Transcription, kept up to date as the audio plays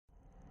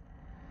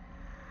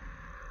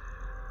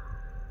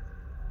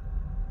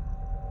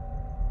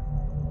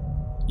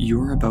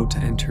You're about to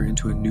enter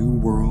into a new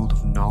world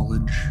of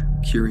knowledge,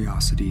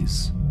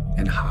 curiosities,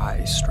 and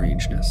high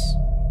strangeness.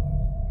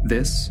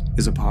 This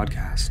is a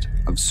podcast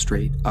of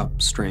Straight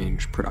Up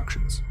Strange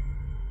Productions.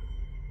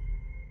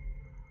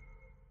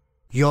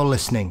 You're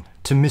listening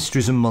to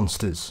Mysteries and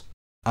Monsters.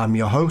 I'm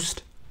your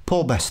host,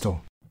 Paul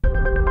Bestall.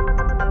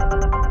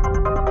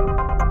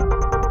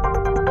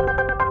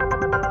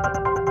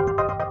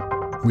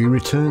 We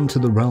return to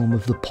the realm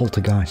of the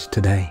poltergeist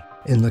today,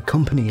 in the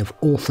company of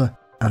author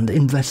and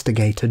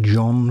investigator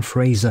John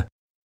Fraser.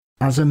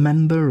 As a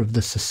member of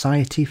the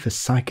Society for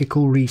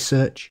Psychical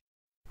Research,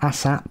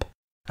 ASSAP,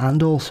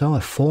 and also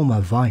a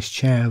former vice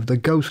chair of the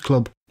Ghost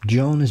Club,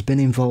 John has been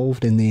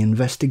involved in the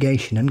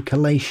investigation and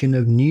collation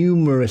of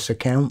numerous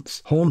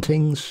accounts,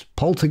 hauntings,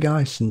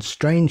 poltergeists and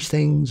strange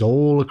things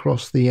all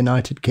across the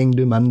United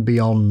Kingdom and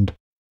beyond.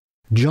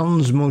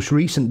 John's most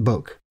recent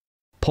book,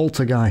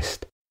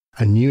 Poltergeist,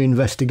 A New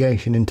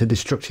Investigation into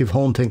Destructive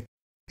Haunting,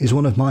 is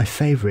one of my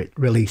favourite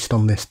released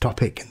on this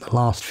topic in the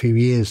last few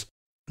years,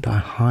 and I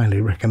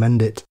highly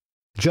recommend it.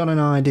 John and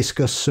I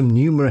discuss some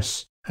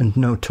numerous and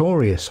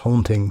notorious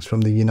hauntings from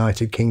the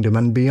United Kingdom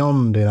and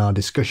beyond in our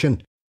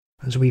discussion,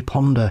 as we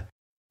ponder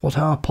what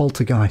are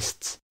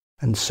poltergeists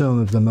and some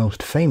of the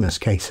most famous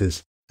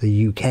cases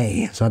the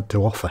UK has had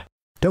to offer.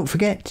 Don't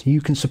forget,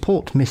 you can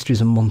support Mysteries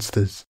and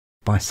Monsters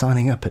by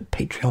signing up at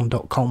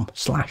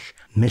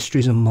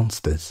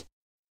patreon.com/mysteriesandmonsters.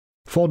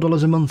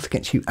 $4 a month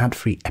gets you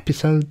ad-free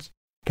episodes,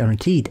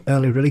 guaranteed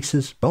early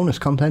releases, bonus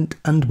content,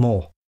 and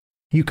more.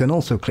 You can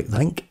also click the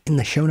link in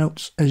the show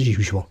notes as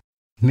usual.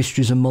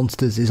 Mysteries and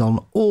Monsters is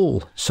on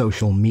all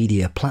social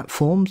media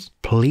platforms.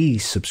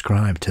 Please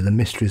subscribe to the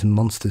Mysteries and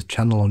Monsters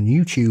channel on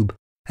YouTube,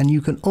 and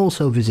you can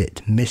also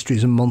visit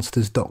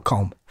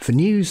mysteriesandmonsters.com for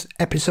news,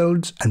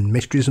 episodes, and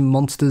Mysteries and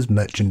Monsters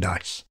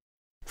merchandise.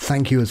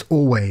 Thank you as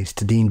always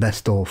to Dean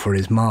Bestall for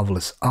his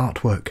marvellous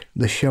artwork.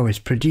 The show is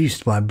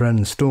produced by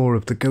Brennan Storr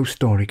of the Ghost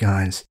Story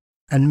Guys,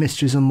 and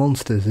Mysteries and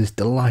Monsters is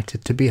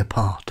delighted to be a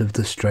part of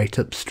the Straight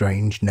Up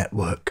Strange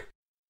network.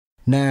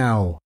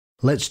 Now,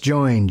 let's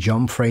join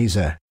John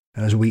Fraser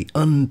as we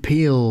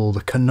unpeel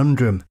the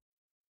conundrum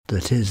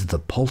that is the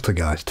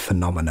poltergeist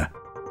phenomena.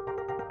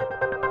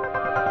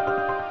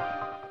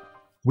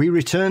 We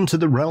return to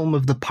the realm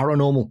of the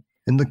paranormal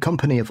in the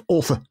company of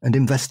author and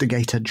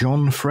investigator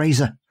John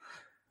Fraser.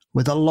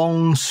 With a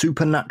long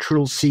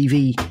supernatural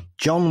CV,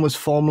 John was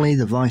formerly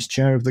the vice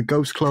chair of the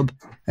Ghost Club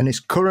and is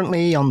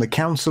currently on the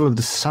council of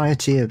the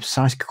Society of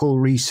Psychical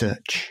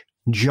Research.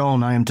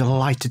 John, I am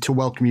delighted to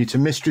welcome you to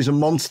Mysteries and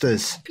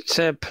Monsters. It's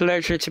a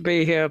pleasure to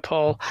be here,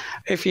 Paul.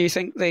 If you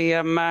think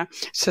the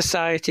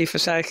Society for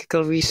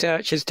Psychical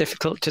Research is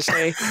difficult to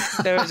say,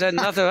 there is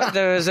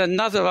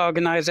another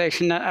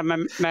organisation that I'm a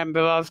member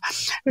of,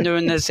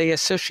 known as the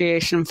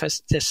Association for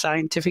the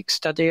Scientific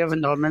Study of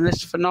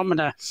Anomalous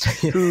Phenomena,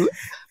 who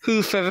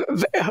for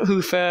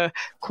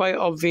quite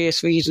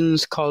obvious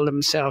reasons call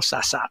themselves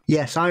ASSAP.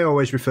 Yes, I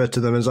always refer to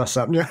them as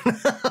ASSAP.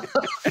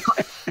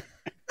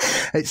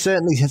 It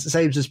certainly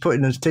saves us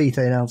putting our teeth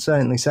in, I'll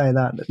certainly say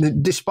that.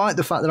 Despite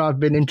the fact that I've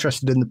been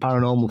interested in the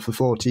paranormal for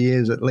 40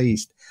 years at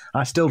least,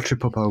 I still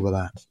trip up over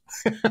that.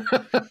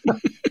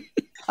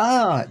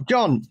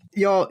 John,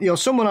 you're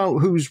someone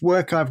whose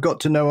work I've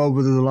got to know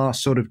over the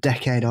last sort of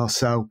decade or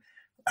so,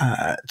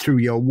 through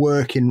your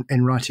work in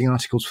writing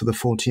articles for the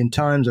Fortean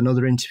Times and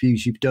other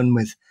interviews you've done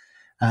with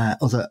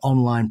other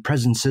online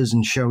presences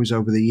and shows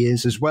over the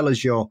years, as well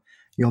as your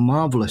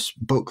marvellous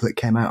book that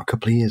came out a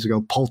couple of years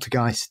ago,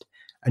 Poltergeist,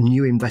 A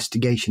New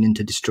Investigation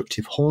into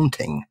Destructive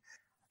Haunting.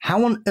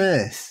 How on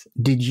earth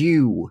did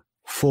you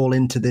fall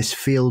into this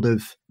field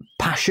of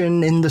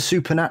passion in the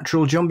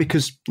supernatural, John?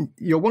 Because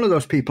you're one of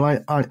those people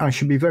I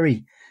should be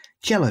very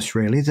jealous,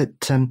 really,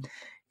 that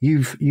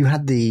you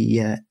had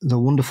the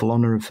wonderful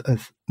honour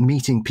of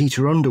meeting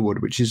Peter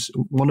Underwood, which is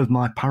one of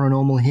my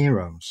paranormal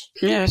heroes.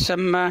 Yes,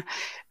 I'm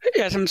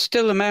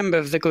still a member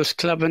of the Ghost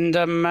Club, and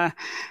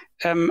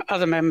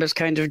other members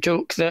kind of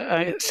joke that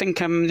I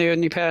think I'm the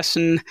only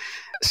person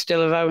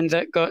still around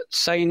that got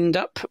signed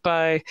up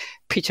by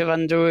Peter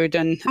Underwood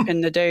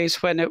in the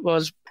days when it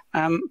was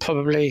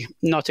probably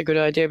not a good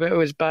idea, but it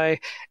was by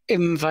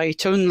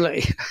invite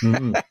only.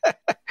 Mm.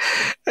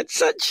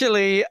 It's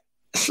actually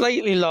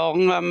slightly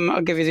long.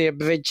 I'll give you the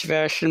abridged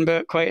version,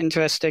 but quite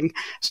interesting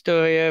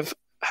story of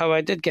how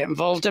I did get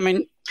involved. I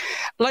mean,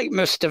 like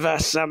most of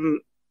us,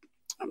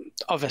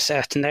 of a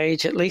certain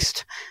age at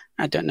least,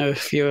 I don't know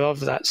if you're of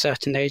that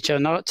certain age or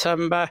not,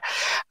 but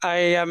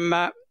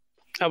I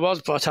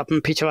was brought up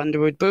in Peter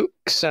Underwood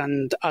books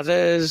and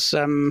others,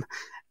 a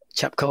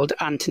chap called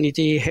Anthony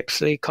D.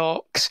 Hipsley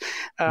Cox.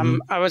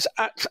 I was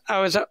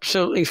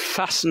absolutely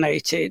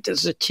fascinated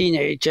as a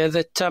teenager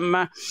that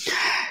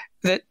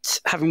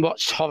having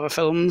watched horror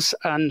films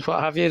and what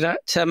have you,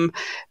 that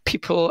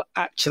people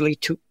actually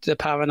took the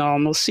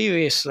paranormal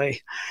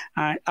seriously.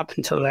 Up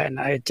until then,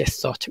 I just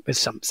thought it was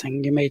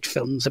something you made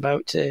films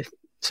about to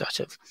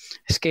sort of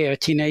scare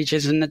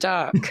teenagers in the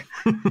dark.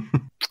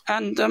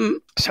 And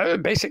so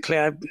basically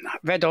I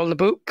read all the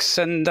books,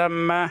 and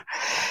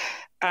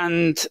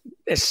And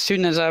as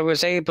soon as I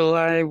was able,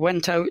 I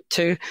went out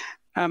to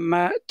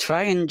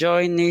try and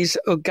join these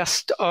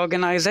august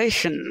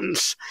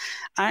organisations.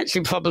 I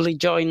actually probably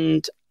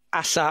joined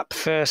ASSAP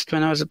first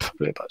when I was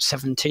probably about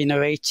 17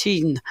 or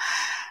 18.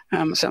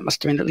 So that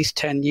must have been at least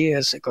 10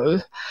 years ago.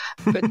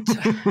 But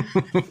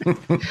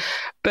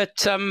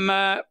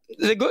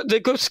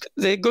the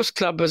Ghost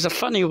Club was a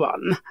funny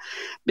one,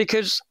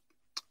 because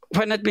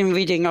when I'd been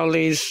reading all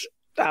these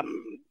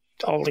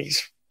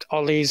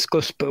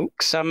ghost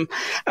books, I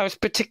was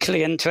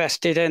particularly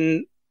interested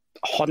in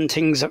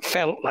hauntings that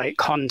felt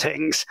like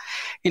hauntings,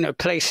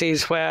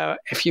 places where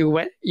if you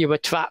were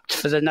trapped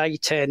for the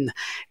night in,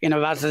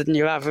 rather than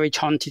your average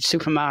haunted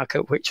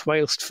supermarket, which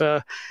whilst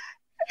for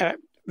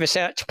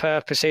research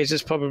purposes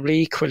is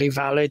probably equally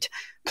valid,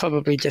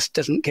 probably just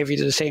doesn't give you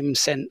the same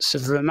sense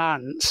of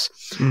romance.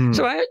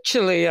 So I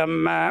actually,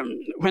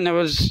 when I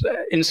was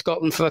in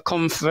Scotland for a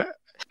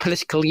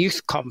political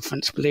youth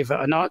conference, believe it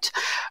or not,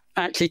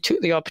 I actually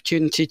took the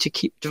opportunity to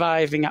keep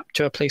driving up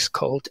to a place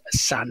called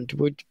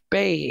Sandwood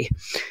Bay,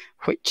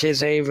 which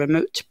is a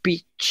remote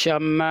beach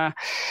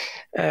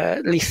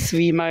at least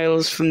 3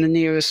 miles from the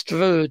nearest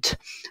road,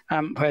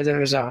 where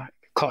there is a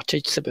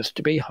cottage supposed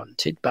to be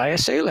haunted by a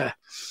sailor.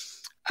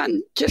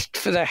 And just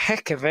for the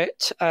heck of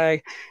it,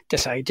 I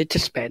decided to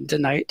spend the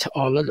night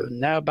all alone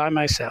there by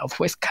myself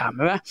with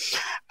camera.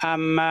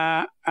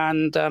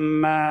 And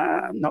I'm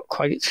not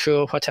quite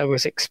sure what I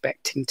was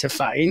expecting to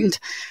find.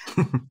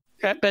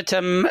 But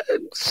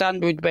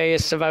Sandwood Bay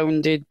is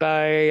surrounded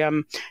by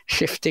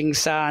shifting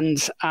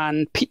sands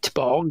and peat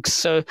bogs.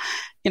 So,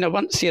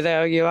 once you're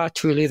there, you are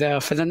truly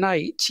there for the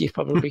night. You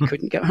probably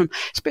couldn't get home,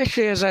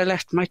 especially as I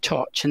left my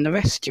torch in the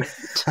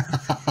restaurant.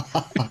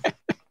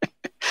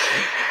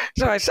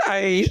 So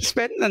I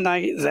spent the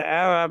night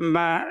there,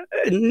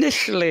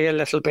 initially a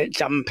little bit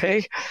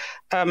jumpy,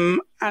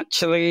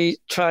 actually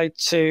tried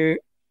to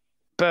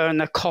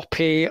burn a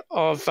copy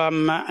of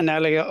an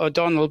Elliot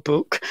O'Donnell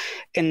book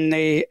in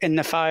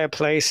the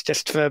fireplace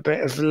just for a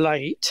bit of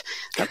light.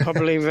 That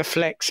probably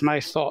reflects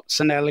my thoughts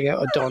on Elliot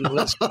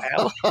O'Donnell as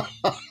well.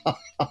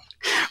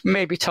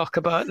 Maybe talk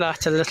about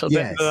that a little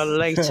bit more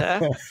later.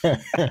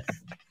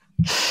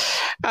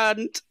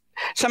 And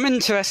some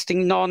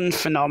interesting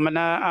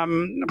non-phenomena,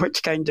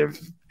 which kind of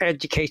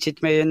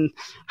educated me in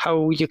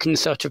how you can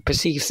sort of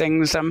perceive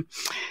things.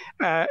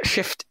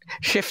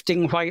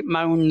 Shifting white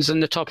mounds on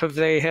the top of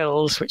the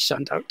hills, which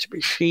turned out to be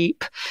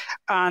sheep,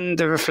 and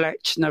the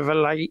reflection of a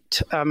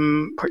light,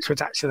 which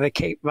was actually the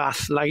Cape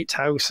Wrath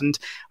lighthouse. And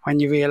when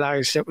you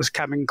realised it was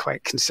coming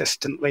quite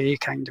consistently, you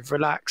kind of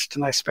relaxed.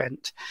 And I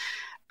spent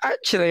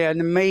actually an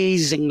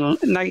amazing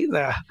night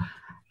there.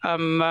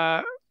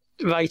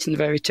 Right in the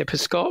very tip of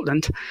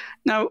Scotland.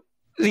 Now,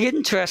 the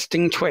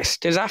interesting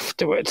twist is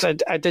afterwards,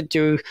 I did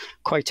do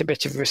quite a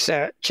bit of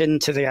research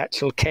into the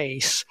actual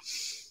case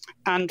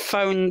and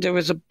found there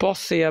was a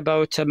bothy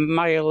about a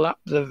mile up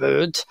the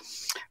road,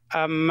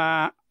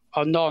 or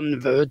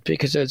non-road,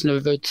 because there's no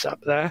roads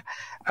up there,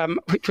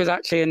 which was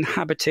actually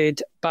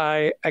inhabited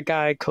by a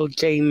guy called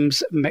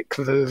James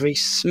McVury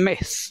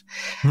Smith,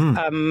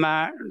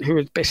 who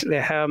was basically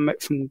a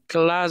hermit from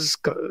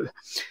Glasgow.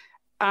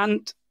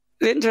 And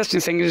the interesting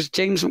thing is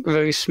James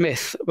McVury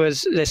Smith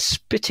was the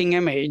spitting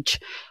image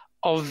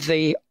of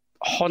the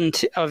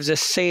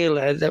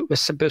sailor that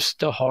was supposed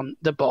to haunt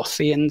the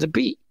bothy in the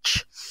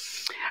beach.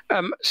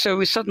 So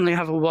we suddenly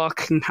have a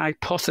working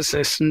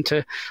hypothesis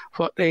into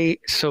what the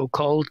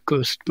so-called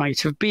ghost might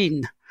have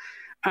been.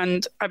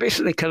 And I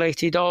basically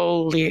collated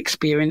all the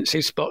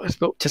experiences,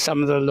 spoke to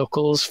some of the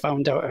locals,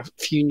 found out a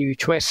few new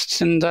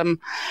twists, and as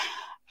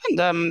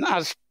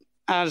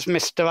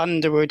Mr.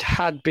 Underwood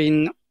had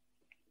been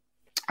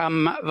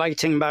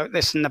writing about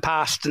this in the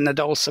past, and had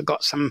also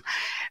got some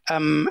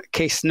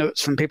case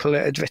notes from people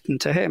that had written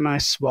to him, I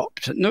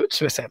swapped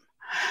notes with him.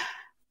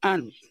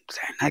 And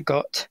then I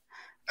got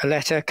a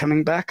letter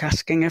coming back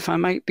asking if I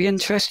might be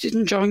interested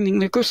in joining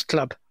the Ghost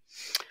Club.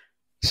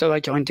 So I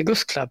joined the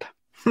Ghost Club.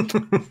 And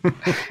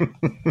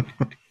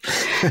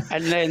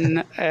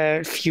then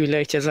a few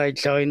later I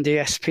joined the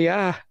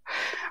SPR,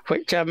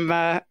 which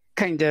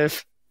kind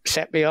of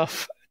set me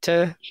off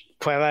to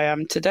where I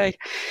am today.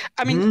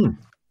 I mean,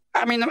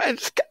 I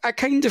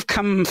kind of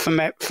come from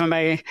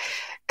a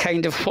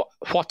kind of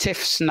what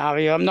if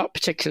scenario. I'm not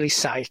particularly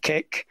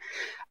psychic.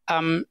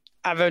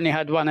 I've only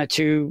had one or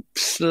two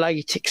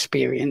slight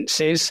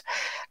experiences,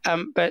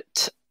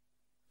 but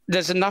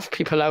there's enough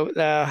people out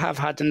there have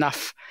had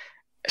enough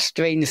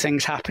strange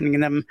things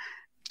happening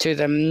to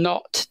them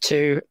not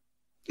to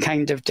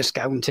kind of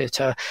discount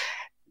it or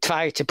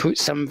try to put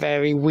some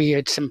very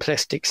weird,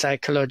 simplistic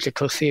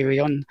psychological theory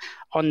on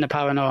the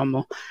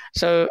paranormal.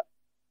 So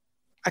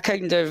I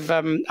kind of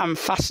I'm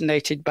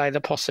fascinated by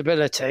the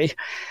possibility,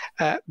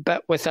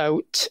 but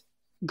without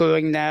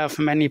going there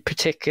from any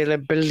particular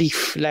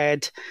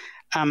belief-led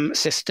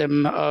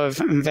system of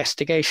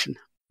investigation.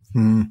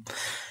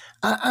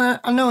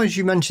 I know, as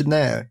you mentioned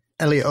there,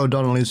 Elliot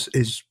O'Donnell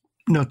is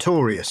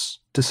notorious,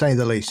 to say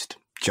the least,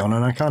 John,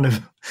 and I kind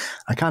of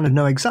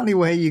know exactly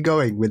where you're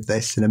going with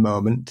this in a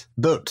moment.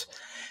 But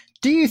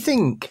Do you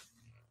think,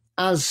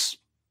 as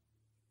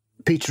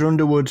Peter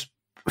Underwood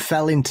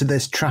fell into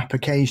this trap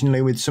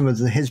occasionally with some of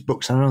his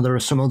books, I know there are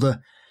some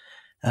other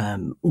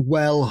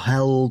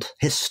well-held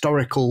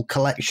historical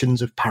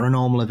collections of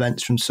paranormal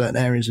events from certain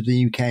areas of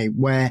the UK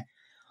where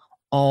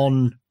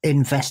on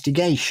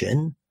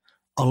investigation,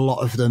 a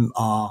lot of them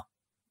are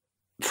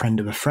friend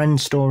of a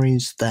friend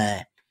stories,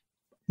 they're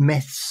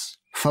myths,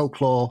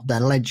 folklore, they're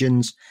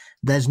legends.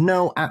 There's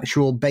no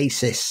actual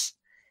basis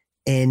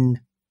in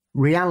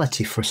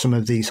reality for some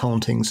of these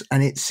hauntings.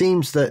 And it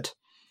seems that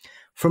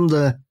from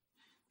the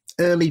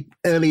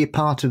earlier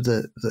part of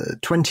the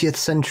 20th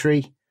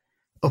century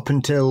up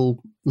until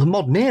the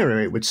modern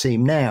era, it would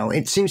seem now,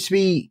 it seems to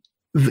be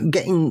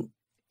getting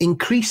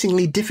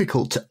increasingly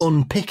difficult to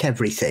unpick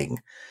everything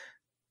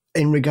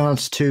in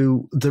regards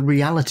to the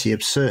reality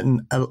of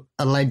certain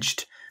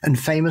alleged and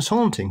famous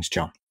hauntings,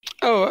 John.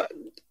 Oh,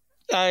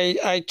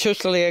 I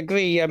totally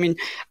agree. I mean,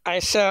 I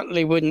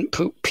certainly wouldn't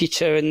put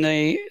Peter in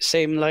the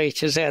same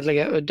light as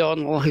Elliot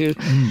O'Donnell,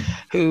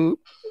 who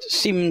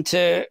seemed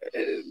to...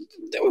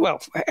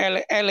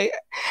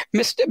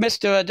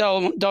 Mr.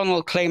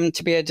 O'Donnell claimed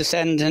to be a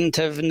descendant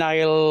of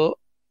Niall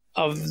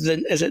of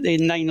the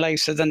Nine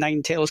Lives of the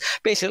Nine Tails,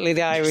 basically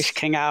the Irish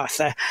King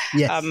Arthur.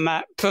 Yes.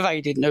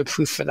 Provided no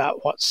proof for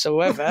that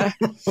whatsoever.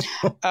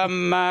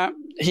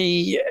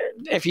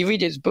 If you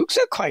read his books,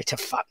 they're quite a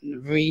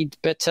fun read,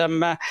 but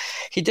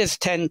he does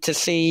tend to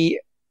see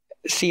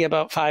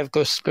about 5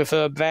 ghosts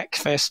before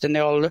breakfast, and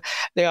they're all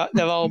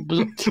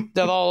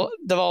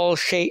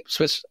shapes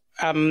with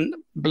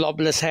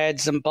blobless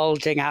heads and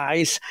bulging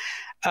eyes,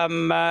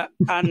 and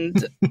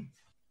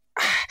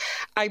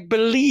I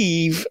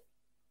believe,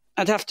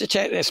 I'd have to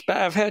check this, but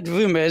I've heard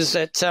rumours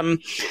that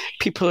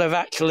people have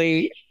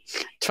actually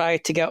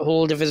tried to get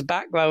hold of his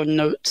background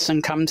notes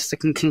and come to the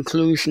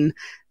conclusion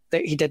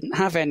that he didn't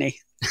have any.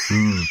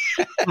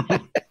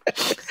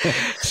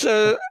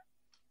 So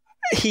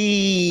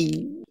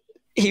he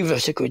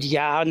wrote a good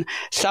yarn.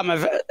 Some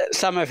of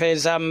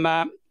his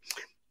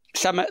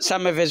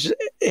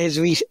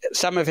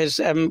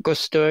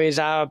ghost stories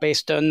are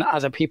based on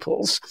other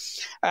people's.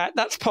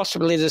 That's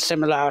possibly the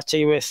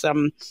similarity with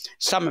some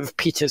of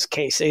Peter's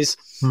cases.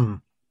 I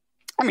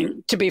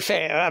mean, to be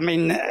fair,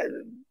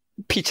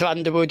 Peter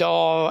Underwood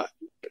or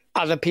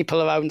other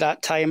people around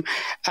that time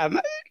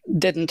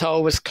didn't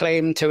always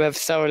claim to have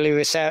thoroughly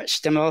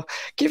researched them. I'll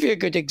give you a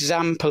good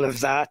example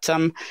of that.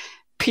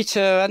 Peter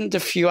and a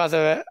few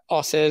other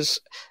authors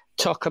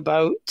talk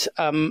about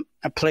a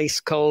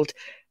place called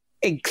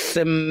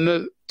Igtham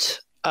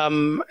Moot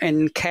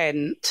in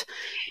Kent,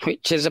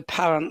 which is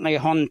apparently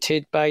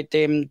haunted by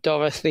Dame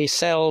Dorothy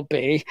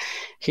Selby,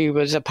 who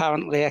was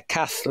apparently a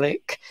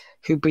Catholic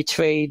who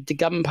betrayed the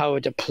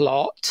gunpowder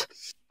plot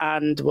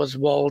and was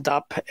walled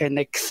up in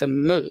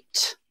Igtham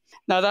Moot.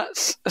 Now,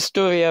 that's a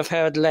story I've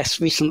heard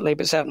less recently,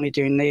 but certainly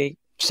during the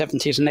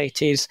 70s and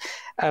 80s,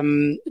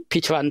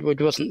 Peter Underwood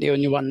wasn't the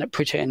only one that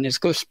put it in his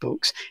ghost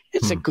books.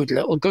 It's a good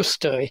little ghost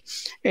story.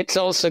 It's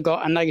also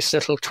got a nice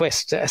little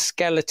twist that a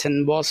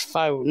skeleton was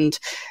found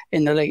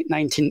in the late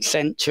 19th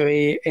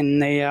century in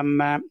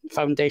the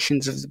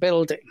foundations of the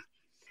building.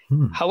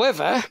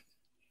 However,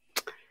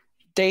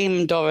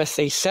 Dame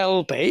Dorothy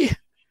Selby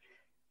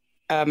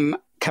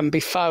can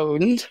be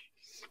found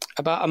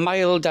about a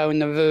mile down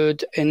the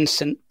road in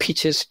St.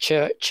 Peter's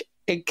Church,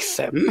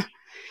 Igtham,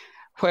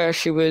 where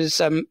she was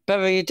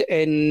buried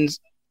in,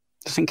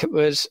 I think it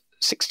was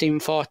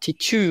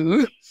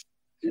 1642,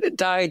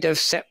 died of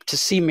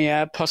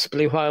septicemia,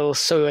 possibly while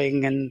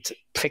sewing and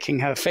pricking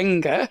her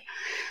finger,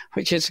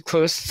 which is, of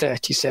course,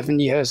 37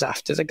 years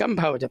after the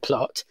gunpowder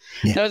plot.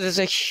 Yeah. Now, there's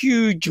a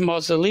huge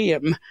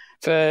mausoleum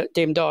for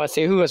Dame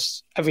Dorothy, who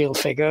was a real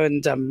figure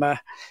and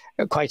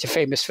quite a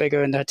famous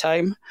figure in her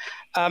time.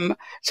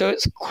 So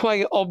it's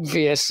quite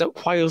obvious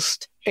that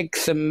whilst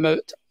Igtham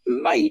Moot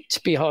might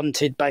be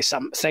haunted by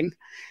something,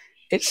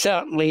 it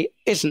certainly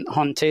isn't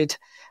haunted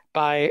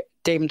by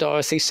Dame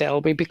Dorothy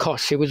Selby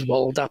because she was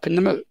walled up in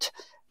the moat,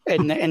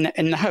 in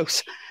the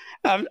house.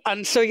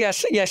 And so,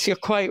 yes, you're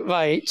quite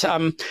right.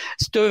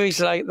 Stories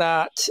like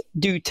that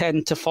do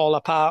tend to fall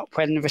apart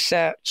when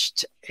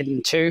researched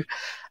into.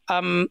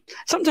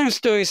 Sometimes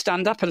stories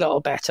stand up a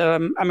little better.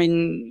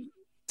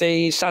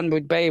 The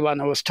Sandwood Bay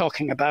one I was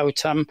talking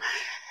about,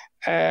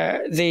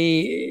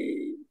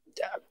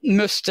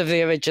 most of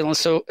the original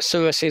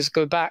sources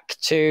go back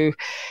to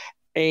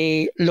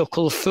a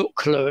local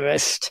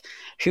folklorist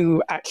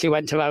who actually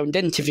went around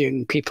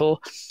interviewing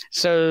people,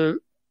 so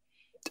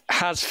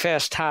has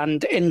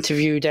first-hand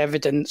interviewed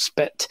evidence,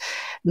 but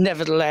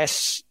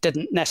nevertheless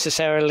didn't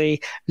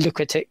necessarily look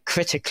at it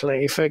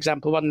critically. For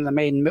example, one of the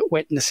main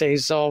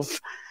witnesses of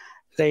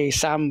the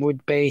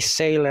Sandwood Bay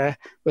sailor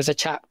was a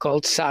chap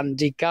called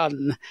Sandy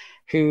Gunn,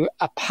 who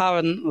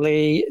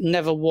apparently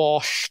never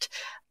washed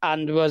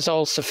and was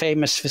also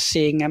famous for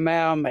seeing a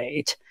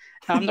mermaid.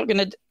 Now, I'm not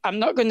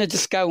going to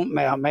discount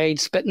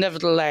mermaids, but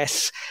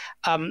nevertheless,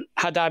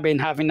 had I been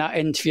having that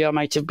interview, I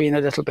might have been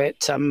a little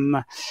bit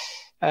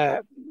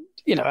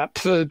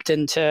probed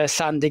into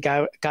Sandy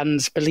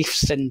Gunn's belief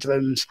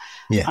syndromes,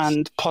 Yes.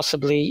 and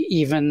possibly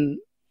even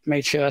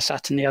made sure I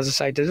sat on the other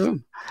side of the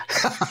room.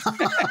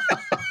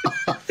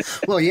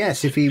 Well,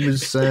 yes, if he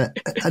was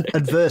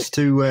adverse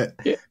to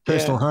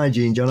personal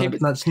hygiene, John,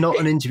 that's not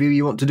an interview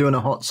you want to do on a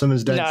hot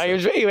summer's day. No,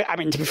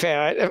 to be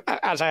fair,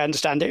 as I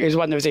understand it, he was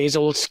one of these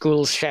old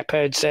school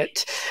shepherds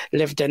that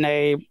lived in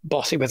a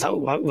bothy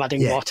without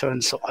running water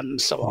and so on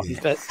and so on. Yeah.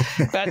 But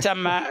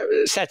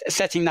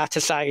setting that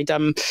aside,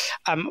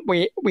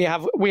 we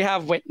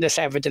have witness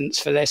evidence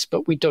for this,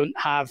 but we don't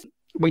have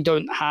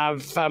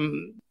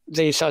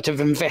the sort of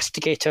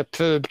investigator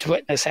probed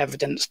witness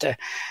evidence to.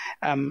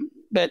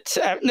 But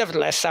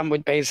nevertheless, Sam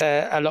Woodbay's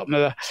a lot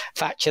more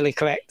factually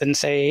correct than,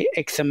 say,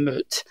 Ixtham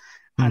Moot.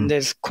 And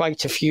there's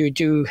quite a few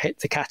do hit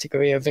the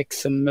category of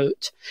Ixtham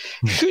Moot.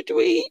 Should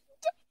we,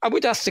 I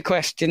would ask the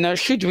question,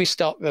 should we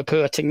stop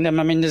reporting them?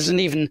 I mean, there's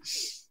an even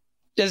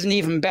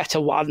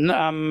better one.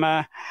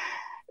 Lady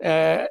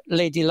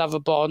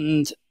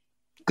Loverbond,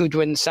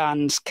 Goodwin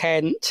Sands,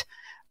 Kent,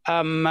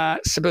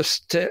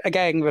 supposed to,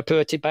 again,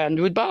 reported by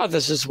Underwood, but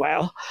others as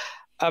well.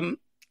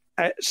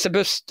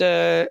 Supposed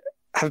to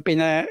have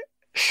been a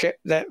ship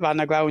that ran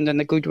aground in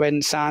the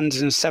Goodwin Sands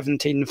in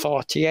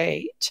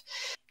 1748. It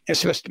was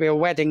supposed to be a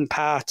wedding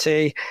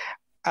party.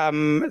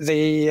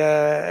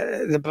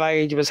 The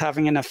bride was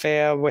having an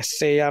affair with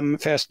the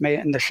first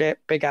mate in the ship,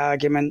 big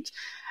argument,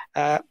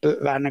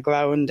 but ran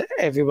aground,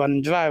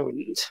 everyone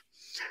drowned.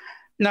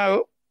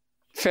 Now,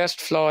 first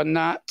flaw in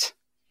that,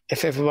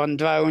 if everyone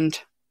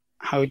drowned,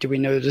 how do we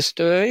know the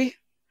story?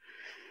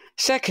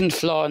 Second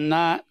flaw in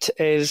that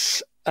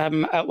is,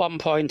 at one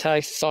point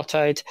I thought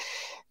I'd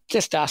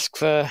just ask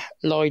for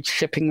Lloyd's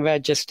Shipping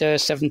Register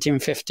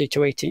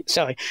 1700 to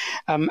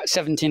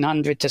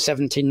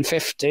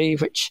 1750,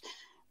 which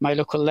my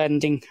local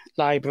lending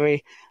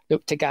library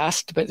looked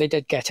aghast, but they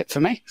did get it for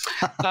me.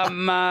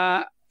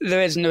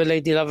 There is no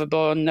Lady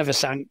Loverborn, never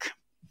sank.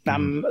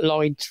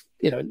 Lloyd,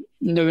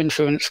 no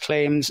insurance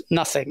claims,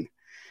 nothing.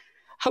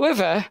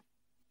 However,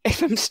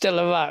 if I'm still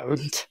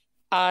around,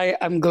 I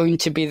am going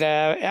to be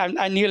there.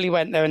 I nearly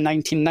went there in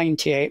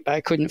 1998, but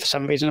I couldn't for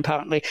some reason.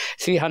 Apparently,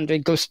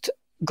 300 ghost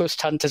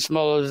hunters from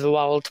all over the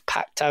world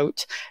packed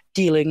out,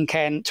 Dealing,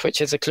 Kent, which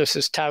is the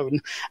closest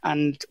town,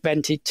 and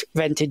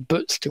rented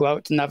boats to go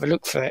out and have a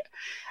look for it.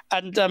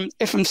 And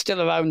if I'm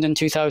still around in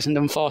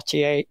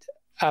 2048,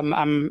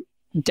 I'm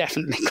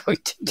definitely going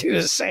to do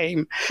the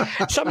same.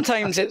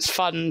 Sometimes it's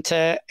fun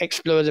to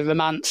explore the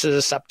romance as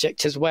a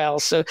subject as well.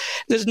 So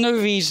there's no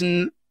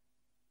reason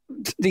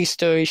these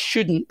stories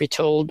shouldn't be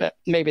told, but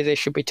maybe they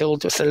should be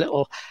told with a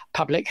little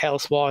public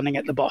health warning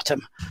at the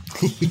bottom.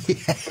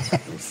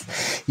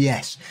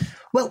 Yes.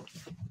 Well,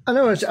 I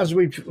know as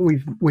we've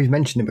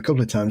mentioned him a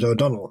couple of times,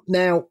 O'Donnell.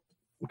 Now,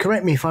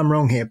 correct me if I'm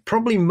wrong here.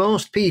 Probably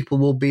most people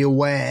will be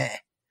aware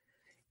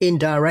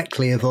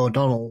indirectly of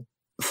O'Donnell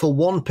for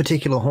one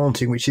particular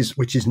haunting, which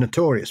is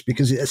notorious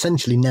because it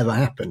essentially never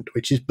happened,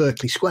 which is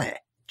Berkeley Square.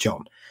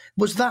 John,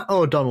 was that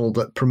O'Donnell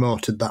that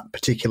promoted that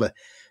particular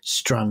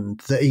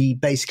strand, that he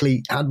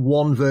basically had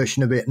one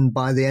version of it and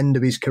by the end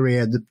of his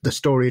career the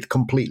story had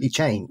completely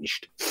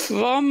changed?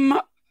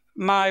 From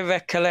my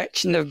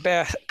recollection of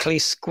Berkeley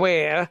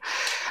Square,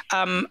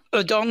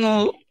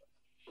 O'Donnell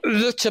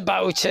wrote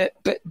about it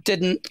but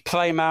didn't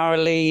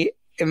primarily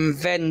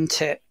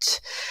invent it.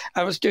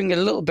 I was doing a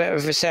little bit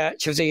of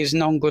research of these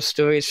non-ghost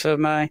stories for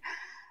my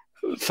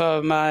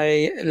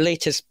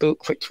latest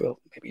book, which we'll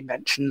maybe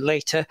mention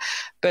later.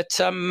 But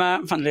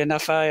funnily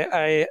enough,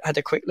 I had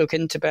a quick look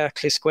into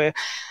Berkeley Square.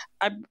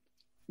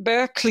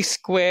 Berkeley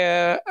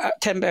Square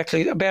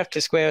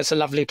is a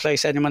lovely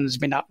place. Anyone who's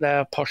been up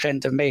there, posh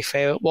end of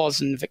Mayfair, it was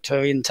in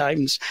Victorian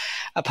times,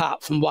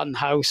 apart from one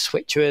house,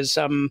 which was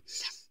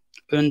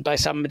owned by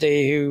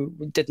somebody who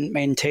didn't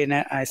maintain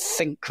it. I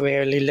think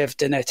rarely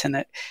lived in it, and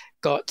it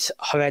got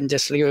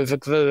horrendously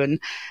overgrown.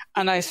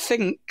 And I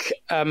think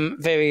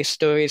various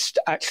stories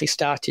actually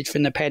started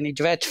from the Penny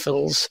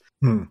Dreadfuls,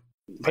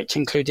 which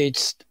included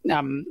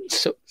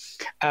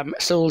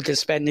soldiers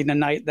spending the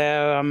night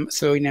there,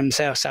 throwing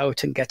themselves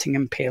out and getting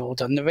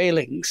impaled on the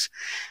railings.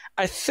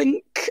 I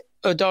think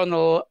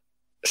O'Donnell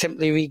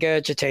simply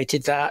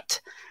regurgitated that,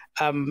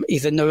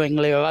 either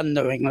knowingly or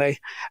unknowingly.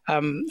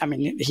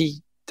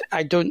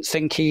 I don't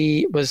think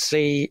he was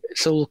the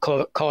sole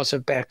cause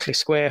of Berkeley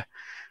Square.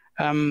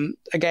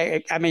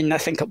 Again, I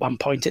think at one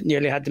point it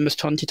nearly had the most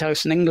haunted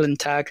house in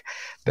England tag,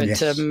 but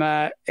yes.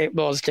 It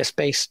was just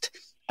based,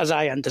 as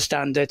I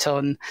understand it,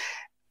 on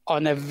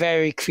a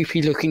very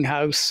creepy looking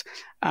house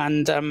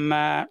and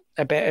a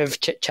bit of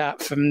chit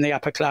chat from the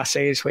upper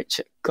classes, which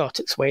got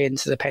its way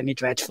into the Penny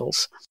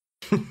Dreadfuls.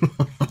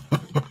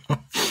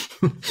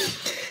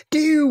 Do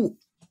you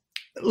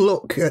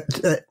look at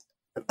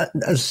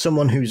as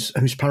someone whose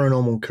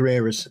paranormal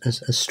career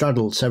has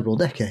straddled several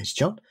decades,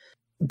 John,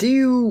 do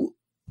you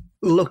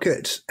look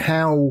at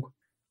how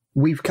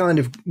we've kind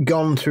of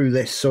gone through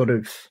this sort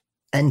of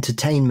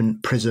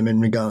entertainment prism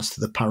in regards to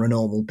the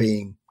paranormal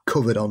being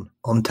covered on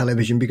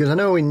television? Because I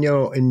know in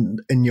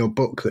your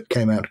book that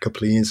came out a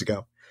couple of years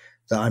ago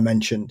that I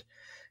mentioned,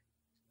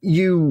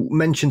 you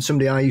mentioned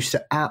somebody I used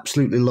to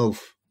absolutely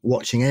love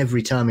watching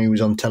every time he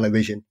was on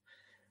television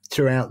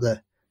throughout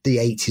the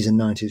 80s and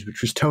 90s,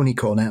 which was Tony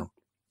Cornell,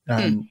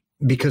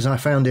 because I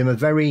found him a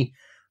very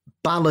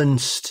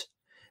balanced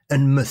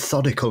and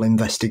methodical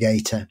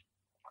investigator.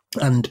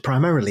 And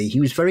primarily,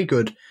 he was very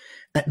good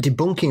at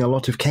debunking a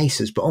lot of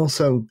cases, but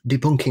also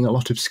debunking a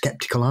lot of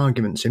skeptical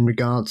arguments in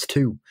regards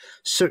to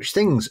such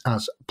things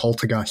as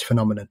poltergeist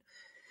phenomenon.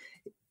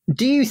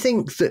 Do you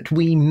think that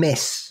we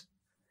miss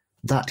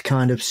that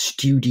kind of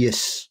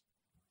studious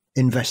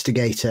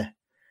investigator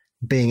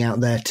being out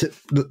there,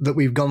 that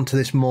we've gone to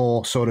this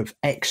more sort of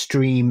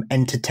extreme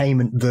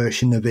entertainment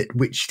version of it,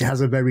 which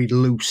has a very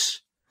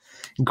loose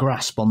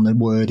grasp on the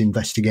word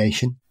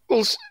investigation?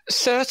 Well,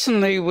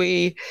 certainly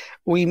we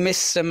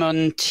miss them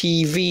on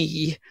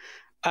TV.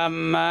 I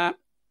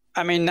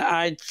mean,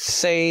 I'd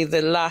say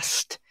the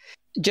last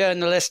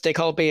journalistic,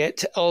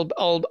 albeit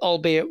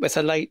with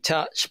a light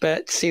touch,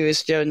 but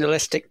serious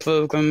journalistic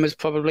program was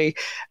probably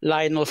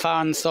Lionel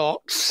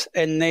Farnsworth's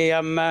in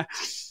the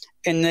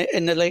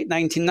late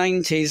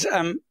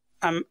 1990s.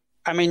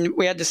 I mean,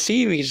 we had a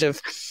series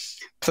of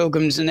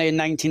programs in the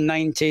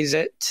 1990s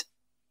at,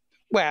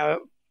 well,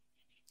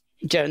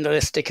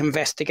 journalistic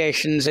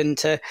investigations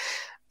into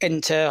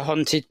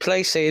haunted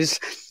places,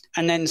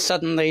 and then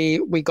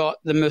suddenly we got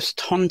the most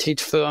haunted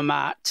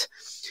format,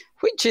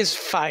 which is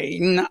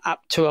fine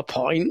up to a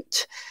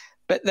point,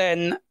 but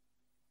then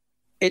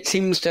it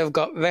seems to have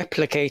got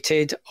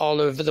replicated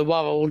all over the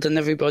world, and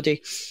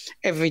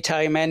every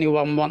time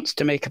anyone wants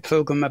to make a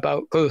program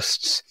about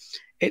ghosts,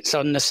 it's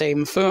on the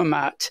same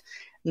format.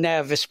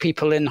 Nervous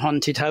people in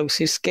haunted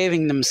houses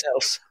scaring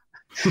themselves.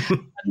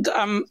 And,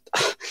 I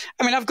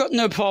mean, I've got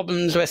no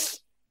problems with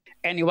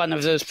any one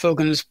of those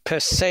programs per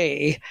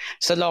se,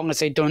 so long as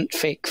they don't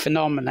fake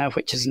phenomena,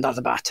 which is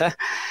another matter.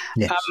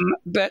 Yes.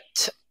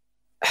 But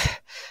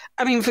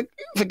I mean, for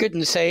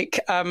goodness sake,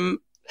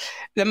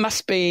 there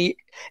must be.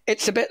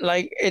 It's a bit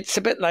like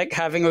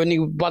having only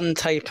one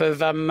type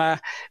of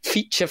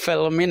feature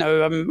film. You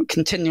know,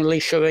 continually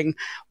showing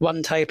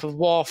one type of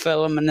war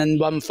film, and then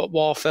one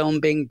war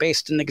film being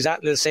based in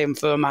exactly the same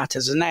format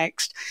as the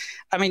next.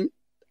 I mean,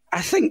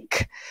 I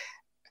think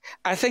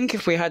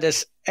if we had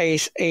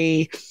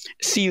a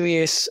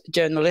serious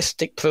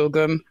journalistic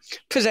program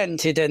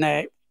presented in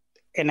an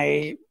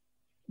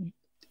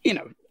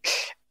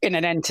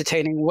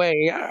entertaining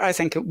way, I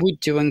think it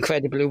would do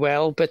incredibly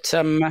well. But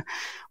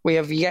we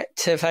have yet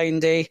to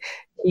find a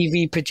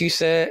TV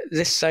producer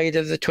this side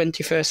of the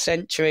 21st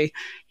century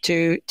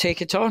to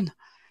take it on.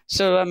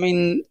 So, I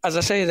mean, as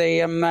I say,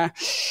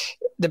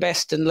 the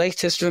best and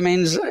latest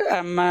remains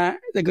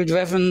the good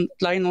Reverend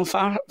Lionel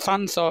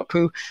Farnsworth,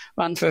 who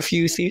ran for a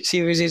few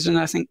series, and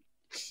I think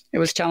it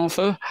was Channel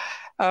 4,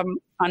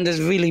 and there's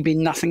really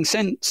been nothing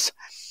since.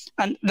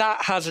 And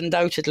that has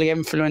undoubtedly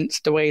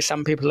influenced the way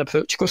some people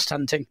approach ghost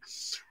hunting,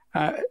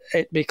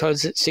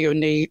 because it's the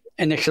only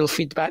initial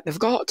feedback they've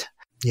got.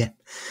 Yeah,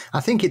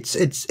 I think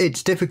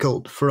it's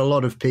difficult for a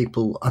lot of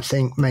people, I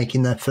think,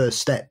 making their first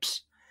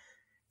steps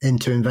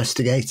into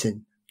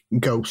investigating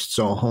ghosts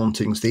or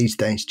hauntings these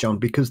days, John,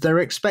 because they're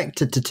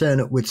expected to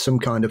turn up with some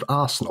kind of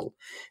arsenal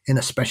in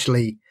a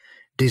specially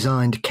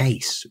designed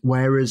case.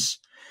 Whereas,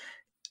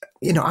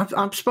 you know,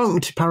 I've spoken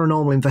to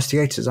paranormal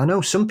investigators. I know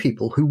some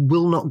people who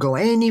will not go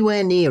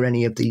anywhere near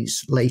any of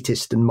these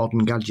latest and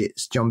modern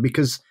gadgets, John,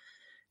 because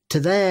to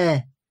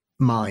their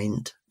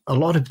mind, a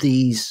lot of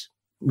these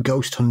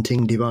ghost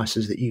hunting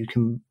devices that you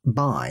can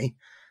buy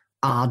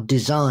are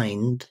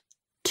designed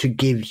to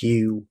give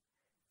you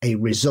a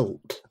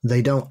result.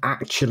 They don't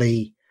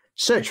actually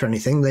search for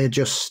anything. They're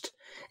just,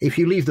 if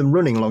you leave them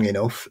running long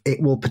enough, it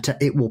will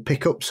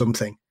pick up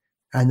something,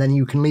 and then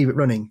you can leave it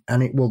running,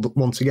 and it will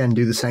once again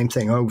do the same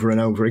thing over and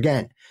over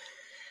again.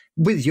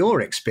 With your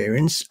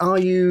experience, are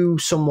you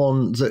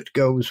someone that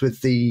goes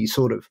with the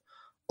sort of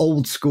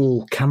old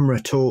school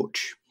camera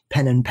torch,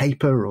 pen and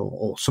paper,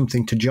 or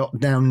something to jot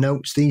down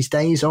notes these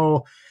days,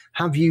 or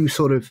have you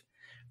sort of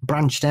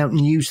branched out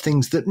and used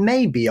things that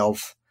may be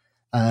of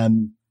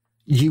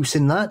use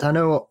in that? I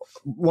know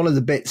one of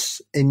the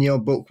bits in your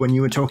book when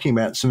you were talking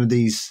about some of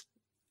these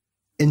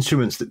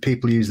instruments that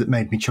people use that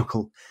made me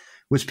chuckle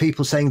was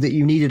people saying that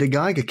you needed a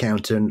Geiger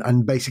counter,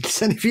 and basically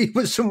said if you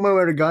were somewhere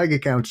where a Geiger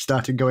counter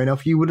started going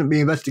off, you wouldn't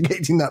be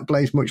investigating that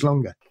place much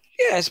longer.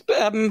 Yes,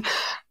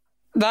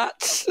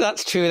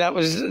 that's true. That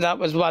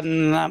was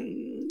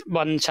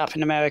one chap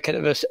in America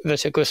that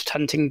wrote a ghost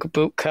hunting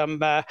book,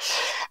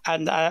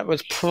 and it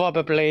was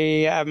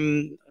probably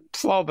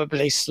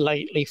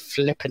slightly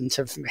flippant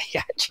of me,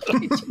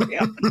 actually, to be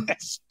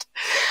honest.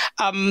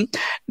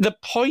 The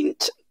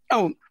point.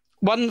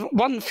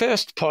 One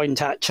first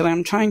point, actually.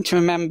 I'm trying to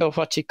remember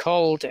what he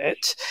called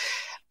it.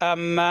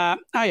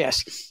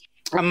 Yes.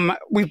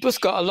 We've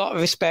both got a lot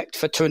of respect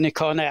for Tony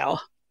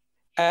Cornell.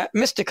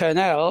 Mr.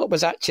 Cornell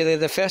was actually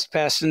the first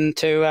person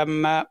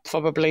to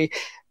probably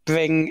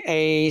bring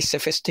a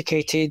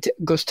sophisticated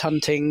ghost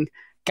hunting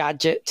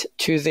gadget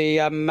to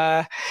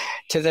the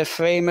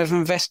frame of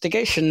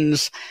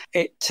investigations.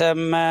 It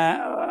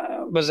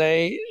was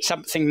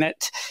something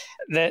that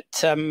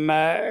that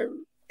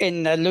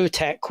in a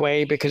low-tech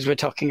way, because we're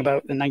talking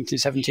about the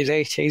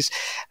 1970s,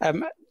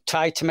 80s,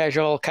 tried to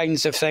measure all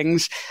kinds of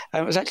things.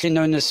 It was actually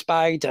known as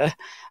SPIDER,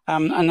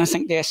 and I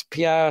think the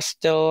SPR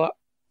still,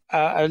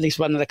 at least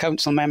one of the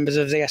council members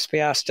of the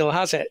SPR still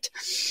has it.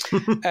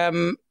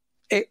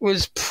 It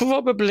was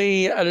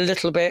probably a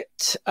little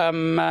bit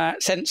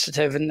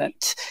sensitive in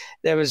that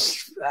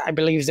I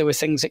believe there were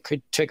things that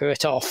could trigger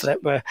it off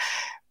that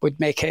would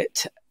make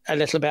it a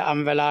little bit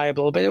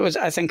unreliable, but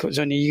I think it was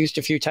only used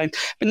a few times.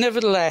 But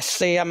nevertheless,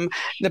 the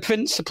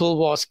principle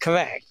was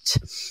correct.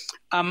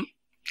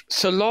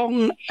 So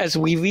long as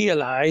we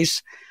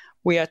realise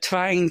we are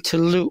trying to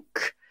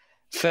look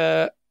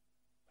for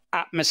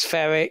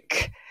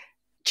atmospheric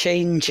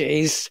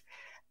changes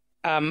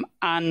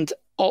and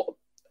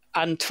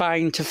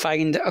trying to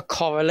find a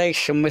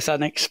correlation with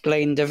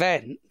unexplained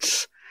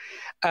events,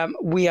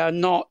 we are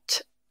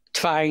not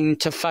trying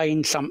to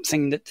find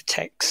something that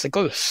detects a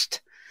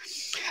ghost.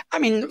 I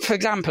mean, for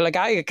example, a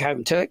Geiger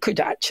counter,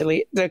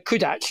 there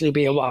could actually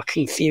be a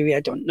working theory, I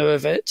don't know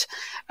of it,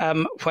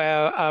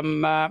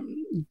 where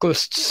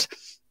ghosts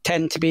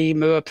tend to be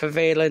more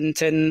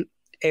prevalent in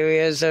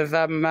areas of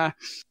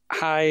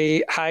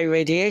high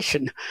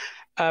radiation.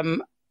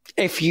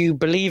 If you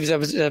believe there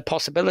was a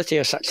possibility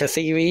of such a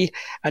theory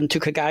and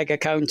took a Geiger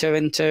counter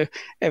into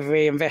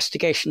every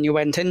investigation you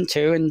went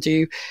into and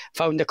you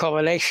found a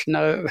correlation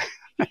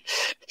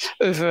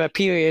over a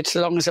period,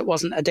 so long as it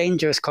wasn't a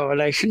dangerous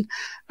correlation,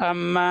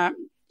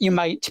 you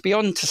might be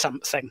onto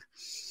something.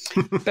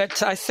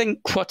 But I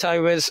think what I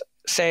was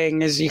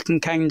saying is you can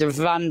kind of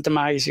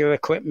randomize your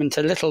equipment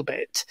a little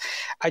bit.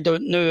 I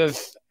don't know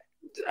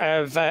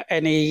of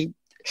any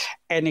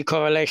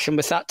correlation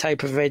with that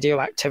type of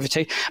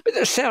radioactivity, but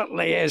there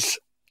certainly is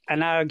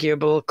an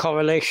arguable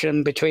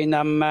correlation between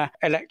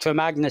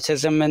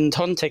electromagnetism and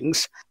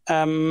hauntings.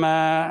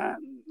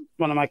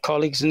 One of my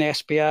colleagues in the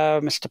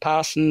SBR, Mr.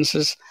 Parsons,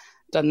 has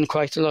done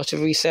quite a lot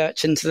of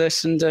research into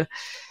this, and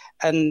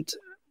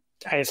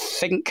I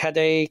think had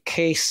a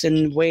case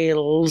in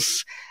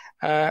Wales,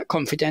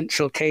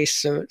 confidential case,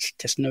 so it's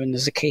just known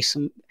as a case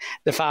in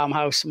the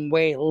farmhouse in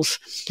Wales,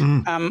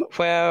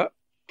 where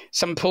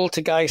some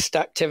poltergeist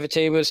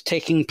activity was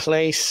taking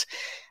place,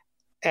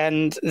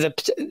 and the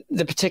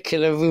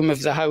particular room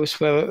of the house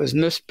where it was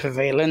most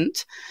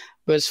prevalent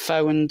was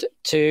found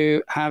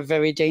to have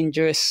very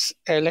dangerous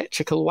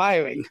electrical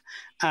wiring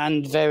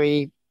and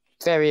very,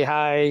 very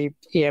high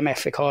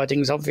EMF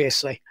recordings,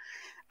 obviously.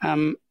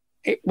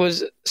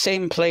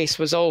 Same place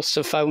was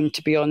also found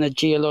to be on a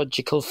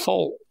geological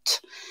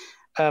fault,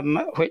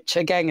 which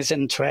again is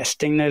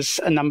interesting.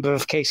 There's a number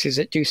of cases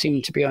that do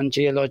seem to be on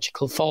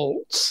geological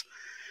faults.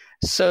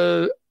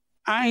 So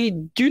I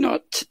do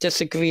not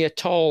disagree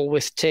at all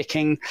with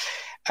taking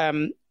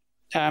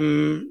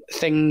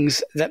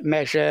things that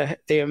measure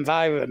the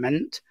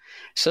environment,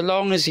 so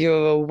long as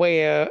you're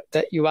aware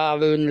that you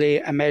are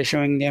only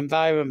measuring the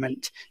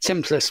environment.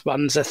 Simplest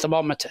one's a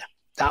thermometer.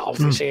 That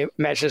obviously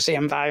measures the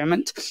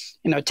environment.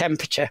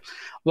 Temperature,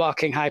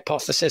 working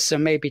hypothesis, so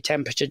maybe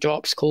temperature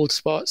drops, cold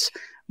spots.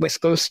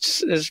 With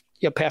ghosts,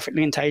 you're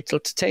perfectly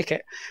entitled to take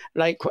it.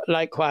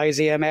 Likewise,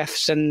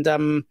 EMFs and,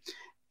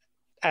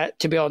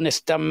 to be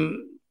honest,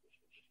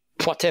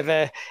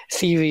 whatever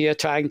theory you're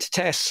trying to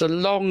test, so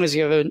long as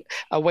you're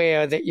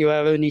aware that you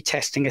are only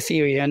testing a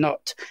theory, you're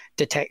not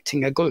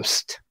detecting a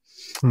ghost.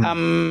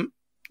 You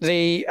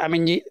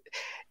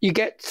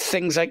get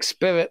things like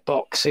spirit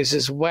boxes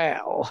as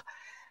well,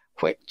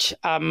 which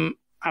I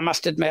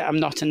must admit I'm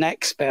not an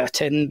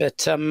expert in,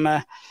 but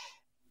I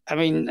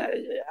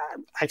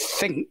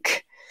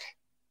think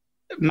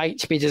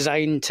might be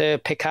designed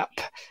to pick up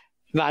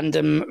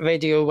random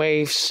radio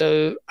waves,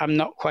 so I'm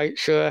not quite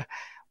sure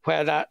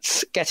where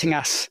that's getting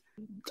us.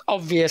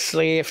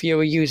 Obviously, if you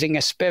were using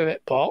a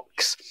spirit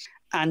box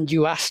and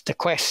you asked a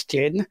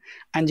question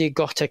and you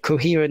got a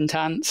coherent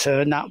answer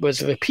and that was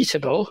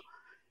repeatable,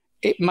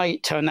 it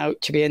might turn out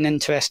to be an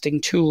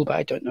interesting tool, but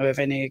I don't know of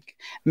any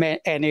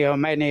or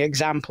many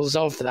examples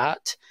of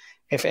that.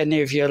 If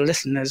any of your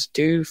listeners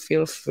do,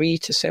 feel free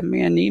to send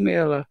me an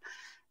email or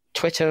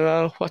Twitter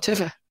or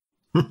whatever.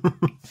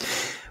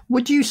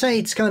 Would you say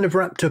it's kind of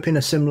wrapped up in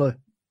a similar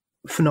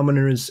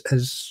phenomenon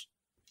as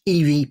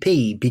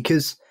EVP?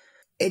 Because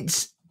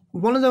it's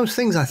one of those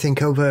things, I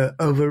think,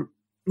 over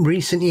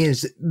recent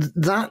years,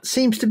 that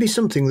seems to be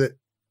something that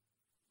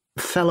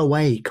fell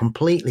away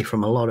completely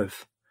from a lot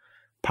of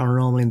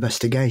paranormal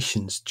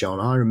investigations, John.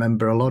 I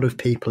remember a lot of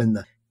people in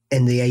the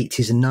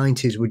 80s and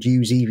 90s would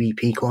use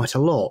EVP quite a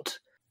lot.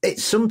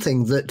 It's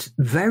something that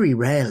very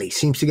rarely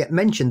seems to get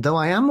mentioned, though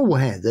I am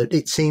aware that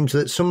it seems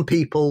that some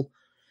people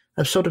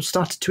have sort of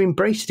started to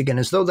embrace it again,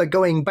 as though they're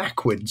going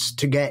backwards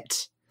to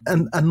get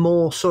a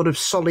more sort of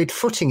solid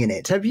footing in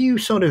it. Have you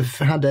sort of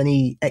had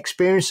any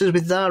experiences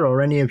with that,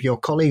 or any of your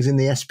colleagues in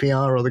the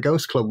SPR or the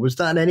Ghost Club? Was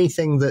that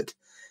anything that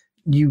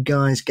you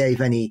guys gave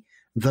any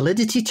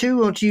validity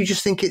to, or do you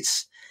just think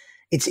it's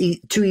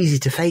too easy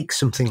to fake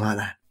something like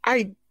that?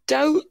 I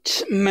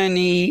doubt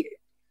many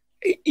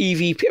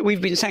EVP.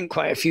 We've been sent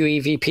quite a few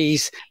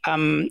EVPs,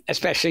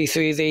 especially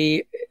through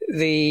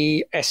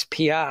the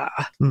SPR.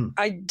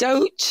 I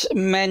doubt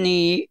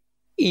many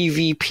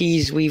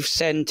EVPs we've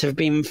sent have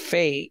been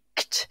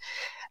faked,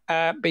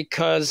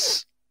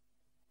 because,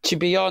 to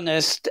be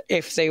honest,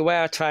 if they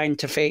were trying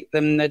to fake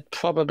them, they'd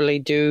probably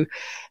do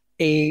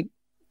a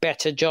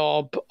better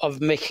job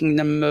of making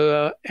them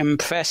more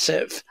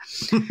impressive.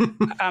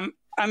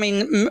 I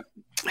mean,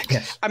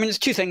 there's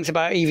two things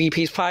about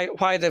EVPs.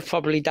 Why they've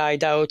probably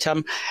died out.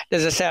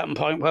 There's a certain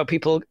point where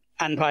people,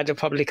 and why they'll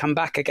probably come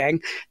back again.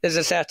 There's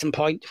a certain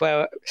point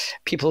where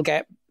people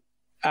get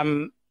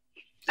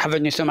have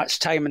only so much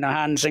time in their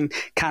hands and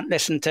can't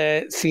listen to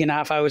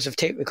 3.5 hours of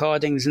tape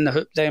recordings in the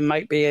hope there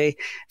might be a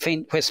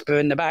faint whisper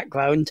in the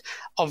background.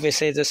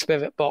 Obviously, the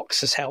spirit box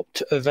has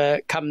helped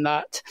overcome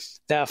that.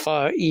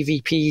 Therefore,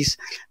 EVPs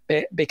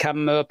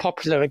become more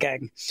popular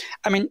again.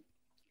 I mean,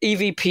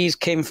 EVPs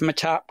came from a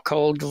chap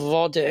called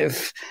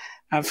Rodiv.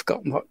 I've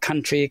forgotten what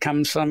country he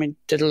comes from. He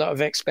did a lot of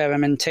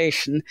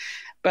experimentation,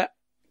 but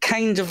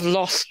kind of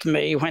lost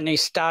me when he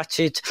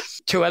started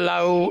to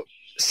allow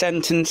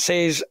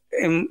sentences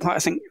in what I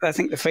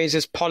think the phrase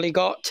is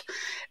polyglot,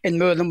 in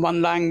more than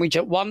one language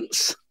at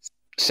once.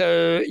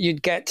 So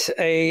you'd get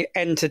a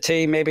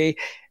entity maybe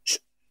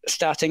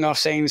starting off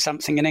saying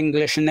something in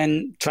English and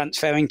then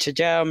transferring to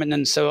German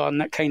and so on.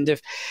 That kind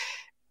of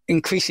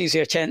increases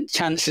your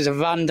chances of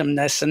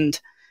randomness. And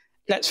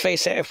let's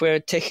face it, if we're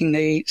taking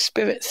the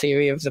spirit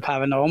theory of the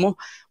paranormal,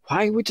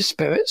 why would a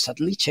spirit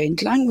suddenly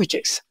change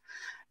languages?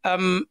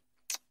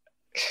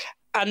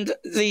 And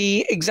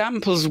the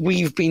examples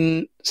we've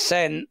been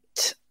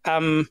sent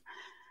are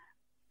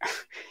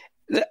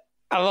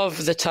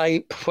of the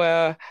type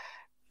where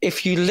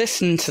if you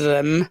listen to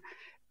them,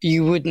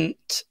 you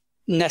wouldn't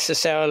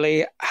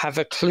necessarily have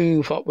a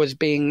clue what was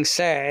being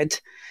said.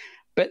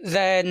 But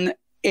then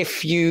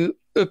if you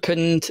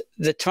opened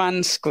the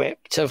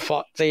transcript of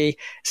what the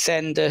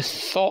sender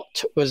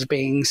thought was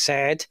being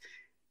said,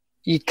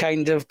 you'd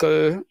kind of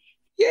go,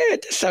 yeah,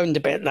 it does sound a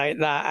bit like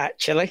that,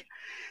 actually.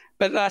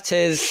 But that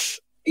is,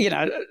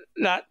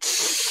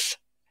 that's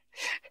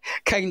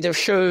kind of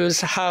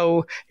shows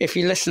how if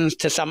you listen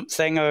to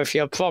something or if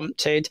you're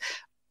prompted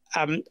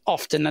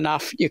often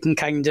enough, you can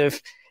kind of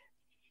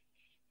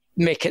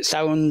make it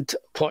sound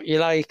what you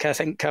like. I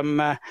think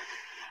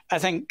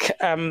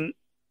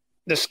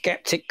the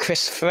skeptic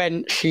Chris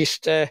French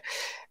used to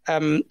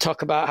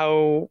talk about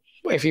how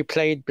if you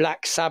played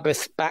Black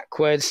Sabbath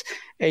backwards,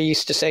 he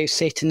used to say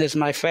Satan is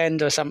my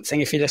friend or something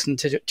if you listen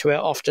to it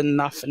often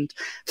enough. And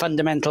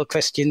fundamental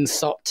Christians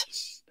thought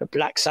that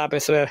Black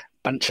Sabbath were a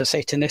bunch of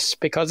Satanists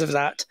because of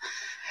that.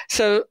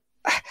 So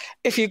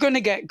if you're going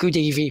to get good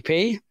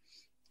EVP,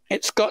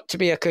 it's got to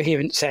be a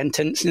coherent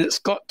sentence, and it's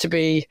got to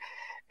be,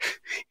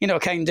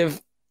 kind of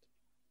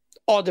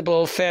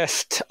audible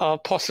first or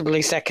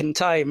possibly second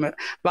time,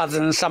 rather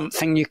than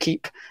something you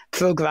keep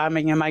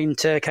programming your mind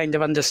to kind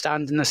of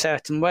understand in a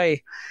certain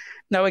way.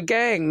 Now,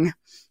 again,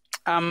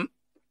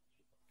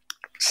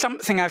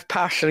 something I've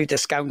partially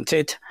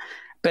discounted,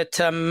 but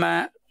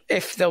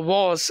if there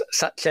was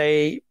such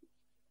a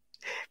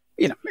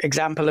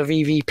example of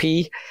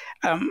EVP,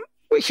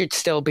 we should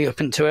still be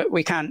open to it.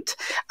 We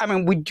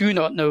do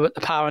not know what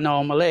the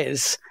paranormal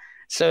is,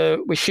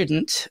 so we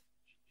shouldn't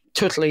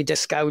totally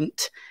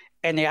discount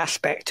any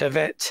aspect of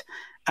it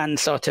and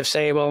sort of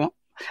say, well,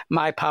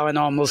 my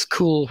paranormal's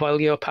cool while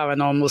your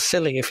paranormal's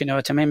silly, if you know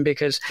what I mean,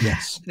 because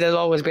there'll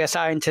always be a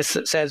scientist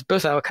that says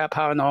both our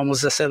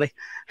paranormals are silly.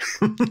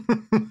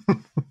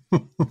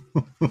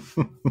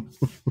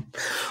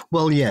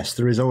 Well, yes,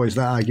 there is always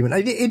that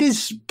argument. It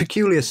is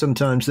peculiar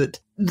sometimes that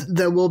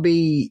there will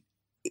be,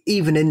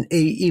 even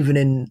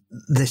in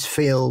this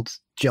field,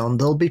 John,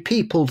 there'll be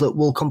people that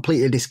will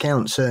completely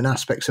discount certain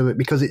aspects of it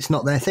because it's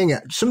not their thing.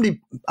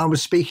 I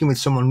was speaking with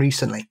someone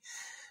recently,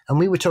 and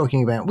we were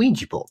talking about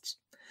Ouija boards.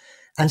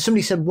 And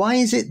somebody said, why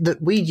is it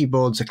that Ouija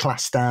boards are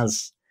classed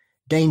as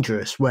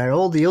dangerous, where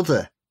all the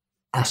other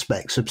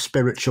aspects of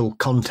spiritual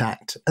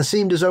contact are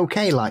seemed as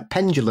okay, like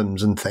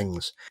pendulums and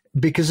things?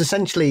 Because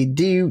essentially,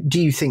 do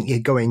you think you're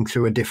going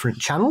through a different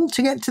channel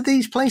to get to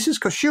these places?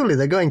 Because surely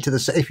they're going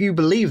to if you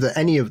believe that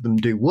any of them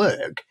do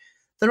work,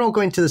 they're all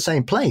going to the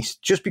same place.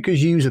 Just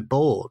because you use a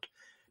board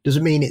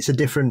doesn't mean it's a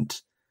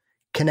different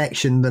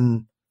connection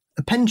than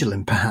a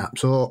pendulum,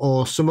 perhaps,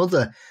 or some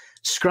other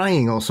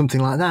scrying or something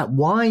like that.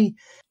 Why?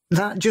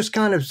 That just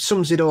kind of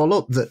sums it all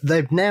up, that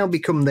they've now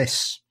become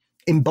this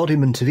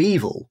embodiment of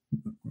evil,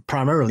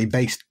 primarily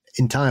based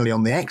entirely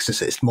on The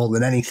Exorcist more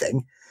than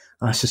anything,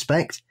 I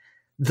suspect,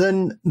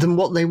 than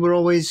what they were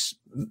always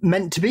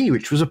meant to be,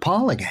 which was a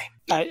parlour game.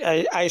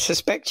 I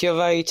suspect you're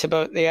right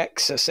about The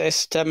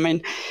Exorcist. I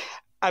mean,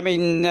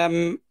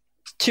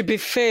 to be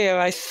fair,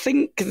 I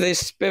think the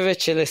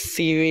spiritualist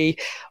theory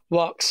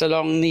walks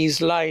along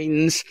these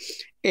lines.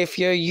 If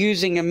you're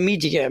using a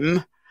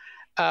medium,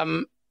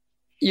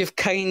 you've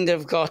kind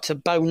of got a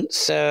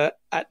bouncer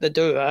at the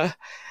door,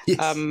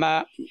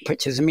 yes.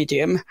 Which is a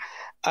medium,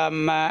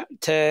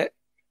 to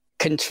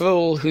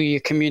control who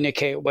you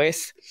communicate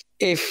with.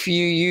 if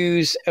you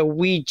use a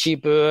Ouija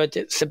board,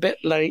 it's a bit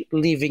like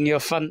leaving your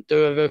front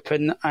door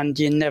open and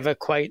you never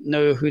quite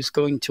know who's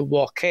going to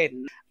walk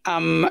in.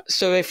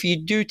 So if you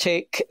do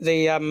take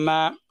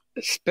the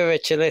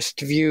spiritualist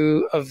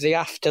view of the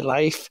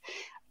afterlife,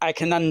 I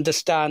can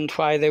understand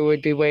why they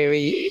would be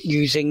wary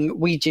using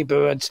Ouija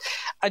boards.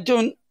 I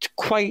don't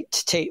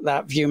quite take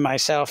that view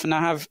myself, and I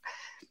have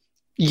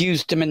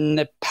used them in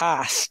the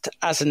past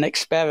as an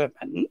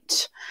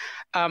experiment.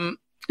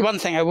 One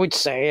thing I would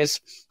say is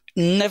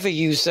never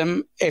use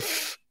them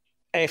if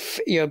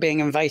you're being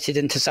invited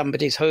into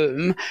somebody's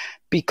home,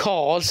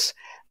 because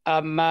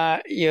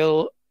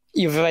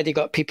you've already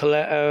got people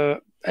that are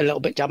a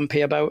little bit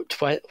jumpy about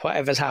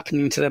whatever's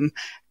happening to them,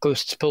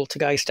 ghosts,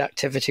 poltergeist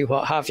activity,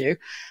 what have you.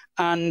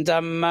 And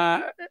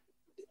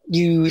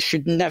you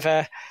should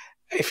never,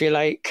 if you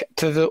like,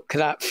 provoke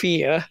that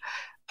fear.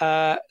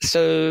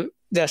 So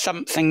there's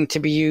something to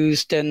be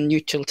used in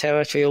neutral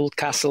territory, old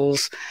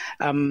castles,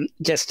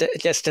 just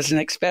as an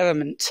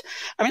experiment.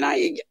 I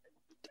mean,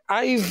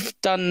 I've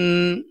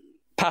done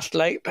past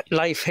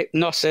life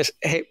hypnosis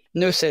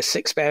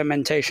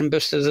experimentation,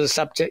 both as a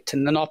subject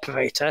and an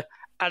operator,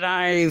 and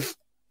I've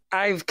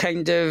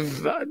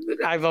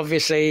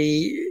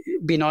obviously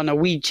been on a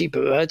Ouija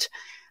board,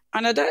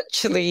 and I'd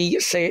actually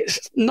say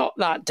it's not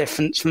that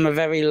different from a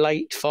very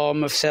light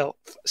form of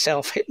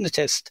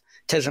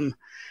self-hypnotism.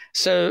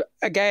 So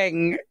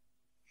again,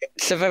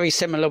 it's a very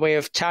similar way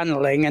of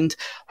channeling, and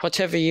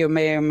whatever you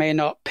may or may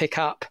not pick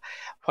up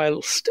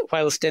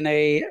whilst in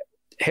a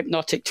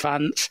hypnotic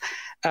trance,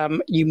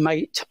 you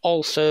might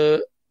also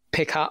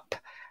pick up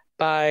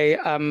by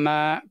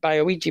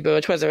a Ouija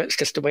board, whether it's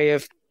just a way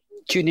of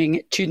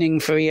tuning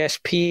for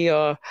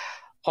ESP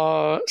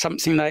or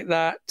something like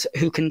that.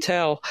 Who can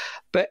tell?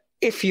 But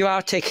if you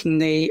are taking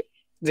the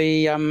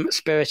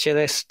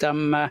spiritualist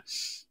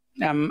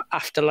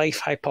afterlife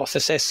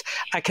hypothesis,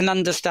 I can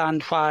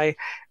understand why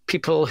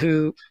people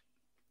who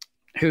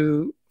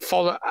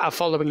are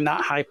following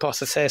that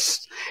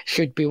hypothesis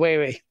should be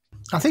wary.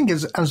 I think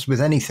as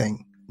with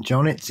anything,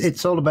 John,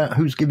 it's all about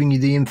who's giving you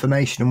the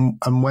information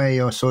and where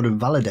you're sort of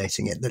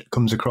validating it that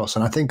comes across.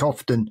 And I think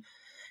often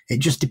it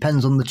just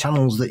depends on the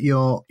channels that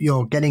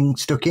you're getting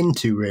stuck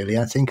into, really.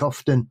 I think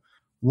often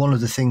one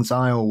of the things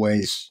I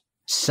always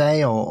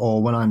say,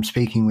 or when I'm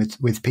speaking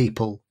with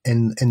people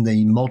in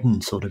the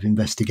modern sort of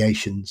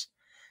investigations,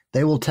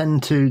 they will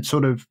tend to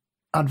sort of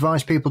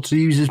advise people to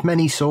use as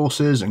many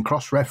sources and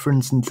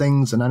cross-reference and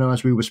things. And I know,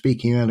 as we were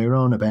speaking earlier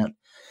on about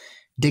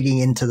digging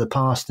into the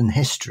past and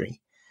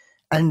history,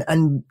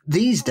 and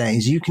these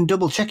days you can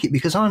double check it,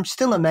 because I'm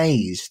still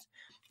amazed,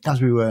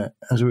 as we were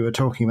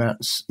talking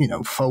about,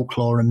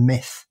 folklore and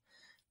myth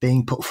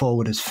being put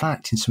forward as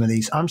fact in some of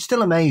these. I'm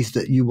still amazed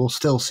that you will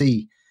still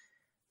see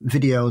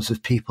videos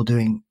of people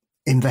doing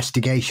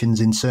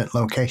investigations in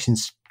certain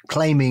locations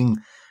claiming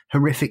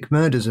horrific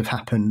murders have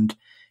happened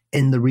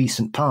in the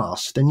recent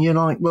past. And you're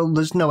like, well,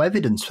 there's no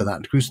evidence for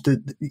that, because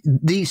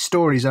these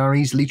stories are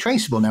easily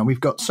traceable now.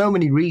 We've got so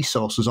many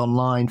resources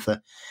online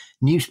for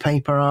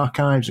newspaper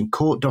archives and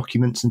court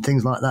documents and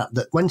things like that,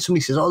 that when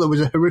somebody says, oh, there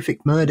was a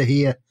horrific murder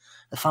here,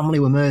 a family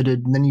were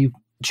murdered, and then you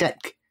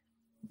check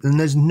and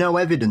there's no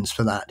evidence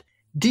for that.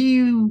 Do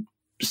you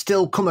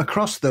still come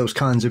across those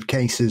kinds of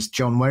cases,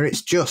 John, where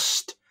it's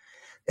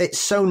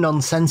so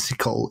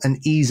nonsensical and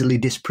easily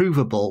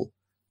disprovable,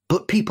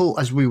 but people,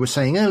 as we were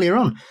saying earlier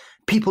on,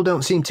 people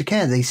don't seem to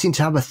care. They seem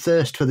to have a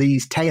thirst for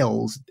these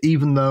tales,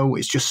 even though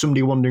it's just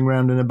somebody wandering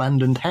around an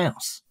abandoned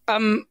house?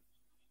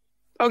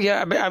 Oh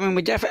yeah, I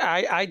mean,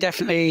 I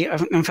definitely.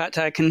 In fact,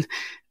 I can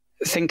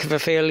think of a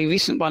fairly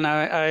recent one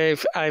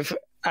I've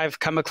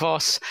come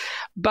across,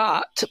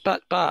 but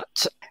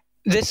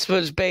this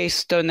was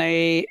based on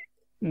a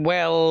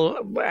well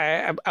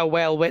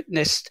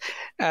witnessed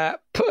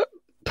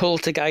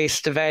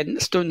poltergeist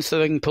event, stone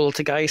throwing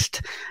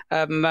poltergeist,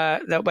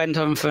 that went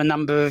on for a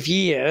number of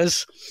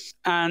years.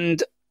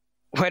 And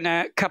when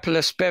a couple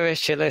of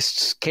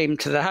spiritualists came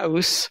to the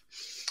house,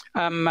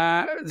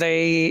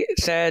 they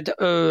said,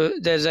 oh,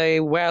 there's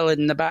a well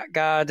in the back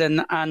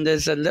garden and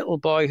there's a little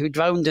boy who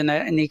drowned in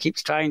it and he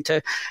keeps trying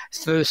to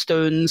throw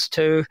stones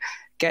to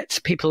get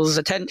people's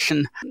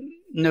attention.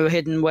 No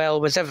hidden well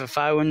was ever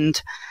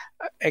found,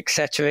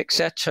 etc.,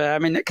 etc. I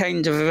mean, it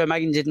kind of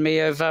reminded me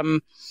of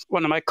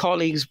one of my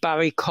colleagues,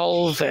 Barry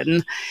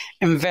Colvin,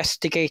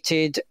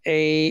 investigated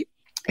a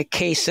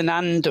case in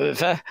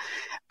Andover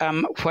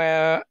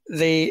where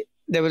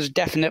there was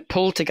definite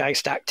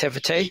poltergeist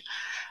activity.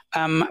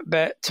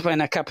 But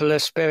when a couple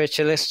of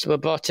spiritualists were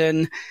brought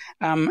in,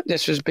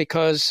 this was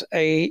because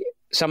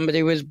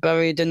somebody was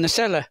buried in the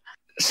cellar.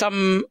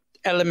 Some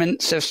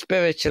elements of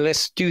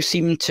spiritualists do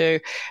seem to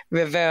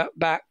revert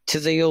back to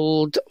the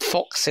old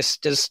Fox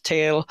sisters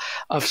tale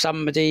of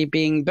somebody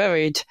being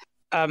buried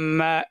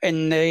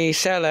in the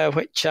cellar,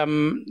 which,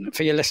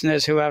 for your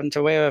listeners who aren't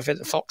aware of it,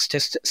 the Fox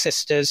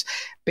sisters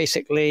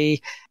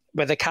basically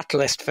were the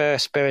catalyst for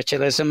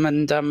spiritualism,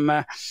 and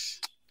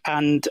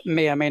and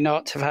may or may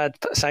not have had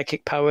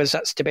psychic powers.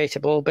 That's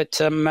debatable. But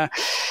one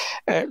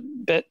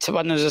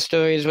of the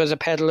stories was a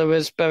peddler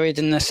was buried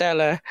in the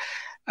cellar,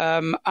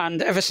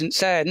 and ever since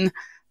then,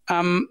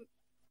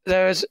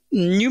 there's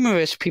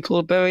numerous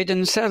people buried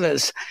in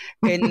cellars.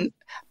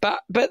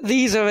 But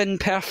these are in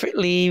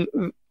perfectly,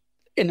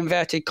 in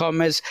inverted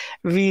commas,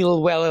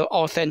 real, well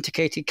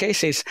authenticated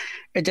cases.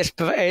 It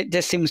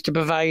just seems to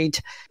provide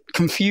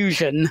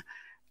confusion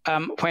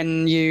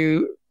when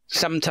you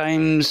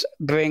sometimes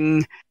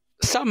bring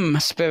some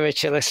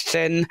spiritualists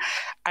in.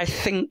 I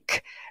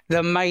think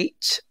there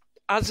might,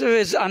 as there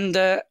is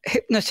under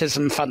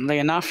hypnotism, funnily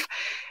enough,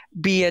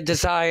 be a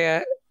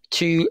desire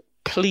to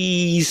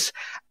please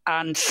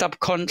and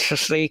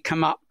subconsciously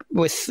come up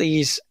with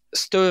these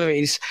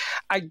stories.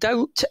 I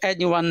doubt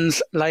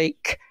anyone's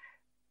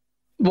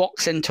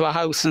walks into a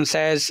house and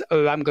says,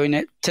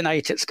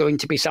 tonight it's going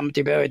to be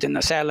somebody buried in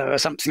the cellar or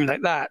something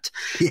like that.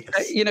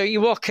 Yes.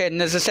 You walk in,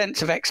 there's a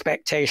sense of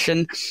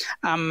expectation,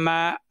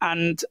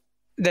 and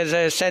there's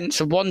a sense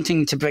of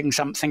wanting to bring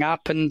something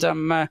up, and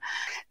that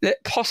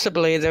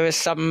possibly there is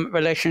some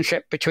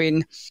relationship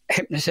between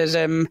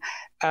hypnotism,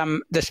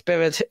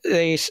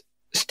 the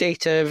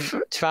state of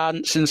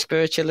trance and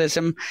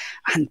spiritualism,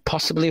 and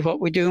possibly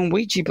what we do in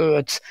Ouija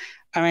boards.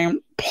 I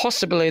mean,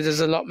 possibly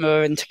there's a lot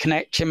more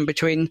interconnection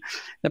between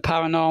the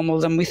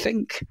paranormal than we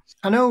think.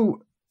 I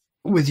know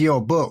with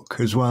your book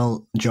as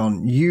well,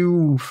 John,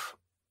 you've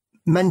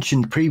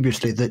mentioned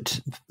previously that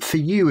for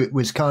you it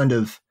was kind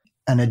of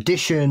an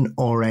addition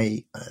or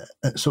a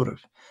sort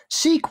of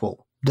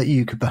sequel that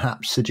you could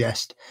perhaps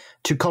suggest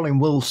to Colin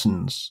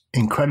Wilson's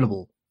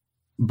incredible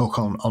book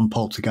on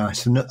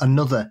Poltergeist,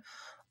 another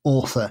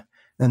author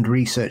and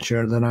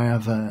researcher that I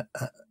have a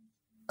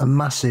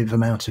massive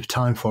amount of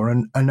time for,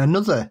 and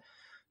another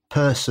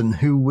person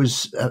who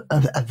was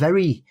a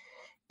very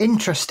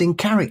interesting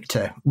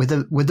character with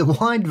a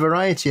wide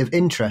variety of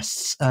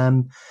interests,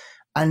 and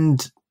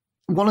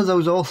one of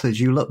those authors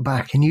you look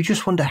back and you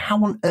just wonder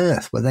how on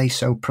earth were they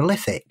so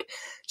prolific.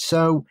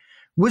 So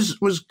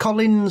was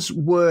Colin's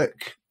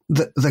work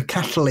the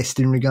catalyst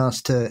in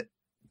regards to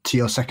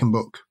your second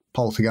book,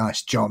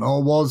 Poltergeist, John,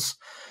 or was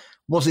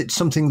it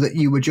something that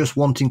you were just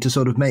wanting to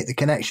sort of make the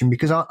connection?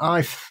 Because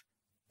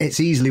it's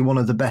easily one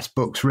of the best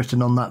books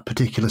written on that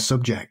particular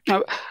subject.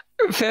 Now,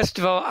 first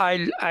of all,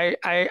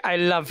 I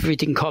love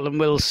reading Colin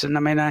Wilson. I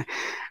mean,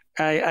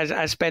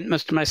 I spent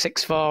most of my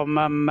sixth form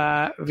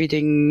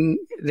reading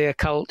The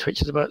Occult,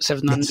 which is about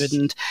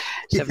 770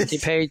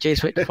 Yes.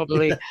 pages, which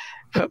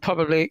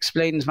probably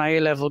explains my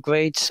A-level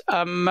grades.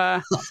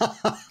 I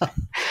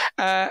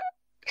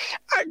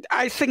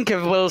think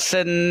of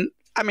Wilson.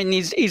 I mean,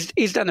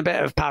 he's done a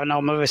bit of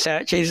paranormal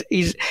research. He's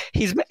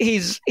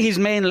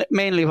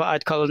mainly what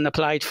I'd call an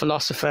applied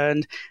philosopher,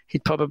 and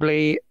he'd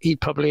probably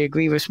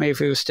agree with me if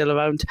he was still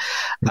around.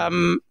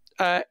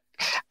 I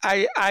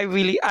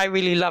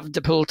really loved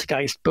the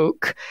Poltergeist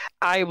book.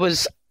 I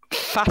was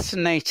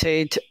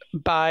fascinated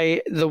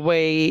by the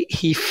way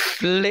he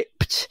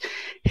flipped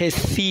his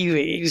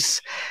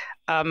theories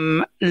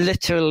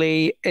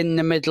literally in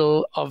the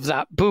middle of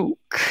that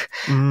book,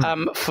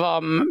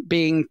 from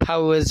being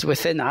powers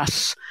within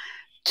us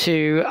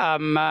to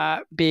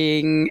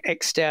being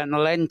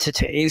external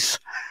entities,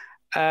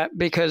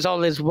 because all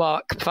his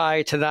work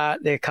prior to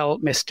that, the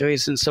occult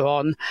mysteries and so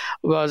on,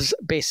 was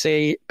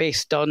basically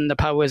based on the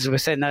powers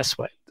within us,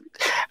 what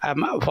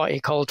he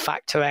called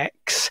Factor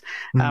X,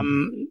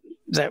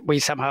 that we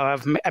somehow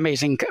have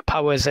amazing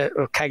powers that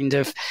were kind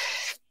of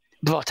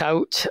brought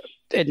out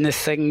in this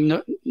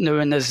thing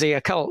known as the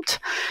occult.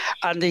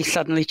 And he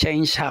suddenly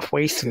changed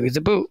halfway through the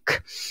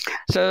book.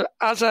 So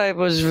as I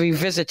was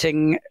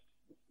revisiting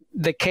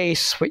the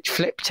case which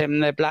flipped him,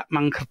 the Black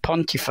Monk of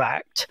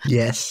Pontefract,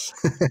 yes,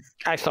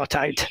 I thought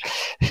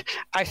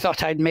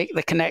I'd make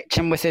the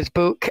connection with his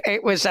book.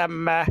 It was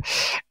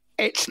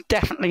it's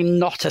definitely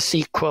not a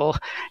sequel.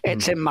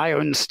 It's in my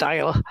own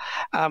style,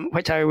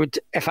 which I would,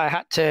 if I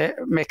had to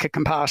make a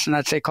comparison,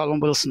 I'd say Colin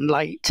Wilson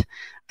light.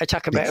 I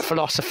chuck a bit of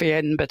philosophy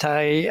in, but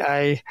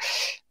I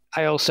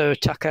also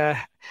chuck a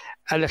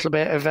little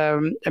bit of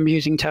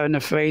amusing turn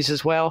of phrase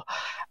as well.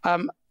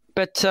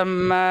 But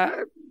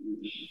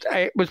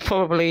it was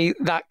probably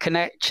that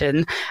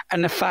connection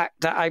and the fact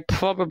that I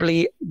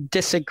probably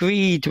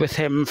disagreed with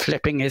him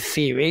flipping his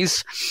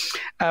theories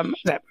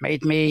that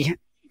made me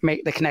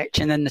make the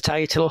connection in the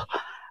title,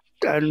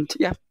 and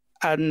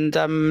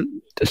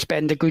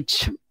spend a good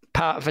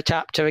part of a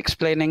chapter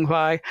explaining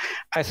why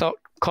I thought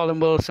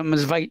Colin Wilson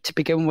was right to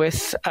begin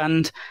with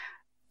and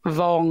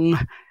wrong,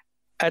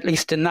 at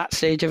least in that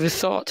stage of his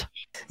thought.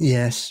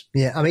 Yes,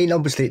 yeah. I mean,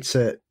 obviously, it's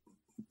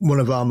one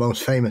of our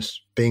most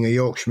famous, being a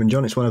Yorkshireman,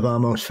 John, it's one of our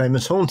most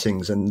famous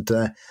hauntings, and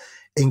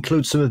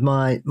includes some of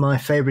my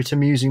favourite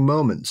amusing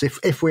moments.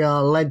 If we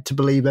are led to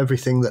believe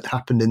everything that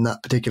happened in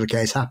that particular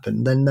case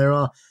happened, then there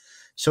are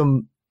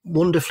some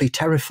wonderfully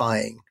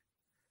terrifying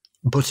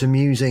but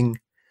amusing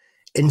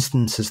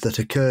instances that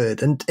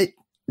occurred. And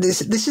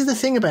this is the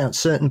thing about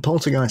certain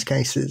poltergeist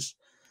cases,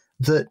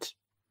 that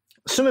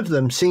some of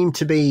them seem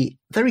to be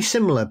very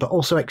similar, but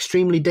also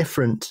extremely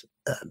different.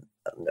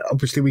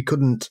 Obviously, we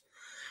couldn't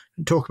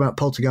talk about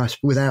Poltergeist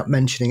without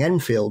mentioning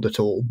Enfield at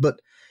all. But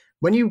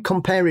when you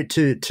compare it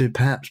to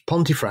perhaps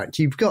Pontefract,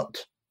 you've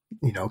got,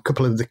 a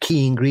couple of the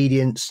key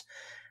ingredients: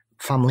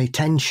 family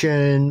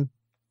tension,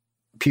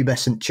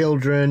 pubescent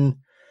children,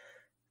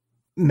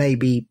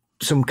 maybe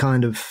some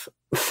kind of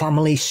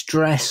family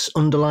stress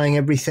underlying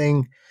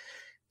everything.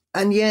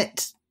 And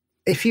yet,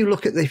 if you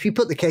put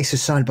the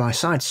cases side by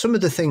side, some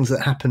of the things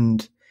that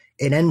happened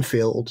in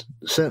Enfield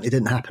certainly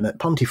didn't happen at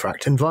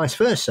Pontefract, and vice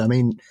versa. I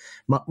mean,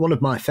 one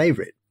of my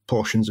favourite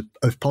portions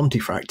of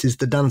Pontefract is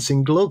the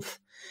dancing glove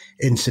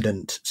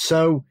incident.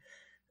 So,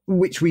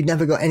 which we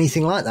never got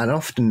anything like that. And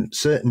often,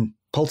 certain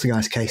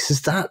poltergeist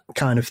cases, that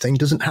kind of thing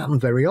doesn't happen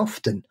very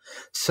often.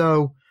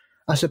 So,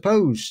 I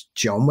suppose,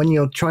 John, when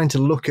you're trying to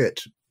look at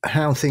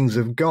how things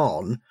have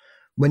gone,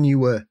 when you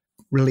were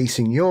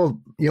releasing your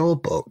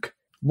book,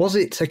 was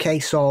it a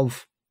case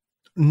of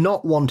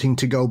not wanting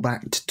to go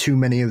back to too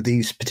many of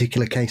these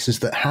particular cases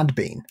that had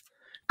been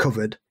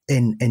covered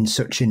in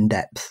such in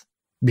depth?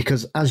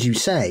 Because, as you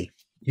say,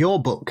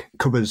 your book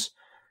covers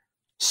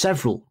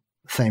several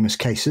famous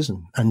cases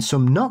and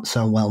some not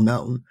so well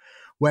known,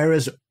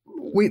 whereas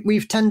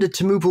we've tended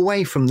to move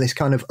away from this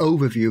kind of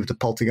overview of the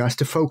poltergeist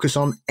to focus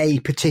on a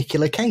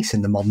particular case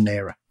in the modern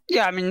era.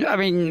 Yeah, I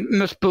mean,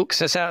 most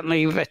books are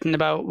certainly written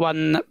about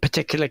one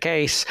particular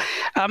case.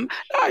 What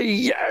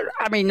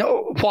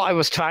I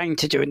was trying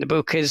to do in the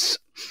book is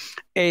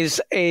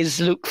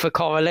look for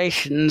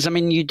correlations. I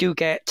mean, you do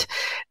get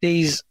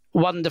these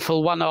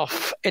wonderful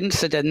one-off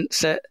incidents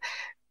that,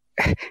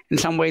 in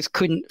some ways,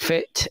 couldn't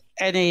fit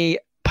any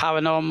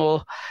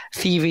paranormal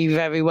theory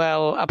very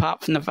well,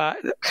 apart from the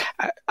fact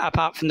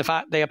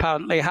they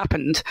apparently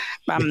happened.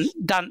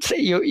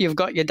 You've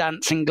got your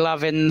dancing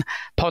glove in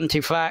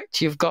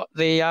Pontefract. You've got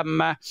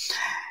the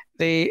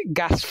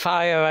gas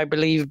fire, I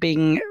believe,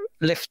 being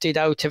lifted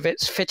out of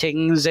its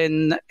fittings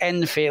in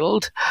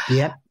Enfield.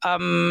 Yeah.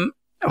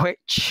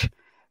 Which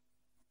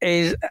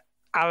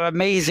are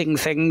amazing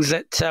things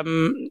that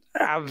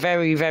are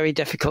very, very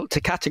difficult to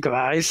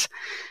categorize.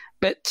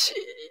 But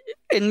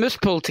in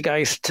most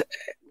poltergeist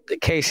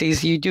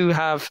cases, you do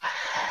have,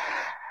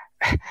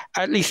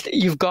 at least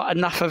you've got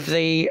enough of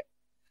the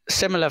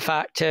similar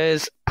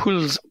factors,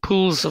 pools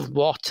of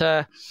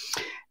water,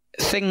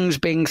 things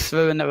being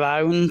thrown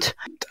around,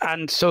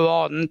 and so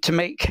on, to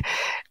make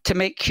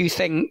you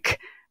think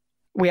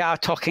we are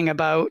talking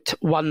about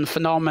one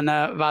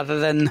phenomena rather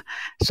than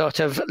sort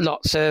of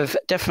lots of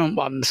different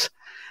ones.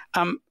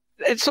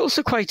 It's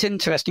also quite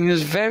interesting.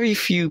 There's very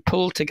few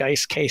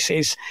poltergeist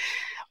cases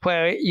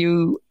where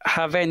you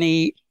have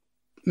any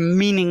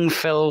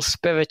meaningful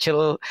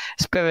spiritual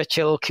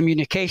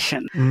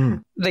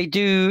communication. They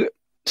do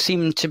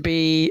seem to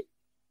be,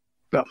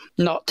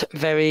 not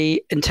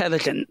very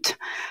intelligent.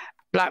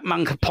 Black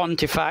Monk of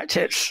Pontefract,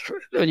 it's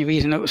the only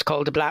reason it was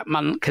called a Black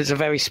Monk is a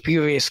very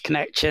spurious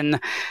connection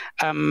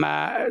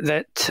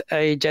that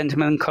a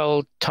gentleman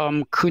called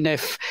Tom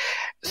Cuniff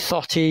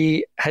thought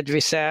he had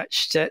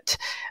researched that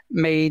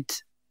made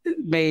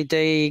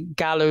a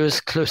gallows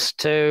close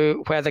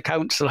to where the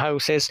council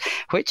house is,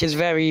 which is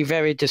very,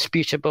 very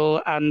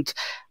disputable, and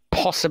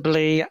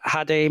possibly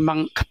had a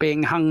monk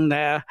being hung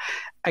there.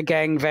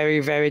 Again, very,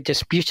 very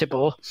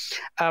disputable.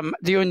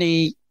 The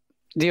only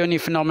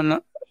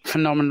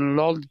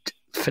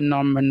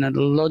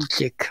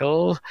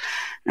phenomenological,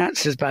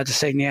 that's as bad as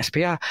saying the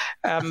SPR,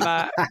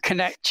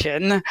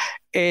 connection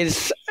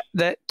is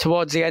that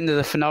towards the end of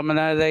the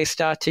phenomena, they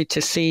started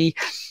to see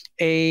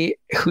a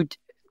hooded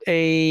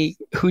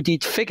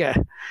figure.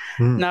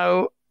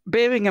 Now,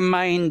 bearing in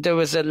mind there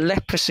was a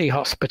leprosy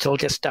hospital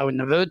just down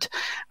the road,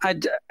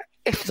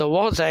 if there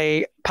was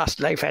a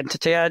past life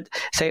entity, I'd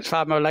say it's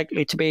far more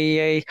likely to be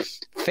a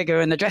figure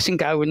in a dressing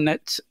gown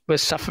that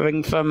was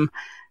suffering from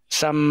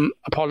some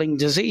appalling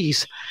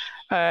disease.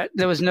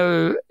 There was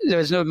no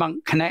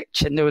monk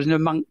connection. There was no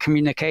monk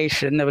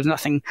communication. There was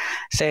nothing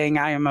saying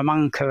I am a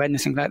monk or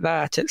anything like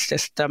that. It's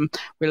just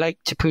we like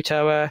to put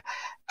our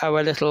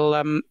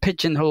little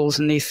pigeonholes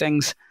in these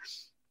things.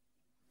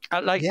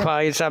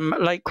 Likewise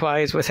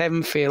with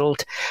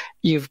Enfield,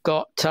 you've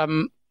got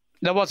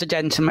there was a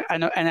gentleman,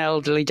 an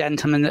elderly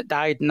gentleman that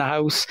died in the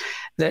house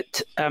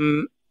that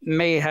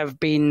may have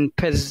been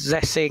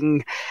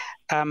possessing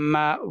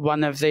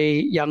one of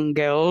the young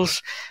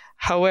girls.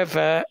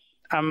 However,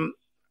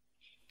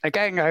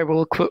 again, I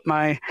will quote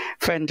my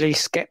friendly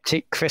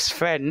skeptic Chris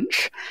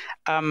French.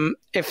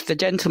 If the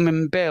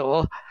gentleman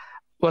Bill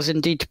was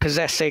indeed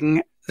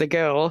possessing the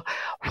girl,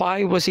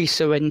 why was he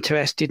so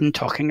interested in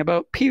talking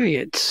about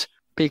periods?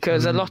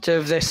 Because a lot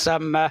of this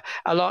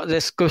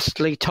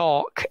ghostly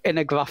talk in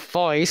a gruff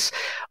voice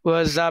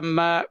was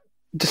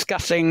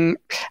asking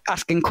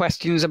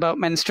questions about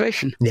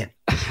menstruation. Yeah.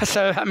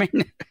 So, I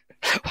mean,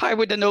 why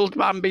would an old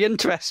man be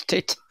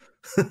interested?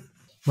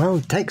 Well,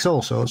 it takes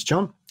all sorts,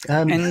 John.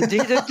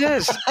 Indeed it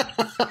does.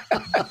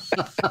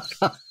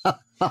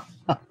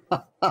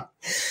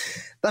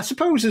 I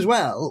suppose as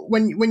well,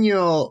 when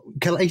you're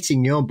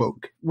collating your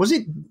book, was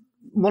it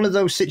one of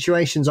those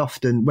situations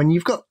often when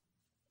you've got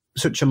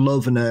such a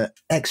love and a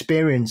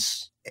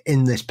experience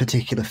in this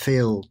particular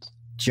field,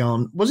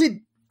 John, was it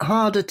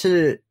harder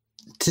to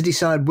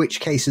decide which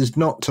cases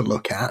not to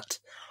look at,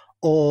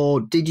 or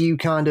did you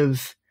kind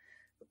of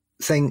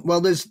think,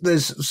 well,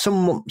 there's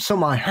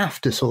some I have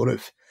to sort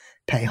of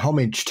pay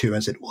homage to,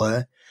 as it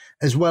were,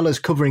 as well as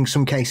covering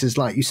some cases,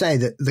 like you say,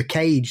 that the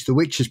Cage, the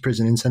Witch's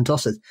Prison in St.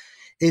 Osyth,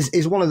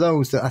 is one of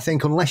those that I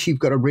think, unless you've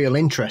got a real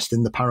interest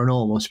in the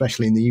paranormal,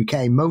 especially in the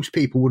UK, most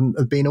people wouldn't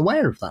have been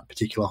aware of that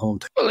particular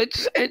haunting. Well,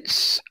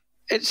 it's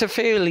a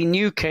fairly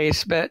new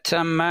case, but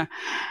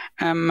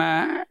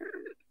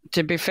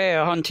to be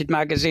fair, Haunted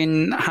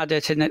Magazine had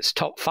it in its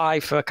top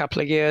 5 for a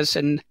couple of years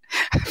and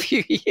a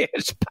few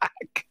years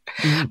back.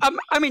 Mm.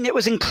 I mean, it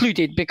was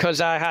included because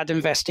I had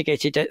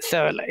investigated it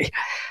thoroughly.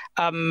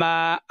 I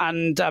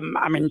mean,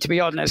 to be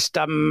honest,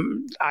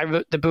 I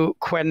wrote the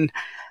book when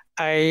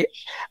I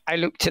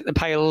looked at the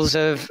piles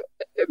of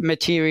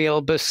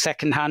material, both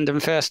second-hand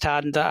and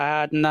first-hand, that I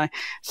had, and I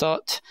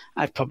thought,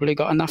 I've probably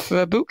got enough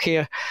for a book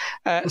here.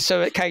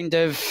 So it kind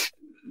of...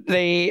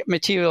 the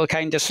material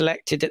kind of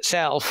selected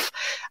itself,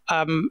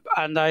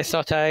 and I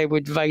thought I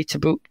would write a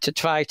book to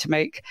try to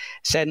make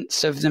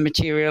sense of the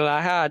material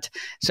I had.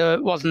 So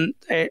it wasn't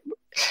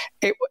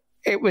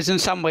it was in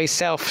some ways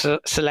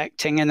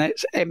self-selecting, and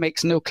it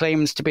makes no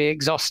claims to be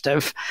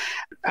exhaustive.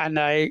 And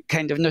I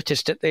kind of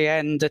noticed at the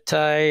end that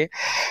I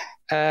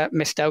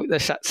missed out the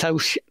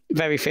South,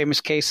 very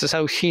famous case, the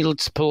South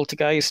Shields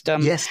poltergeist.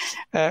 Yes.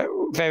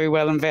 Very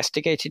well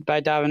investigated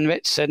by Darren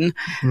Ritson.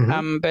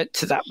 Mm-hmm. But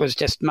that was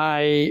just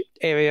my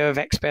area of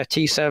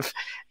expertise of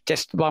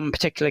just one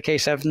particular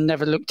case I've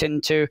never looked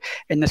into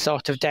in the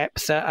sort of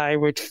depth that I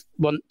would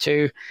want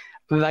to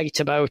write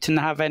about and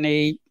have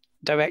any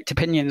direct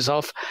opinions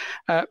of.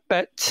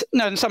 But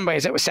no, in some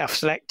ways it was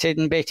self-selected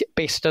and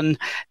based on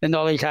the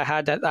knowledge I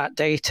had at that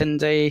date and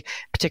the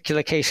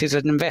particular cases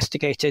I'd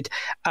investigated.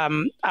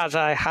 As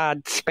I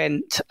had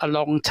spent a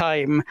long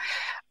time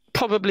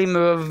probably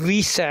more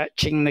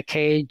researching the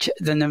Cage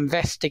than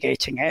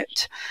investigating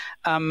it,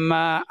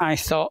 I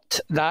thought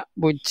that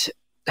would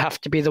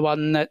have to be the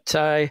one that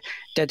I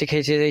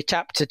dedicated a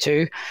chapter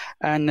to,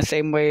 in the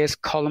same way as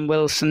Colin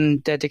Wilson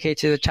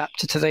dedicated a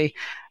chapter to the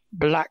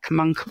Black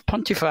Monk of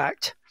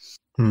Pontefract.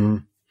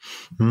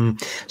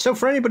 So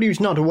for anybody who's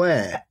not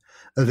aware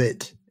of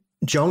it,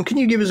 John, can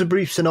you give us a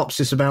brief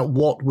synopsis about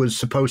what was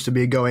supposed to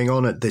be going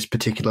on at this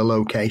particular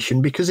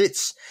location? Because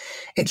it's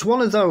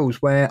one of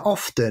those where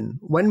often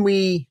when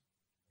we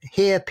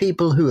hear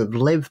people who have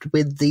lived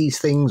with these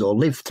things or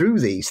lived through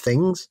these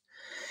things,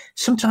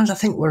 sometimes I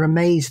think we're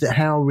amazed at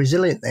how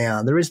resilient they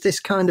are. There is this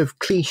kind of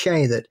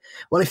cliche that,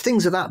 well, if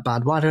things are that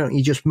bad, why don't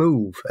you just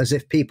move? As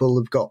if people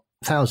have got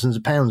thousands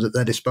of pounds at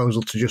their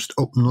disposal to just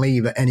up and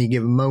leave at any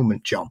given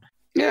moment, John.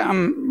 Yeah,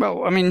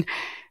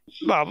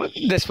 well,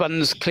 this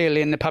one's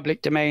clearly in the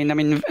public domain. I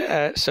mean,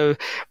 so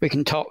we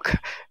can talk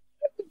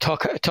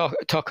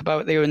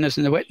about the owners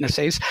and the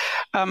witnesses.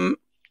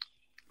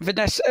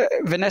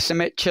 Vanessa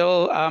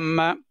Mitchell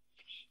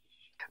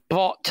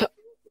bought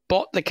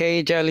the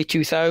Cage early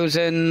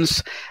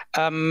 2000s.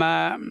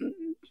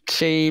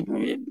 She,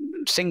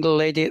 single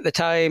lady at the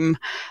time,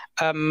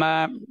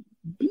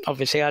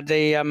 obviously had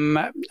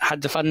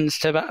the funds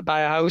to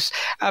buy a house.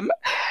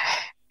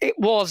 It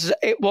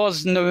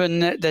was known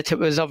that it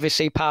was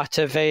obviously part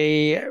of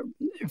a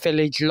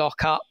village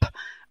lockup,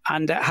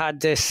 and it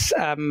had this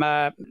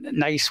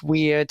nice,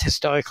 weird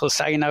historical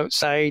sign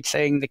outside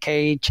saying the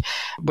Cage.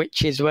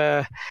 Witches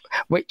were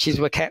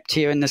kept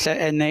here in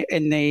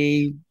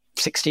the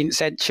 16th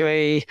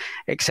century,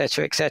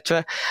 etc.,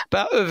 etc.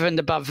 But over and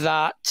above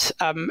that,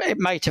 it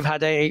might have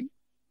had a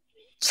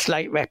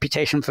slight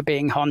reputation for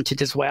being haunted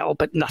as well,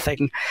 but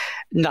nothing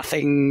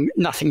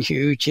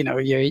huge, your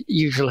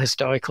usual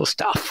historical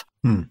stuff.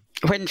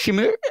 When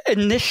she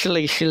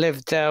initially she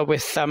lived there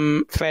with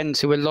friends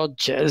who were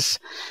lodgers,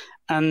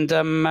 and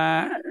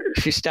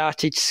she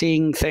started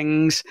seeing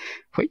things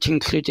which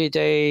included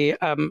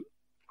an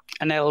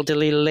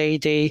elderly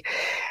lady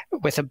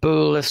with a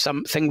bowl of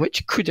something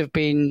which could have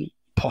been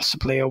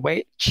possibly a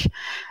witch.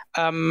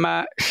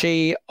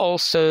 She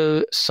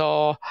also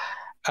saw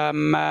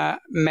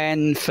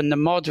men from the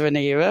modern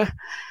era,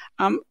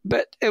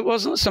 but it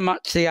wasn't so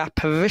much the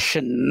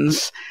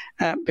apparitions,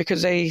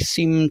 because they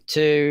seemed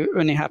to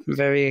only happen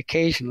very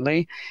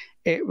occasionally.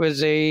 It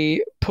was a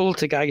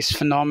poltergeist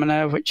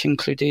phenomena, which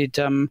included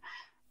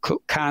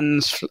cook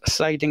cans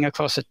sliding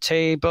across a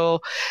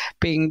table,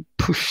 being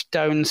pushed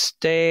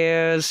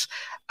downstairs,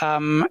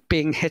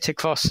 being hit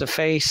across the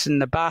face in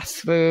the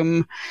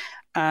bathroom,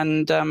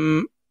 and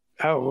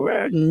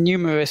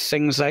numerous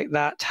things like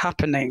that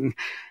happening.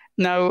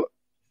 Now,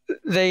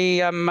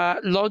 the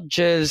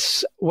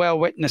lodgers were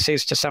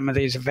witnesses to some of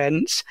these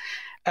events,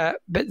 but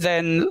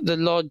then the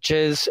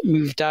lodgers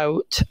moved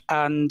out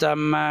and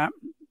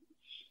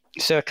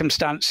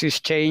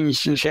circumstances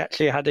changed, and she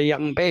actually had a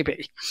young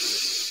baby.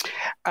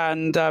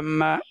 And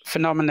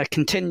phenomena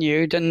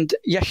continued, and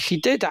yes, she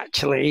did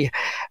actually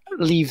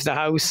leave the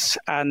house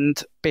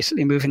and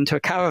basically move into a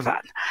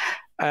caravan.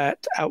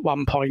 at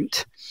one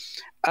point,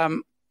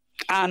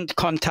 and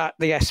contact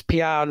the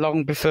SPR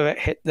long before it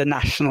hit the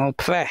national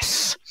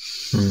press,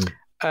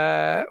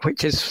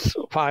 which is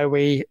why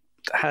we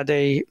had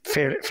a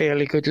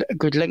fairly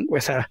good link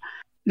with her.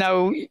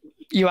 Now,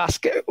 you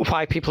ask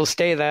why people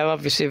stay there.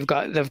 Obviously, they've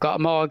got a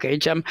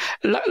mortgage.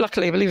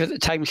 Luckily, I believe at the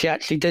time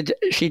she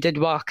did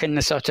work in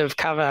the sort of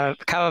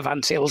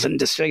caravan sales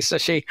industry, so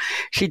she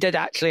did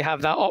actually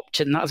have that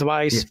option.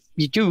 Otherwise,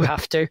 you do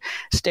have to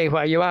stay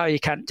where you are. You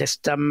can't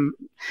just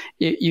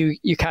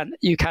you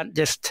can't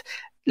just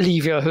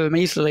leave your home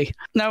easily.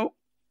 Now,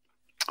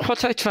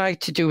 what I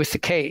tried to do with the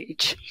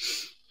cage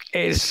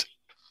is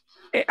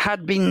it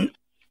had been.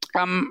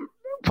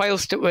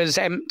 Whilst it was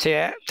empty,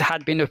 it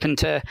had been open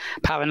to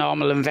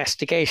paranormal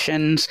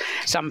investigations.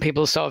 Some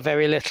people saw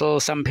very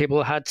little. Some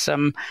people had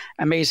some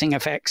amazing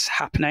effects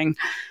happening.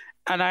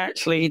 And I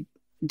actually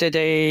did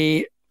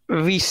a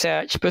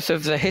research both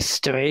of the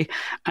history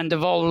and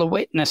of all the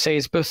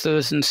witnesses, both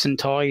those in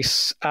St.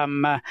 Oys,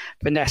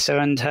 Vanessa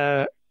and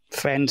her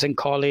friends and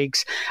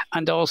colleagues,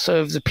 and also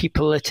of the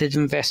people that had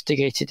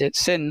investigated it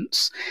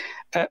since,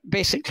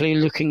 basically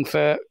looking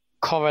for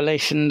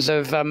correlations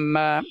of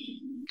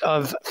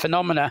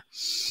phenomena.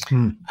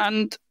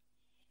 And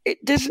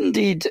it does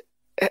indeed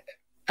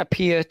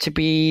appear to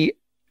be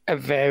a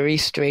very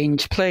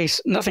strange place.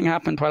 Nothing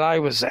happened while I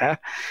was there,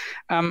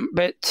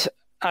 but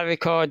I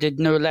recorded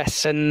no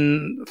less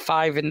than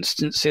 5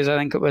 instances, I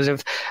think it was,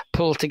 of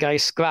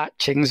poltergeist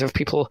scratchings, of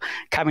people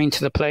coming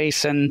to the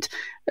place and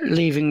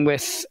leaving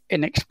with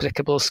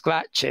inexplicable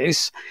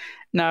scratches.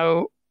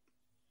 Now,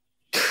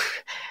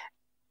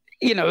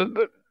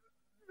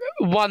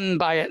 one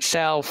by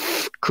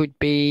itself could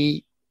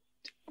be,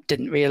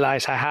 didn't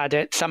realise I had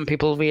it. Some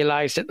people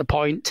realised at the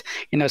point,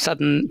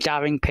 sudden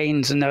jarring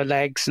pains in their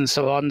legs and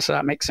so on, so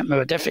that makes it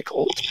more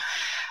difficult.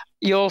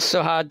 You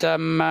also had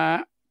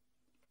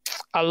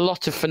a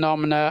lot of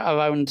phenomena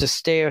around the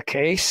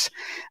staircase,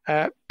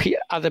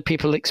 other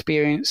people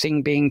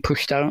experiencing being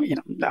pushed down,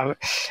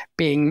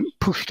 being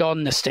pushed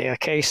on the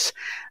staircase.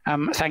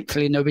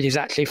 Thankfully, nobody's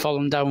actually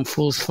fallen down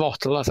full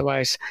throttle,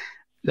 otherwise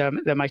there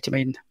might have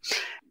been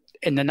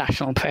in the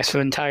national press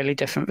for entirely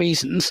different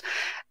reasons.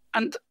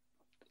 And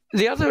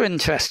the other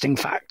interesting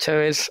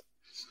factor is,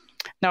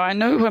 now I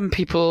know when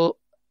people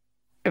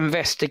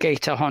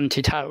investigate a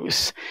haunted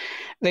house,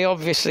 they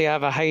obviously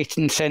have a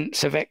heightened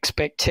sense of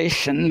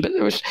expectation, but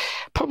there was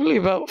probably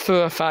about 4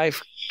 or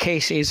 5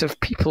 cases of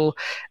people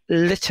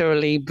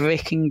literally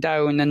breaking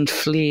down and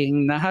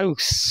fleeing the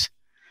house.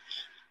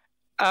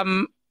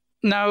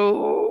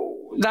 Now,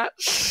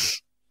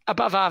 that's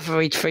above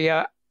average for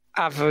your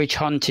average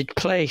haunted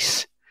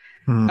place.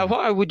 Now,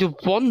 what I would have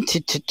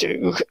wanted to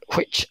do,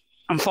 which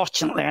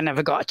unfortunately I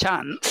never got a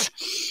chance,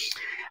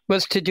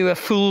 was to do a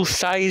full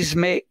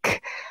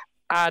seismic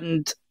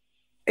and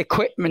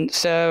equipment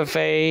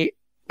survey,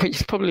 which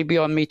is probably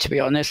beyond me, to be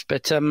honest,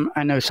 but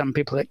I know some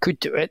people that could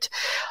do it,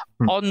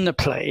 on the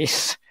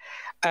place,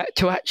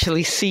 to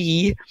actually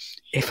see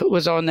if it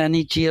was on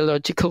any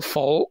geological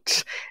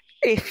faults,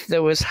 if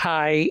there was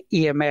high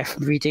EMF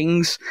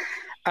readings.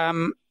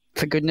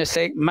 For goodness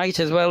sake,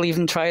 might as well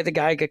even try the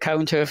Geiger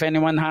counter if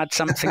anyone had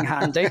something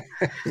handy.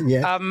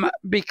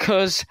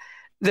 Because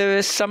there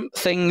is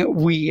something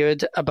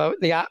weird about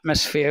the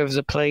atmosphere of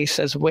the place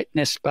as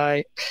witnessed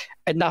by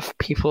enough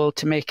people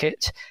to make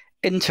it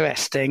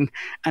interesting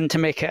and to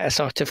make it a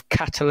sort of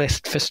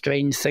catalyst for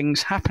strange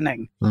things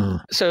happening.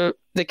 So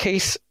the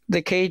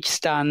cage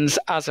stands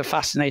as a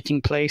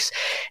fascinating place,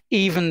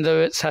 even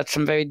though it's had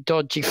some very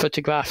dodgy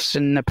photographs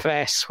in the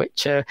press,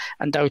 which are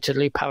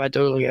undoubtedly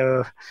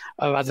pareidolia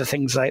or other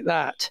things like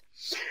that.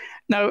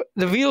 Now,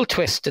 the real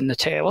twist in the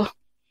tale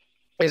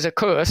is, of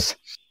course,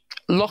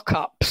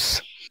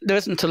 lockups. There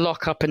isn't a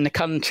lockup in the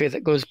country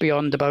that goes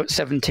beyond about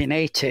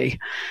 1780.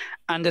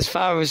 And as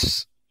far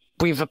as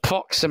we've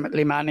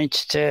approximately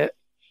managed to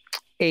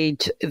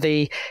aid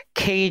the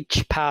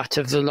cage part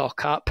of the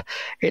lockup,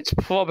 it's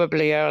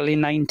probably early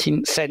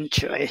 19th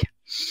century.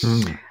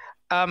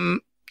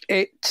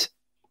 It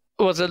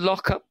was a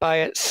lockup by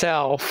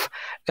itself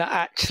that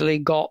actually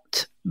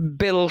got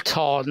built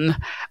on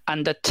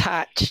and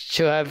attached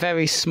to a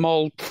very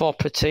small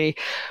property,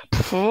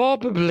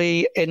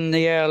 probably in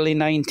the early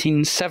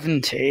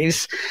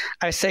 1970s.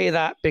 I say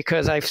that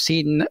because I've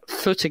seen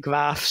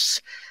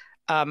photographs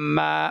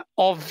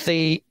of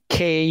the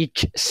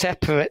cage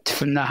separate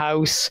from the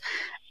house,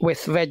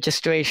 with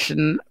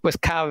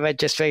car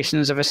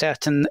registrations of a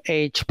certain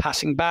age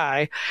passing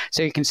by.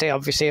 So you can say,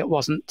 obviously, it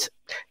wasn't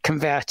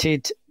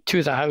converted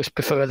to the house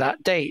before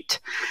that date.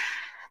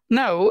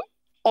 Now,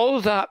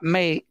 all that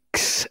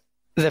makes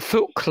the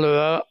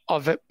folklore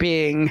of it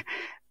being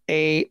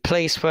a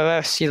place where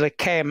Ursula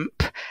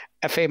Kemp,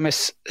 a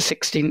famous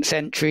 16th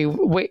century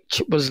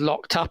witch, was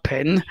locked up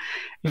in,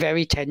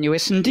 very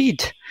tenuous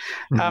indeed.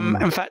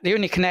 In fact, the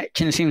only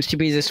connection seems to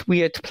be this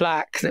weird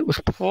plaque that was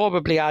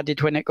probably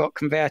added when it got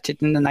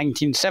converted in the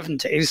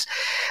 1970s,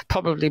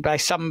 probably by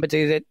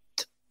somebody that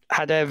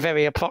had a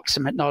very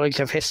approximate knowledge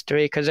of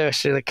history, because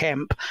Ursula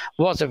Kemp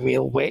was a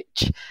real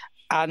witch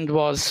and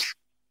was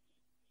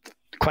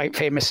quite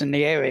famous in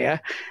the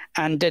area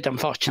and did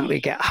unfortunately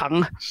get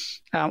hung.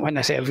 When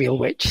I say a real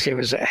witch, she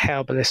was a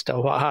herbalist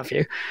or what have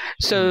you.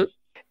 So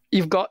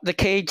you've got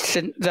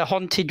the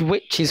haunted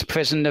witches'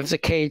 prison of the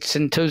Cage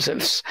St.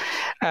 Joseph's,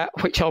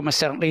 which almost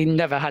certainly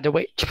never had a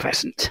witch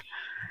present.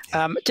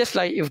 Just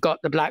like you've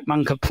got the Black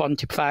Monk of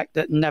Pontefract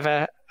that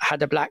never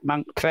had a black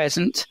monk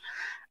present.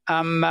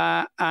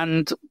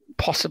 And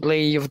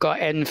possibly you've got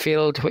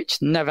Enfield,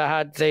 which never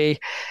had the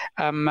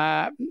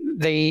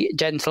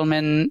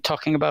gentleman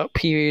talking about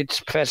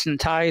periods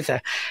present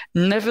either.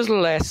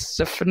 Nevertheless,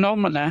 the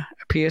phenomena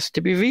appears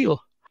to be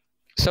real.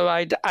 So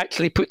I'd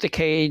actually put the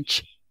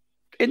Cage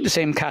in the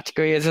same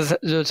category as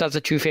those other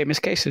two famous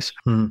cases.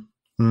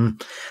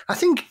 I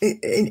think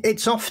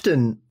it's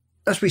often,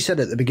 as we said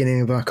at the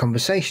beginning of our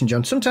conversation,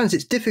 John, sometimes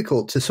it's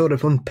difficult to sort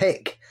of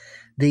unpick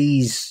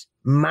these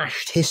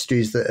mashed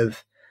histories that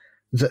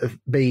have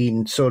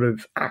been sort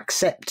of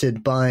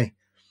accepted by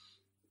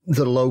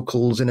the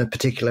locals in a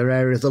particular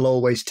area. They'll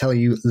always tell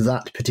you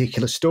that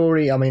particular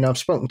story. I mean, I've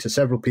spoken to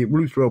several people.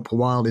 Ruth Roper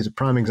Wilde is a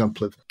prime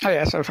example of... Oh,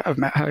 yes, I've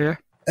met her, yeah.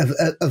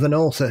 Of an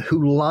author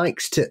who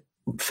likes to,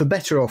 for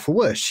better or for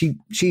worse,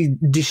 she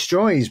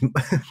destroys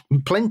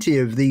plenty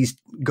of these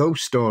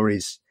ghost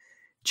stories,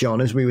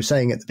 John, as we were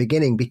saying at the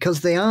beginning,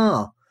 because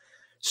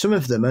some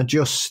of them are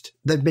just,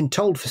 they've been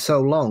told for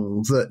so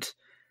long that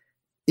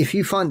if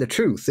you find the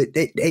truth,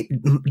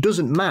 it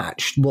doesn't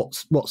match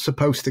what's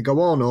supposed to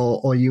go on,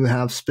 or you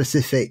have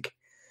specific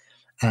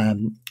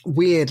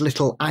weird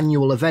little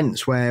annual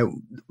events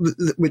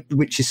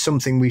which is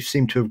something we've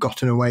seemed to have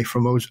gotten away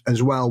from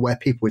as well, where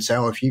people would say,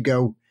 oh, if you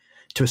go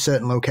to a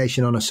certain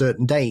location on a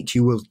certain date,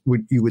 you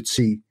would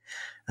see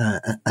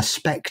a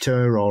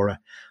spectre or a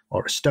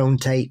stone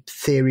tape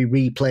theory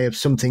replay of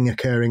something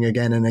occurring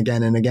again and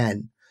again and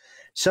again.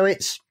 So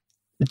it's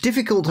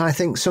difficult, I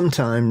think,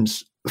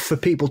 sometimes for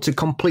people to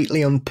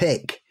completely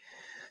unpick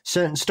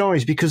certain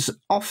stories, because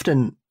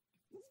often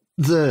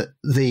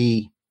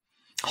the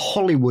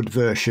Hollywood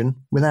version,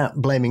 without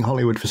blaming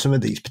Hollywood for some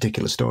of these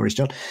particular stories,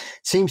 John,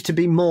 seems to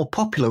be more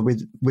popular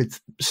with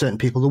certain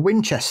people. The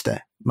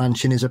Winchester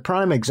Mansion is a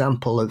prime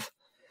example of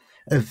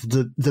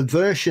the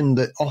version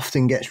that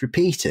often gets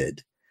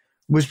repeated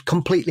was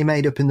completely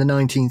made up in the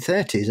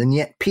 1930s, and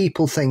yet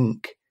people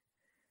think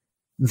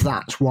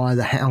that's why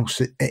the house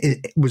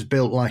it was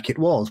built like it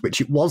was, which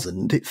it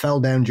wasn't. It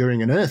fell down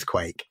during an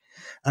earthquake.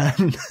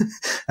 And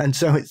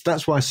so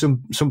that's why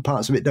some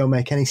parts of it don't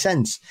make any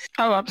sense.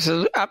 Oh,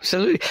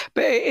 absolutely.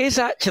 But it is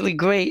actually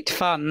great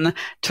fun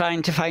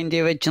trying to find the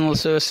original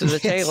source of the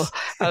tale.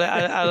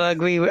 I'll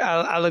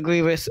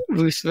agree with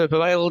Ruth Roper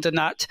Wilde in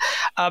that.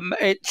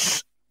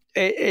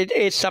 It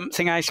is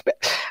something I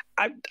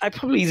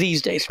probably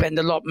these days spend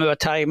a lot more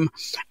time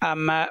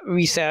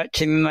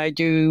researching than I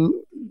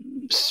do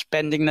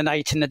spending the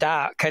night in the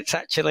dark. It's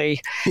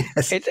actually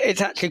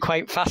it's actually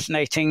quite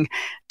fascinating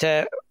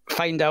to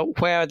find out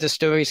where the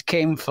stories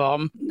came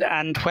from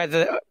and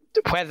whether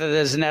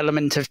there's an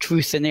element of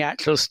truth in the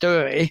actual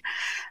story,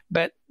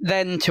 but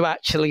then to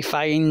actually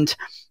find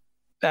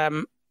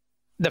the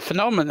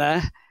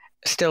phenomena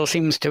still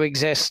seems to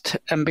exist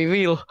and be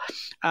real.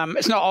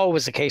 It's not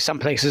always the case. Some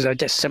places are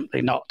just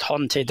simply not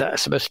haunted, that are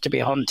supposed to be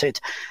haunted.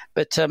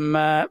 But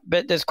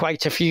there's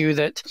quite a few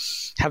that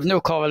have no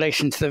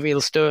correlation to the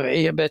real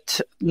story, but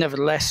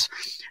nevertheless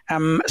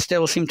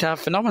still seem to have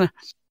phenomena.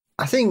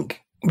 I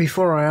think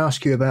before I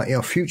ask you about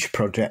your future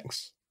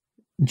projects,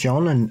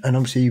 John, and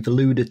obviously you've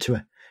alluded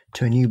to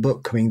a new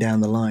book coming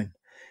down the line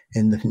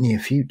in the near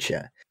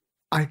future,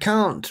 I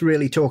can't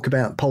really talk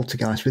about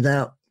Poltergeist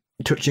without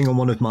touching on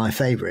one of my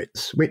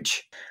favourites,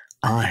 which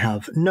I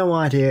have no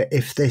idea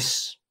if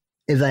this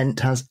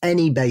event has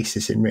any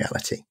basis in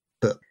reality.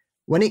 But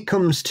when it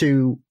comes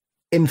to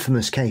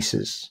infamous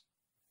cases,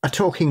 a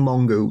talking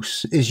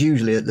mongoose is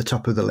usually at the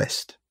top of the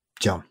list,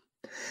 John.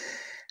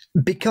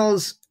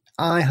 Because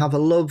I have a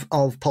love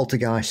of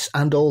poltergeists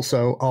and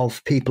also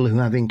of people who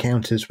have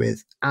encounters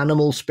with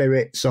animal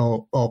spirits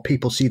or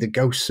people see the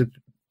ghosts of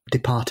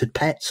departed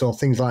pets or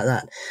things like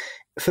that.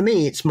 For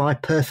me, it's my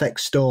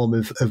perfect storm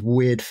of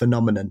weird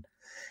phenomenon.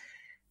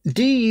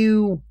 Do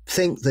you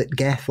think that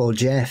Geff or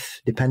Jeff,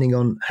 depending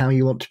on how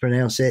you want to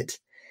pronounce it,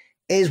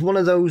 is one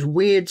of those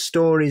weird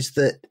stories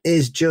that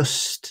is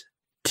just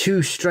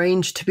too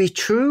strange to be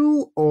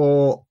true?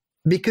 Or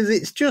because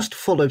it's just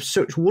full of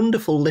such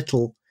wonderful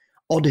little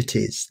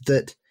oddities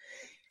that,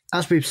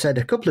 as we've said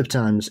a couple of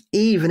times,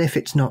 even if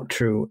it's not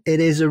true,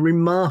 it is a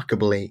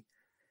remarkably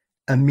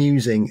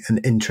amusing and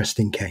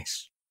interesting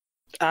case.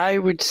 I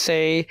would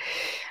say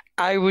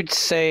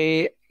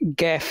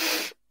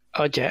Geff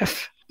or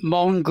Jeff,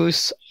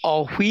 mongoose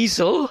or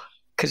weasel,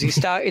 because he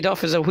started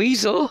off as a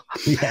weasel.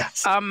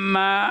 Yes.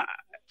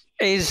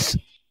 Is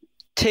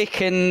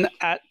taken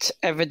at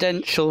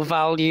evidential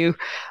value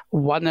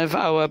one of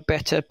our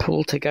better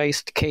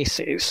poltergeist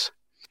cases.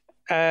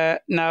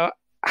 Now,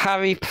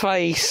 Harry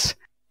Price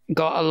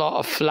got a lot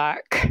of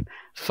flack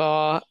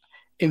for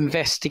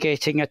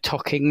investigating a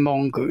talking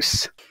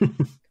mongoose.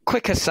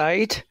 Quick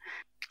aside,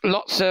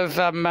 lots of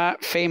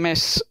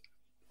famous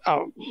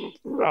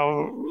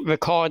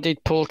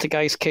recorded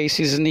poltergeist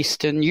cases in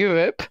Eastern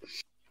Europe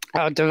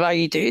are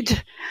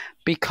derided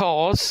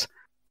because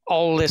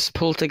all this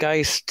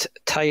poltergeist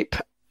type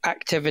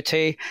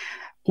activity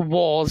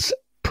was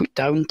put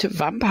down to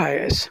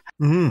vampires,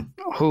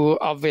 who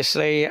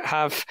obviously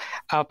are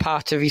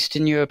part of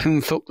Eastern European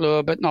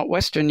folklore, but not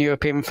Western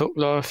European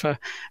folklore for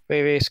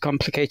various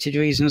complicated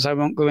reasons I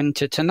won't go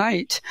into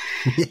tonight.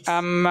 Yes.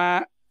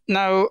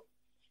 Now,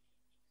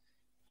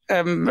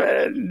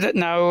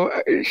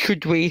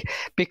 should we,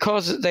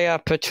 because they are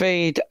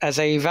portrayed as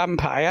a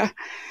vampire,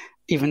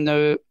 even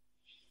though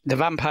the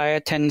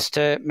vampire tends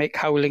to make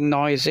howling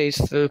noises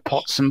through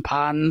pots and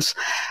pans,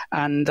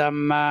 and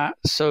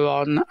so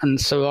on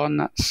and so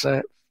on.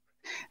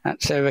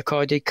 That's a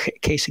recorded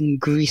case in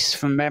Greece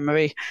from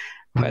memory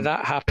where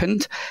that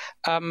happened.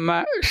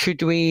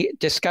 Should we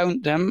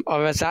discount them,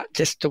 or is that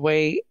just the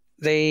way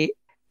the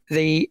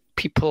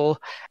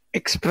people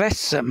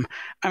express them?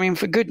 I mean,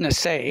 for goodness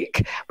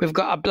sake, we've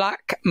got a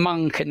black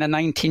monk in the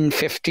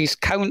 1950s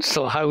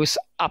council house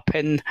up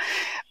in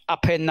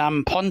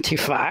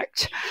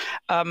Pontefract,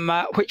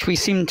 which we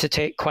seem to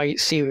take quite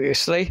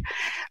seriously.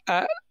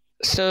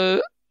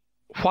 So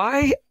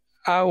why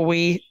are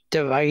we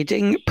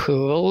deriding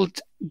poor old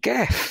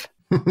Geff?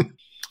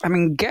 I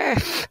mean,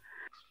 Geff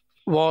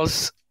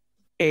was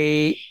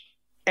a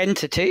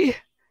entity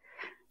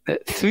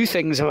that threw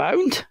things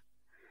around,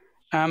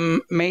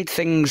 made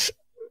things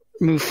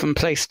move from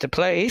place to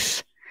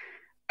place,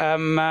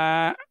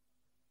 had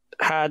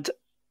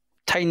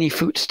tiny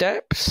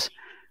footsteps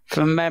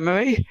from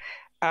memory,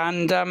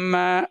 and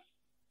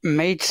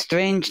made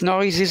strange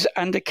noises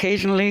and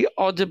occasionally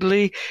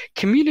audibly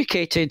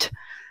communicated.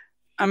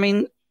 I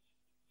mean,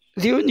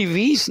 the only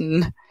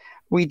reason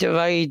we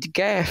deride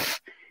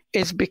Geff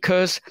is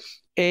because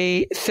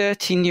a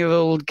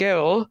 13-year-old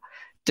girl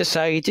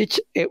decided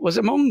it was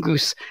a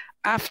mongoose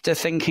after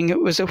thinking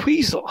it was a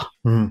weasel.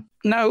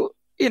 Now,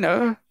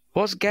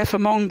 was Geff a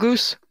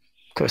mongoose?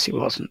 Of course he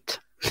wasn't.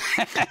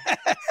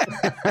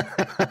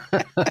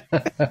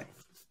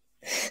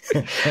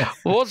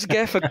 Was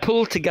Geff a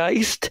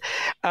poltergeist?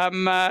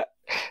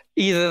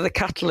 Either the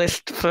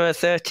catalyst for a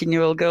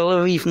 13-year-old girl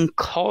or even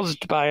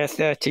caused by a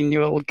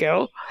 13-year-old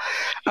girl?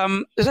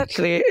 It's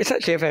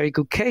actually a very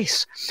good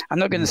case. I'm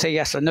not going to say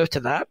yes or no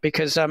to that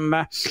because,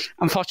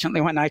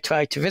 unfortunately, when I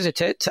tried to visit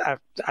it,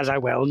 as I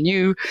well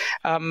knew,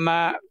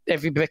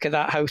 every brick of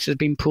that house has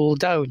been pulled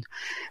down.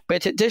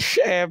 But at this,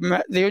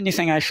 the only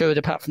thing I showed,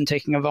 apart from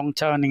taking a wrong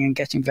turning and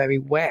getting very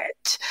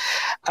wet,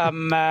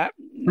 but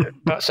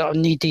sort of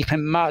knee-deep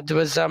in mud,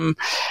 was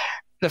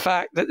the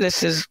fact that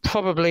this is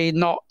probably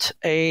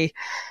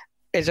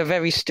is a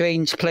very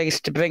strange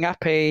place to bring up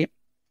a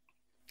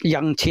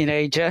young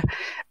teenager,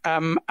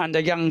 and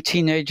a young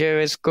teenager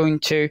is going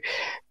to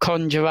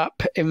conjure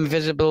up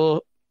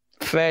invisible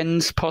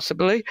friends,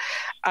 possibly,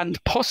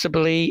 and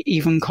possibly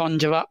even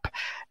conjure up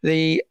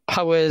the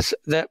powers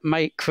that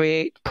might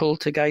create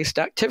poltergeist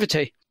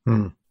activity.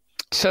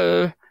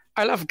 So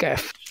I love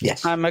Geff.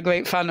 Yes, I'm a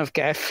great fan of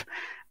Geff,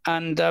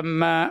 and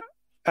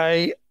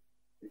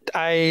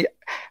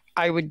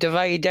I would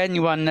deride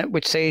anyone that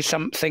would say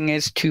something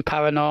is too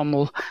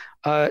paranormal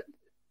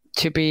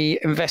to be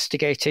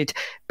investigated,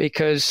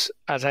 because,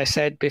 as I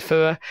said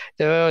before,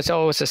 there is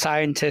always a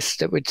scientist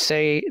that would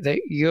say that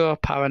your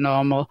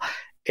paranormal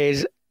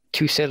is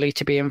too silly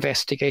to be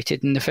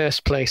investigated in the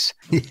first place.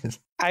 Yes.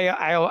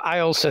 I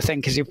also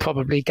think, as you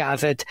probably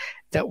gathered,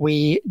 that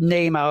we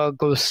name our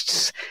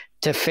ghosts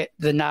to fit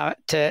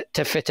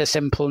to fit a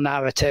simple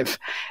narrative.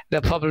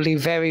 They're probably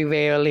very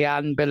rarely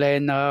Anne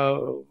Boleyn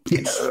or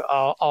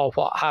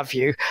what have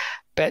you,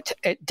 but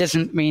it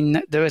doesn't mean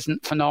that there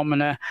isn't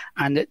phenomena,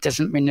 and it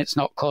doesn't mean it's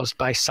not caused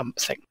by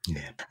something.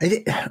 Yeah,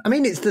 I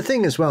mean, it's the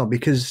thing as well,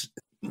 because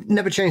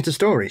never changed the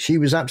story. She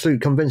was absolutely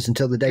convinced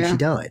until the day she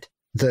died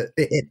that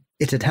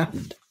it had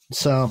happened.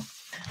 So,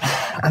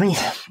 I mean,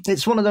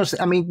 it's one of those.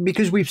 I mean,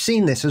 because we've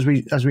seen this as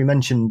we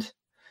mentioned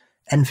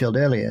Enfield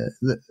earlier,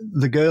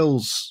 the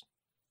girls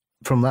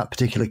from that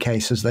particular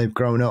case, as they've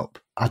grown up,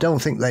 I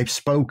don't think they've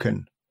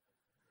spoken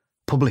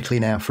publicly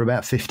now for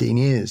about 15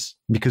 years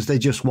because they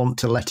just want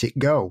to let it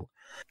go.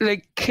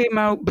 They came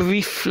out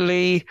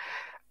briefly.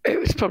 It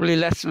was probably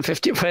less than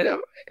 50.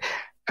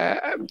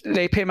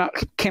 They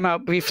came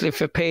out briefly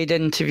for paid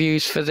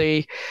interviews for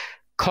the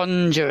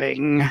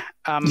Conjuring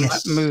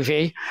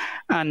movie,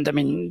 and I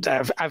mean,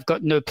 I've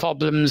got no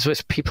problems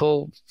with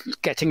people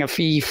getting a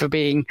fee for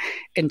being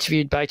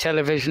interviewed by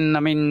television. I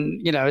mean,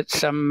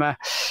 it's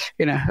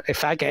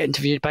if I get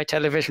interviewed by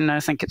television, I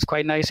think it's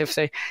quite nice if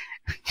they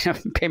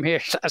pay me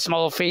a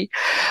small fee.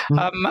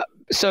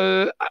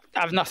 So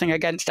I've nothing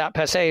against that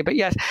per se, but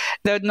yes,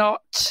 they're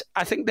not.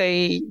 I think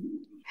they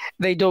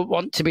don't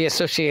want to be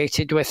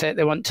associated with it.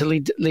 They want to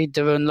lead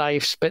their own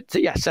lives. But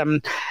yes,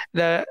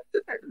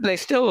 they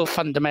still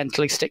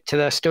fundamentally stick to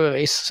their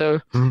stories.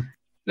 So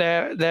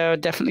they're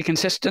definitely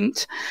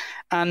consistent.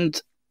 And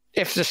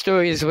if the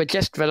stories were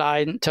just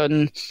reliant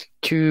on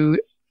two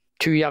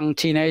two young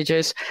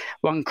teenagers.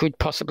 One could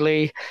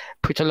possibly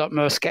put a lot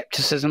more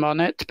skepticism on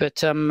it,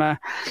 but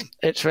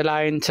it's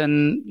reliant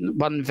on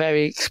one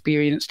very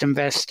experienced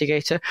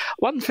investigator,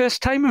 one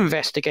first-time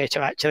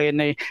investigator, actually, in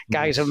the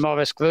guise of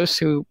Maurice Grosse,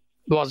 who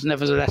was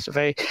nevertheless a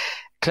very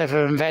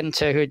clever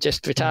inventor who had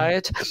just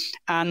retired,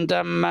 and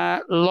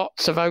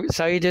lots of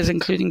outsiders,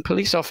 including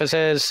police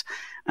officers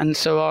and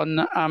so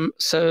on.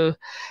 So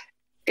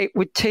it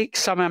would take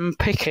some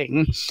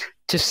unpicking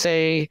to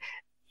say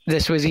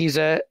this was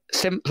either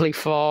simply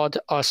fraud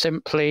or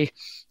simply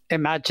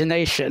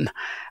imagination.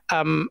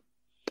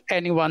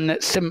 Anyone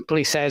that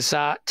simply says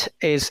that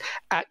is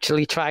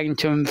actually trying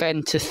to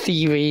invent a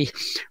theory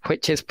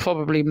which is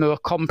probably more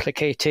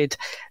complicated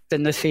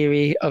than the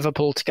theory of a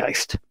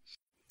poltergeist.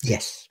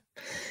 Yes,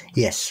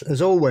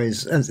 as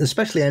always,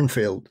 especially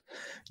Enfield,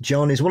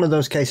 John, is one of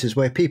those cases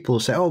where people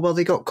say, oh, well,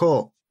 they got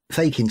caught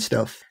faking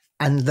stuff,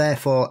 and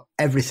therefore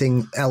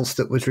everything else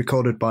that was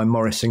recorded by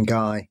Maurice and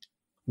Guy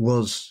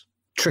was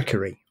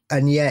trickery.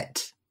 And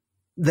yet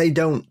they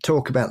don't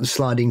talk about the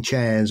sliding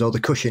chairs or the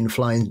cushion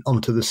flying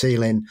onto the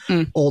ceiling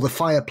or the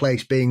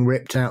fireplace being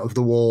ripped out of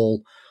the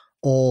wall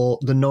or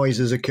the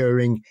noises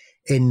occurring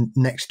in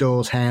next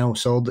door's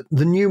house or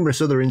the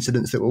numerous other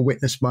incidents that were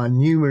witnessed by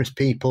numerous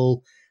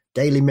people,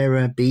 Daily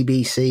Mirror,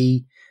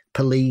 BBC,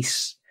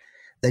 police.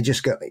 They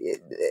just go,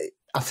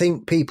 I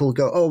think people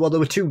go, oh, well, there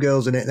were two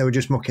girls in it, they were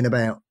just mucking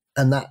about.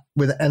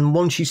 And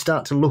once you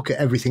start to look at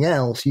everything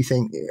else, you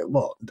think,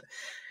 what?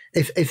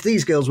 If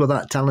these girls were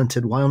that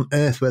talented, why on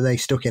earth were they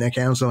stuck in a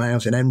council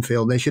house in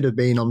Enfield? They should have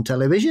been on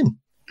television.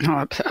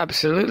 Oh,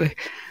 absolutely.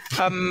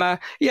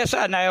 Yes,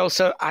 and I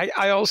also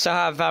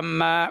have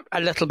a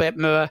little bit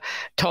more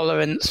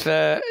tolerance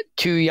for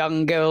two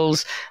young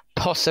girls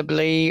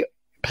possibly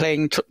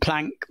playing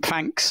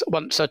pranks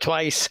once or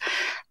twice,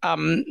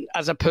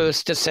 as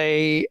opposed to,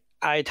 say,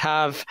 I'd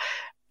have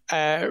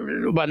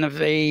one of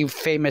the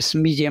famous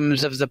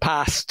mediums of the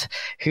past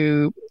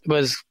who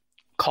was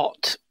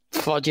caught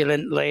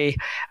fraudulently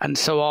and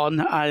so on.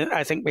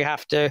 I think we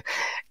have to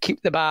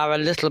keep the bar a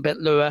little bit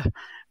lower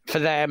for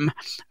them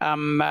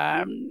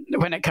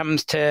when it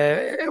comes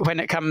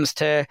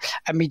to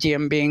a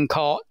medium being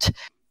caught.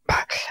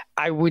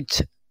 I would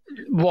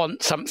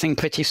want something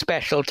pretty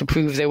special to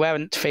prove they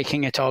weren't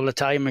faking it all the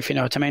time, if you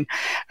know what I mean.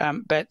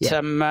 But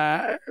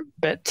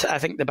I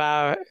think the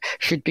bar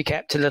should be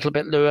kept a little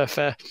bit lower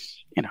for,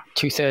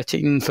 two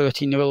 13,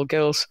 14-year-old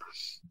girls.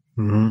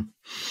 Mm-hmm.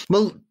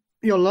 Well,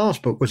 your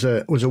last book was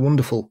a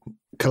wonderful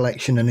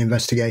collection and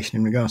investigation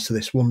in regards to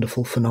this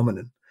wonderful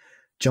phenomenon,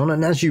 John.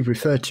 And as you've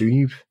referred to,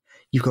 you've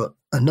got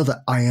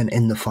another iron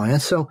in the fire.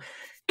 So,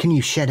 can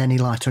you shed any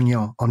light on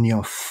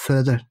your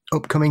further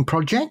upcoming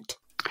project?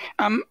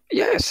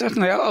 Yeah,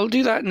 certainly. I'll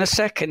do that in a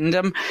second.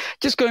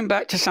 Just going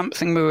back to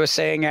something we were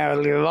saying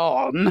earlier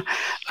on,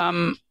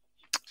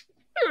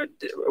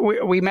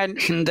 we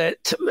mentioned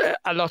that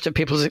a lot of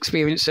people's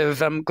experience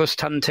of ghost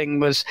hunting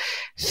was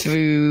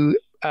through,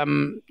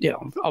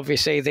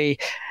 obviously the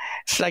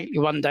slightly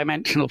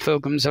one-dimensional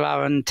programs that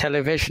are on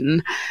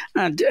television.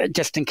 And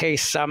just in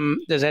case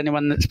there's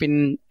anyone that's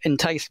been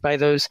enticed by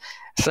those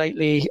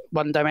slightly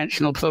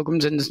one-dimensional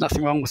programs, and there's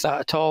nothing wrong with that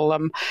at all.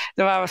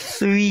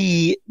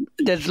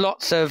 There's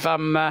lots of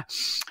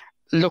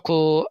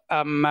local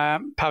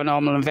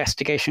paranormal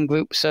investigation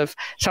groups, of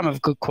some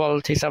of good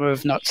quality, some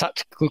of not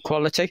such good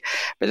quality.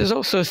 But there's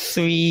also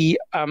three,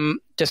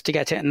 just to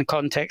get it in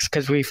context,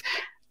 because we've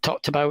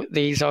talked about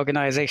these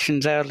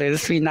organizations earlier, the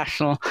three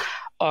national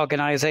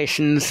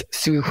organizations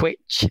through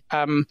which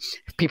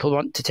people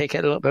want to take it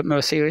a little bit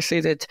more seriously,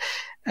 they'd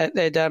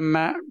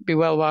be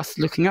well worth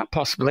looking up,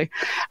 possibly.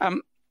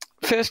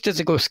 First is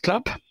the Ghost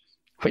Club,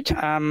 which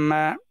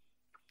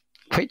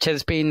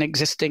has been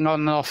existing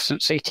on and off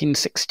since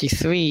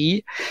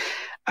 1863,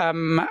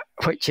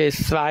 which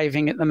is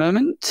thriving at the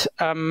moment.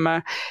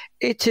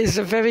 It is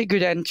a very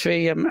good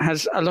entry,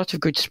 has a lot of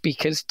good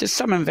speakers, does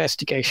some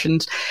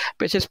investigations,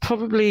 but it's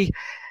probably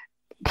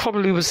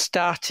was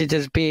started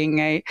as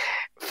being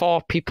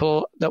for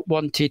people that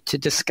wanted to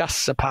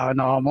discuss the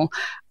paranormal,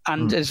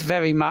 and is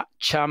very much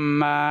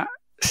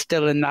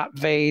still in that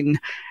vein.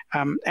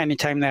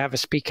 Anytime they have a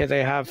speaker,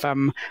 they have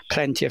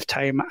plenty of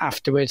time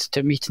afterwards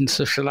to meet and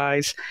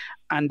socialise,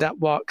 and that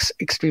works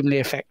extremely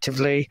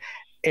effectively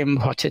in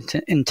what it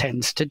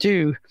intends to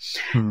do.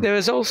 There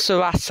is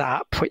also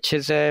ASSAP, which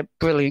is a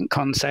brilliant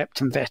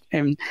concept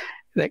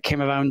that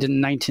came around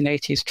in the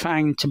 1980s,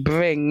 trying to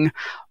bring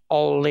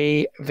all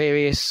the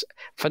various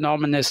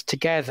phenomena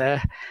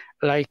together,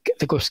 like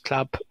the Ghost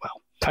Club,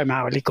 well,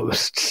 primarily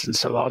ghosts and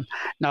so on.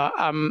 Now,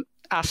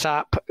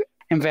 ASSAP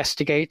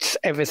investigates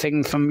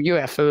everything from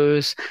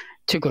UFOs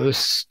to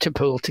ghosts to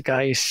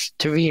poltergeists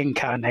to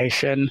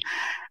reincarnation,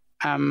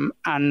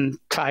 and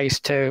tries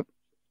to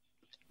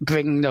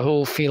bring the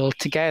whole field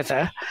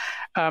together.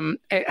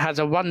 It has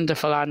a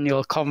wonderful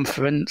annual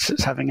conference.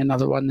 It's having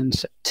another one in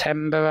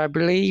September, I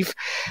believe.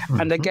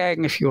 Mm-hmm. And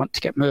again, if you want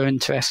to get more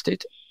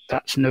interested,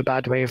 that's no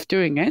bad way of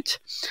doing it.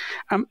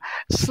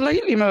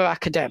 Slightly more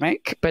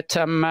academic, but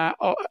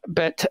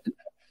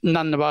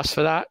none the worse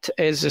for that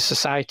is the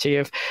Society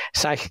of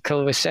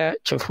Psychical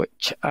Research, of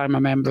which I'm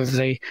a member of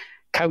the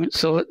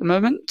council at the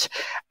moment.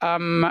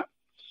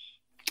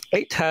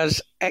 It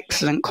has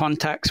excellent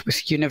contacts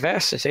with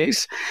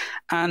universities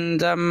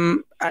and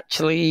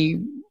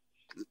actually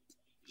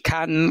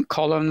can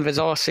call on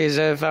resources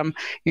of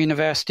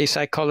university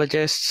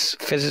psychologists,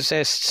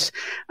 physicists,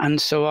 and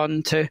so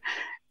on to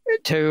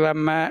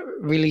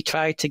really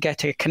try to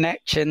get a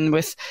connection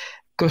with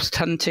ghost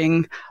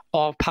hunting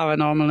or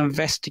paranormal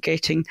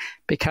investigating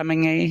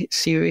becoming a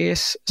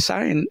serious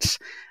science.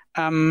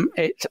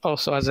 It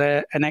also has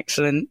an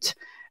excellent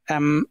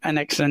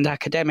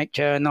academic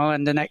journal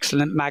and an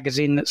excellent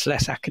magazine that's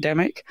less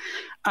academic.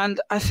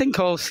 And I think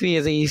all three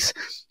of these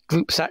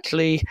groups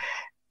actually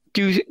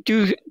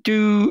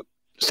do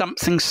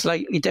something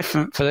slightly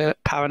different for the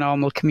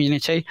paranormal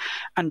community.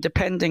 And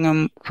depending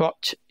on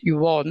what you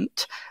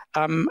want,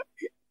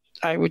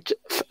 I would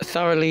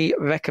thoroughly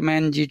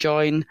recommend you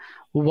join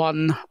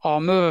one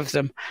or more of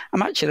them.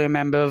 I'm actually a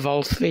member of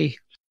all three.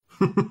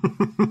 But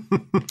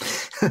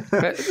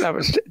that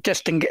was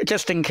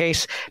just in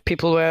case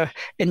people were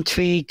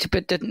intrigued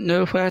but didn't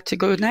know where to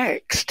go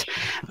next.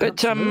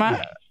 But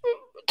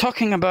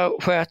talking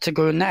about where to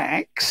go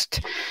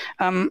next,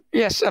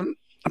 yes,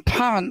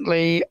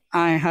 apparently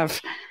I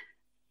have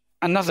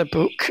another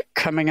book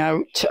coming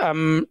out,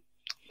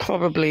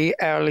 probably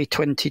early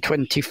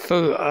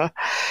 2024,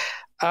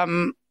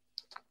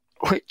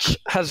 which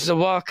has the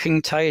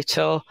working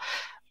title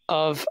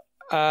of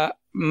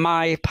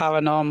My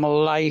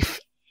Paranormal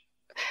Life,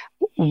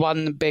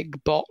 One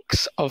Big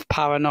Box of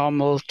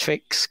Paranormal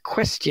Tricks, ?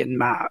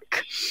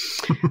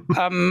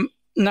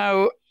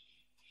 Now,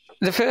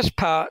 the first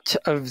part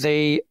of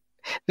the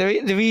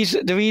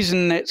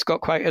reason it's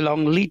got quite a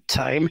long lead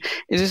time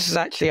is this is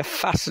actually a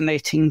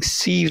fascinating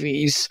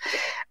series,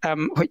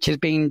 which is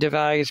being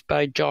devised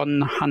by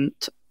John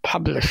Hunt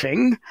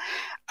Publishing,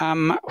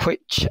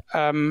 which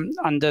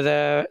under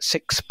the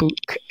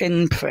 6-book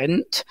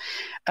imprint,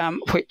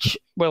 which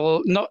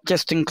will not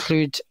just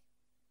include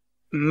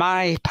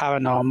my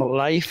paranormal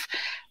life,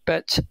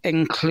 but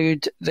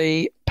include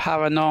the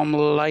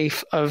paranormal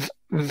life of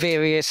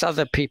various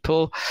other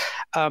people.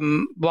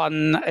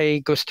 One,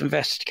 a ghost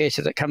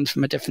investigator that comes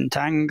from a different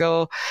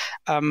angle.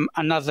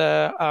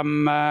 Another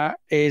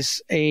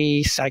is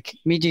a psychic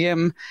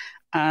medium.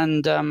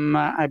 And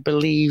I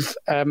believe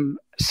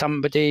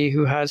somebody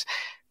who has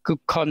good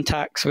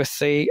contacts with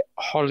the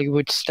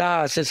Hollywood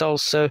stars is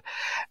also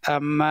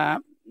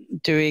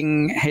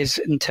doing his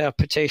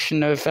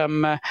interpretation of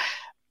their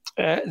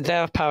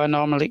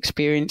paranormal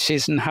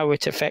experiences and how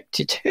it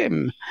affected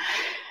him.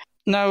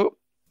 Now,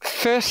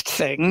 first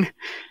thing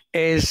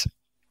is,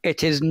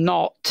 it is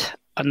not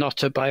an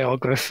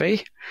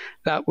autobiography.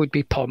 That would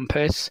be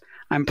pompous.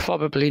 I'm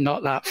probably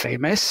not that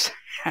famous.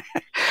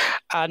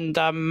 And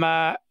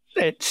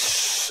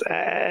it's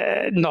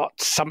not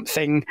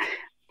something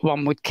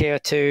one would care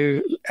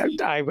to,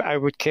 I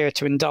would care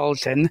to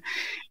indulge in.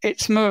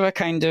 It's more a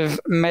kind of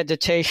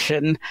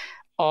meditation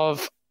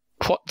of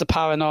what the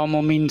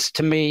paranormal means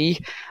to me,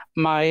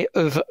 my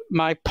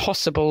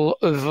possible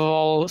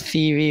overall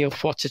theory of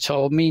what it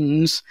all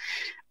means,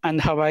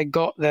 and how I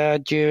got there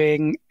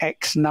during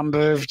X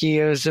number of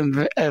years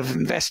of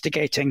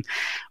investigating,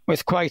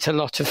 with quite a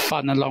lot of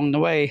fun along the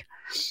way.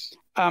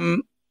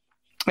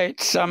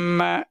 It's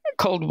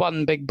called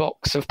One Big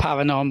Box of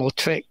Paranormal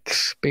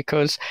Tricks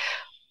because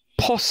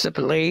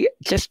possibly,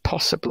 just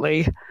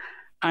possibly,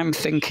 I'm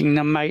thinking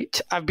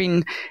I've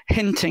been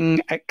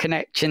hinting at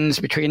connections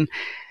between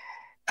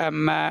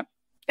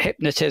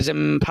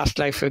hypnotism, past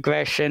life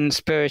regression,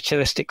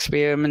 spiritualist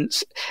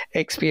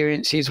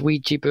experiences,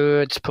 Ouija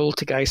boards,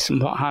 poltergeists,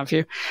 and what have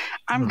you.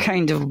 I'm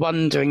kind of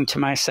wondering to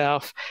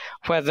myself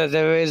whether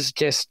there is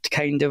just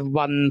kind of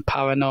one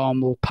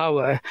paranormal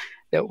power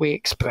that we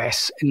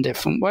express in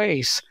different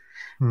ways,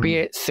 be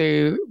it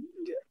through,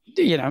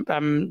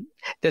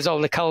 there's all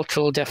the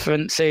cultural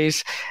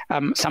differences.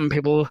 Some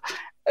people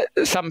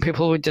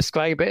would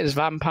describe it as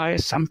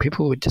vampires. Some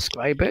people would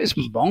describe it as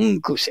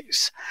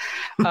mongooses,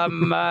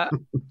 and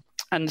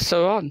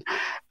so on.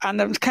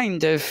 And it's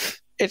kind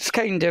of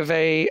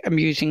a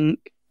amusing,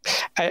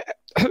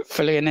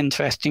 hopefully an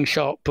interesting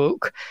short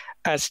book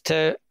as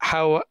to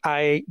how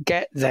I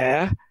get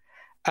there.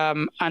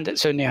 And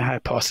it's only a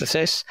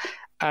hypothesis.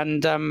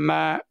 And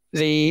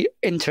the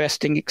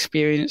interesting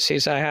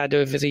experiences I had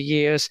over the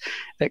years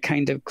that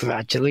kind of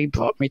gradually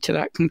brought me to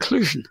that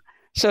conclusion.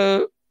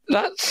 So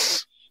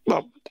that's,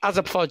 well, as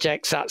a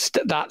project, that's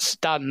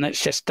done.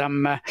 It's just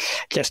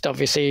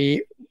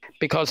obviously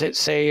because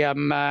it's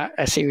a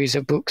series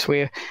of books.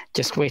 We're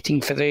just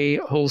waiting for the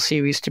whole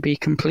series to be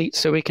complete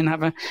so we can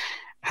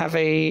have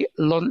a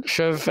launch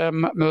of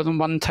more than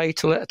one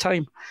title at a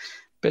time.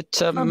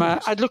 But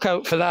I'd look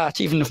out for that.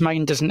 Even if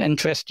mine doesn't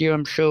interest you,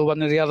 I'm sure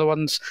one of the other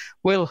ones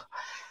will.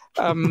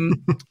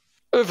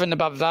 Over and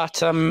above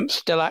that, I'm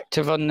still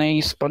active on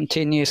the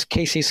Spontaneous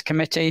Cases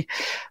Committee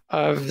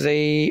of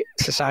the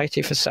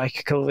Society for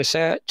Psychical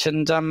Research,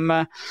 and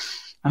I'm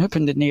I hope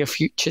in the near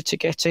future to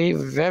get a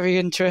very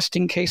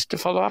interesting case to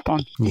follow up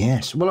on.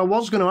 Yes. Well, I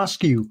was going to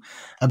ask you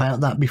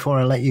about that before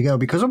I let you go,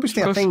 because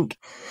obviously I think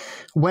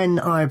when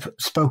I've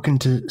spoken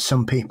to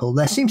some people,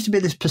 there seems to be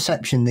this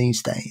perception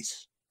these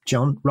days,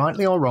 John,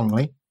 rightly or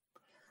wrongly,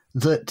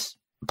 that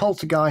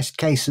poltergeist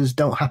cases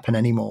don't happen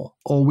anymore,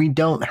 or we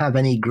don't have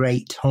any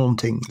great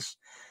hauntings,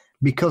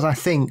 because I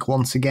think,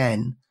 once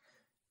again,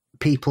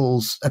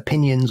 people's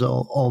opinions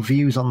or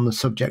views on the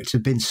subject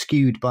have been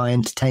skewed by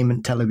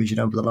entertainment television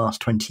over the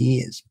last 20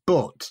 years.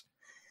 But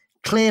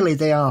clearly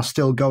they are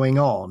still going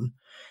on.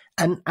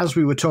 And as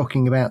we were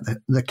talking about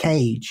the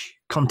cage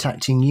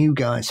contacting you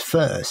guys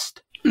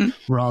first,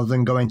 rather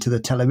than going to the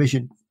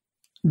television,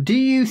 do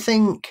you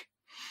think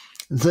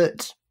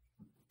that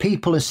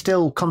people are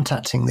still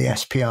contacting the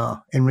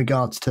SPR in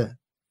regards to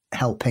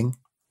helping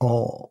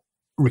or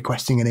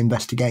requesting an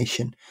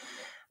investigation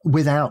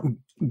without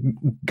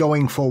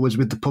going forwards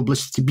with the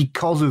publicity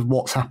because of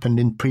what's happened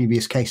in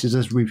previous cases,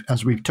 as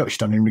we've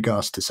touched on in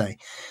regards to, say,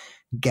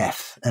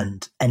 Geff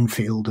and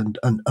Enfield and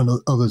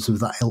others of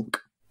that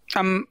ilk?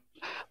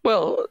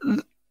 Well,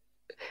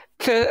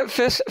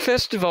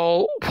 first of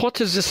all, what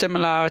is the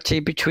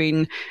similarity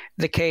between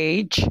the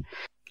cage,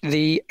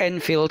 the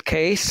Enfield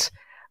case,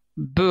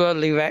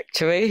 Vburl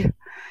Rectory,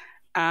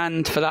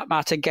 and, for that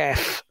matter,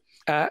 Geff?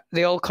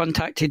 They all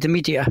contacted the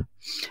media.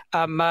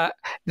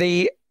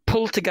 The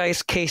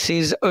poltergeist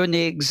cases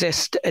only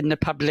exist in the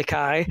public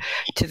eye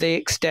to the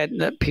extent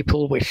that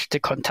people wish to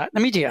contact the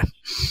media.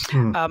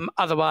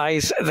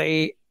 Otherwise,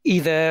 they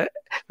either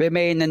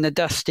remain in the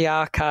dusty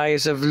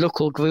archives of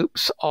local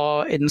groups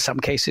or, in some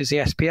cases, the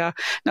SPR.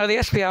 Now, the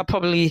SPR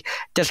probably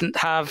doesn't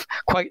have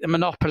quite the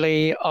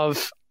monopoly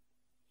of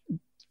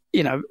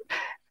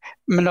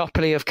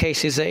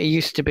cases that it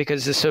used to,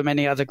 because there's so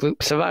many other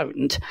groups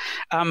around.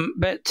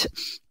 But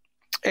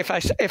if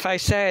I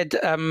said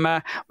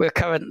we're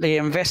currently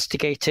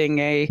investigating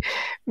a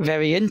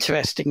very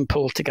interesting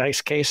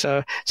poltergeist case,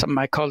 or some of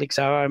my colleagues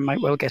are, I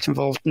might well get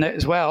involved in it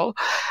as well,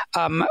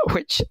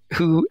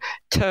 who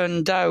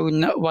turned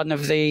down one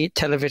of the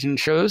television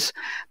shows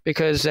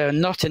because they're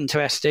not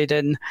interested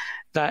in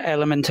that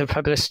element of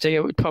publicity,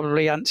 it would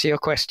probably answer your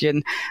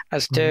question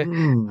as to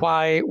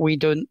why we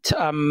don't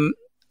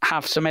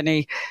have so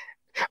many.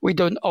 We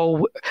don't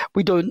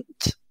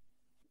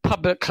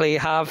publicly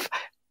have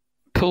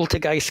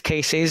poltergeist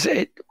cases.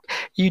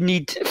 You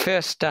need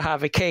first to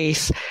have a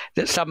case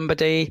that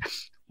somebody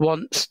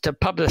wants to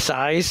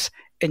publicise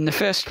in the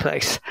first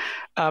place.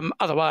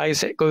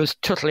 Otherwise, it goes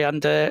totally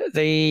under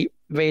the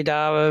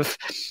radar of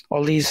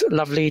all these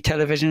lovely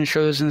television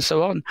shows and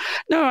so on.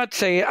 No, I'd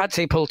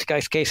say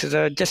poltergeist cases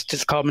are just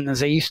as common as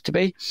they used to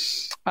be.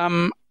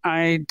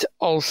 I'd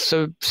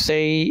also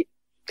say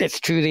it's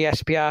true the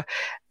SPR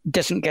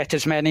doesn't get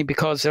as many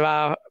because there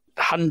are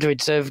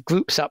hundreds of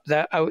groups out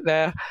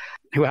there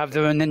who have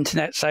their own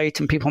internet site,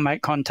 and people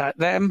might contact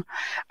them.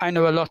 I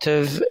know a lot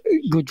of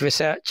good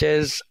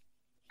researchers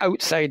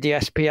outside the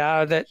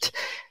SPR that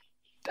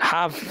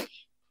have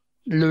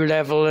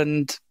low-level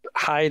and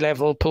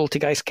high-level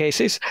poltergeist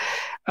cases.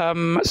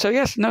 So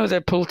yes, no, the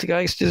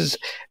poltergeist is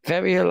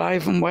very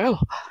alive and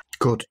well.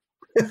 Good.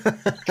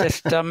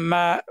 Just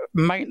might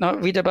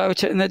not read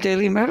about it in the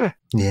Daily Mirror.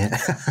 Yeah.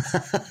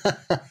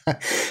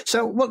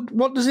 So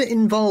what does it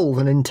involve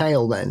and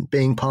entail then,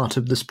 being part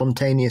of the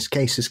Spontaneous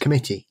Cases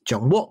Committee,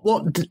 John?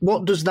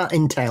 What does that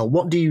entail?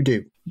 What do you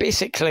do?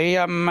 Basically,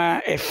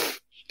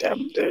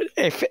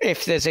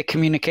 if there's a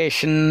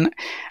communication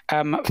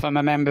from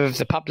a member of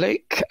the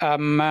public,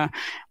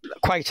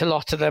 quite a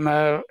lot of them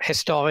are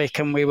historic,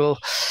 and we will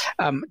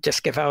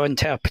just give our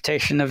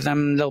interpretation of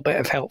them, a little bit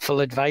of helpful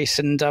advice,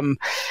 and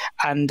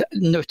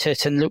note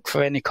it and look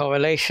for any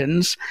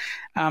correlations.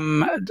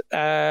 Some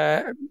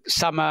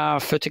are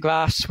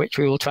photographs, which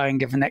we will try and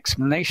give an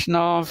explanation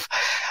of.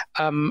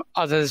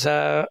 Others,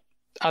 the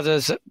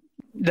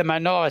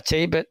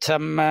minority, but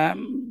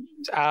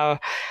our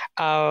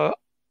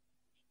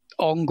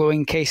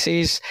ongoing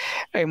cases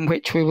in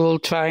which we will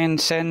try and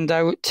send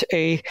out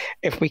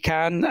if we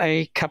can,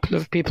 a couple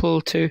of people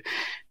to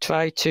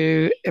try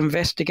to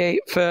investigate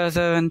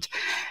further and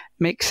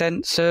make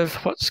sense of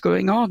what's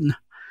going on.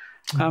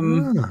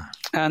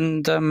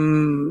 And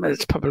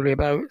it's probably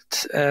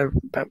about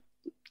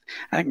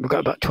I think we've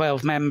got about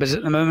 12 members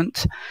at the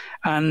moment,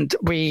 and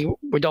we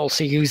would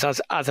also use as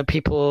other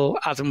people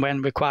as and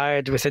when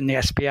required within the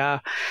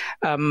SPR.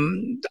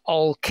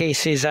 All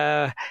cases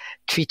are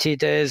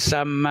treated as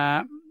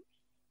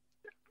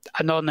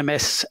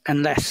anonymous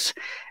unless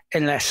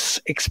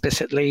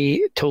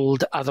explicitly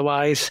told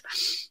otherwise.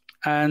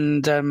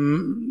 And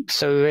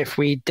so if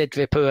we did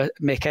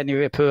make any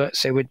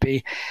reports, it would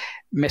be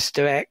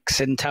Mr. X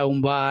in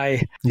town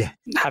Y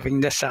having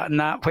this, that and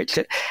that, which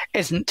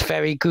isn't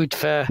very good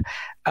for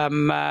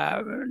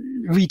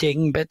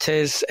reading, but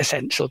is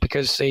essential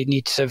because the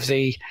needs of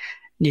the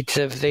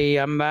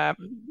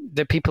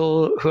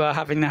people who are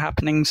having the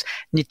happenings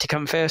need to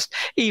come first,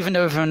 even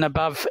over and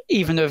above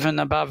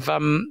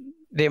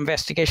the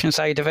investigation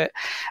side of it.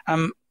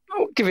 I'll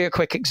give you a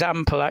quick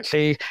example,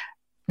 actually.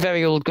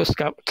 very old Ghost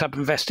Club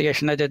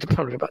investigation I did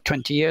probably about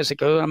 20 years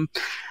ago.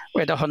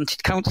 We had a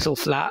haunted council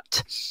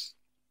flat.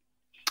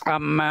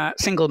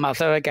 Single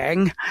mother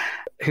again,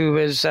 who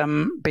was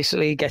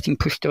basically getting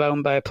pushed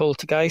around by a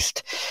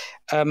poltergeist.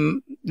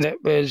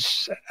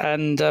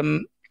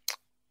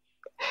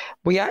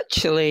 We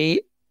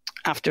actually,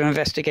 after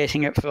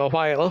investigating it for a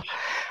while,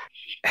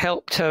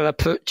 helped her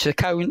approach the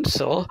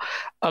council,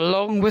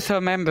 along with her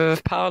member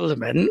of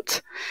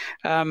parliament,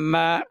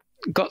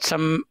 got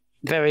some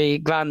very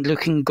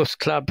grand-looking Ghost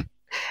Club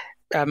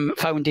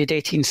founded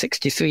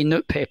 1863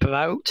 notepaper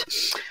out,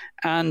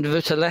 and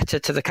wrote a letter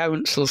to the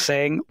council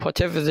saying,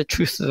 whatever the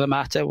truth of the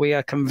matter, we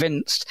are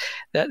convinced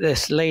that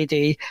this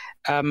lady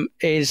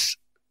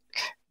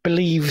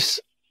believes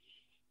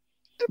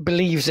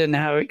in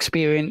her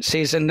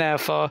experiences and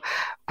therefore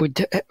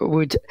would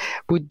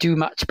do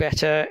much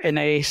better in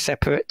a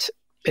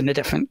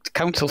different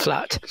council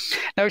flat.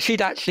 Now,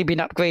 she'd actually been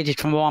upgraded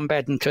from a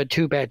 1-bedroom to a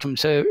 2-bedroom,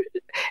 so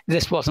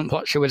this wasn't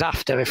what she was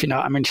after, if you know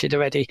what I mean. She'd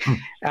already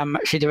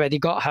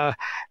got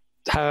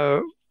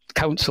her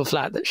council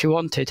flat that she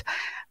wanted.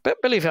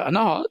 But believe it or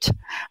not,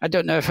 I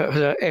don't know if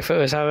it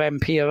was our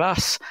MP or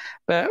us,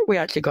 but we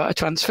actually got her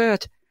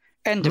transferred.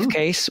 End of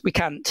case. We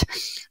can't.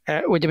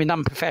 It would have been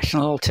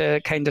unprofessional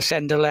to kind of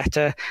send a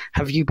letter.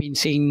 Have you been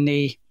seeing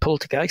the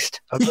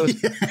poltergeist?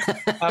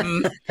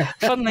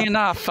 Funnily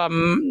enough,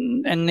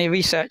 in the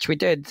research we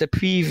did, the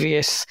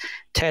previous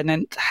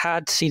tenant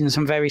had seen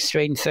some very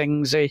strange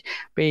things.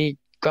 We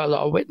got a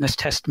lot of witness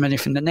testimony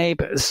from the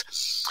neighbours.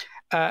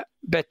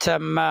 But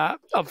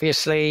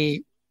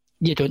obviously,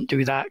 you don't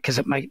do that because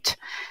it might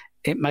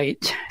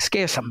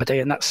scare somebody,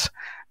 and that's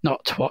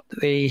not what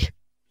the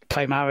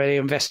primarily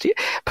investigate.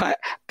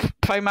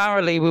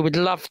 Primarily, we would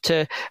love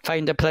to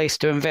find a place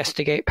to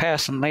investigate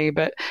personally,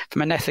 but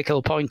from an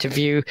ethical point of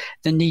view,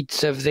 the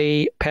needs of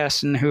the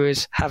person who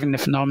is having the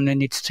phenomenon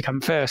needs to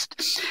come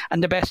first.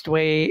 And the best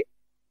way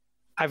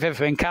I've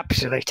ever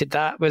encapsulated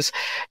that was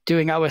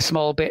doing our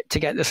small bit to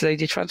get this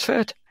lady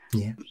transferred.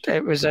 Yeah,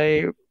 it was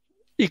a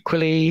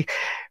equally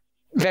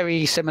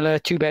very similar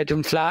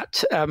 2-bedroom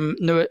flat.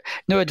 No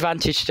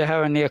advantage to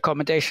her in the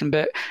accommodation,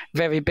 but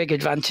very big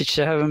advantage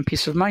to her in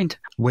peace of mind.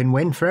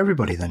 Win-win for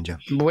everybody then, John.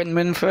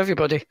 Win-win for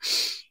everybody.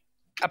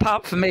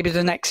 Apart from maybe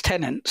the next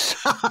tenants.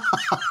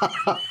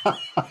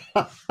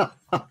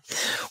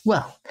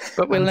 Well,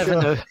 but we'll never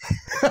know.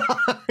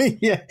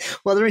 Yeah,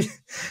 well,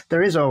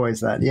 there is always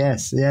that.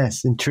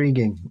 Yes,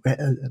 intriguing.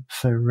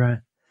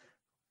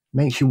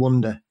 Makes you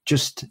wonder.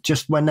 Just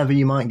whenever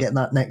you might get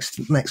that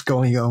next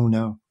call, you go, oh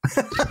no,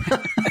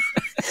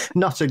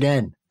 not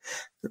again.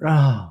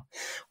 Oh.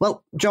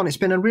 Well, John, it's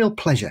been a real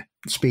pleasure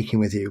speaking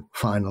with you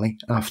finally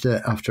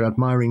after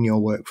admiring your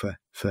work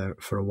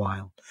for a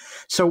while.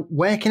 So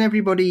where can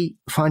everybody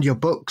find your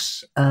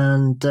books,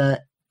 and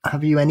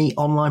have you any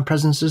online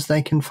presences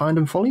they can find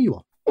and follow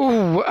you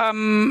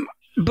on?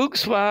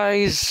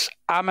 Books-wise,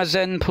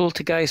 Amazon,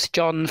 Poltergeist,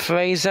 John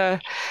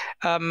Fraser.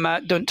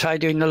 Don't try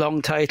doing the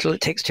long title.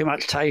 It takes too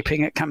much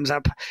typing. It comes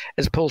up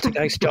as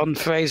Poltergeist, John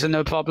Fraser,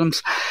 no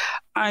problems.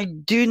 I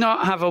do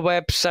not have a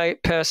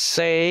website per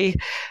se.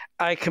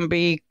 I can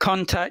be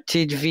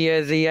contacted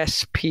via the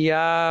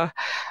SPR.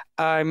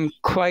 I'm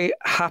quite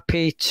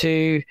happy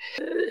to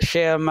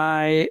share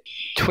my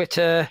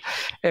Twitter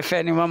if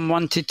anyone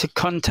wanted to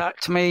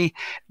contact me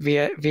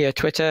via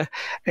Twitter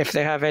if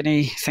they have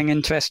anything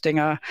interesting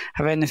or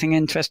have anything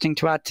interesting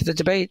to add to the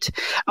debate.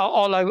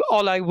 All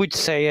I would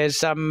say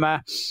is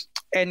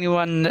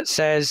anyone that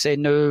says they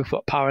know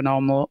what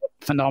paranormal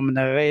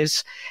phenomena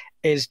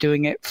is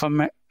doing it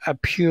from a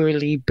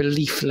purely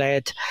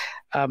belief-led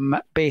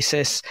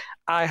basis.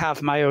 I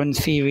have my own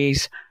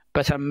theories,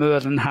 but I'm more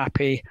than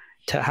happy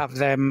to have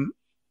them,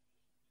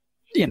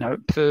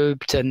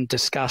 probed and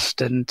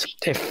discussed, and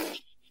if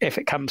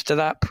it comes to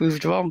that,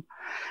 proved wrong.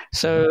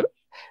 So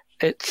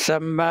it's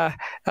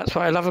that's what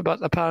I love about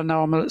the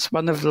paranormal. It's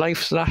one of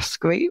life's last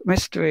great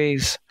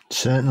mysteries.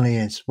 Certainly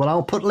is. Well,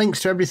 I'll put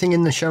links to everything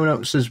in the show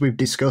notes as we've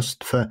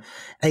discussed for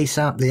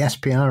ASSAP, the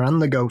SPR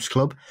and the Ghost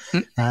Club.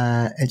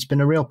 It's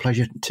been a real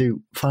pleasure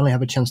to finally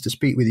have a chance to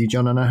speak with you,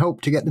 John, and I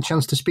hope to get the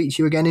chance to speak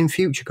to you again in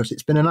future because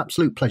it's been an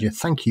absolute pleasure.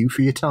 Thank you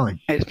for your time.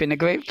 It's been a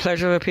great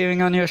pleasure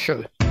appearing on your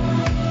show.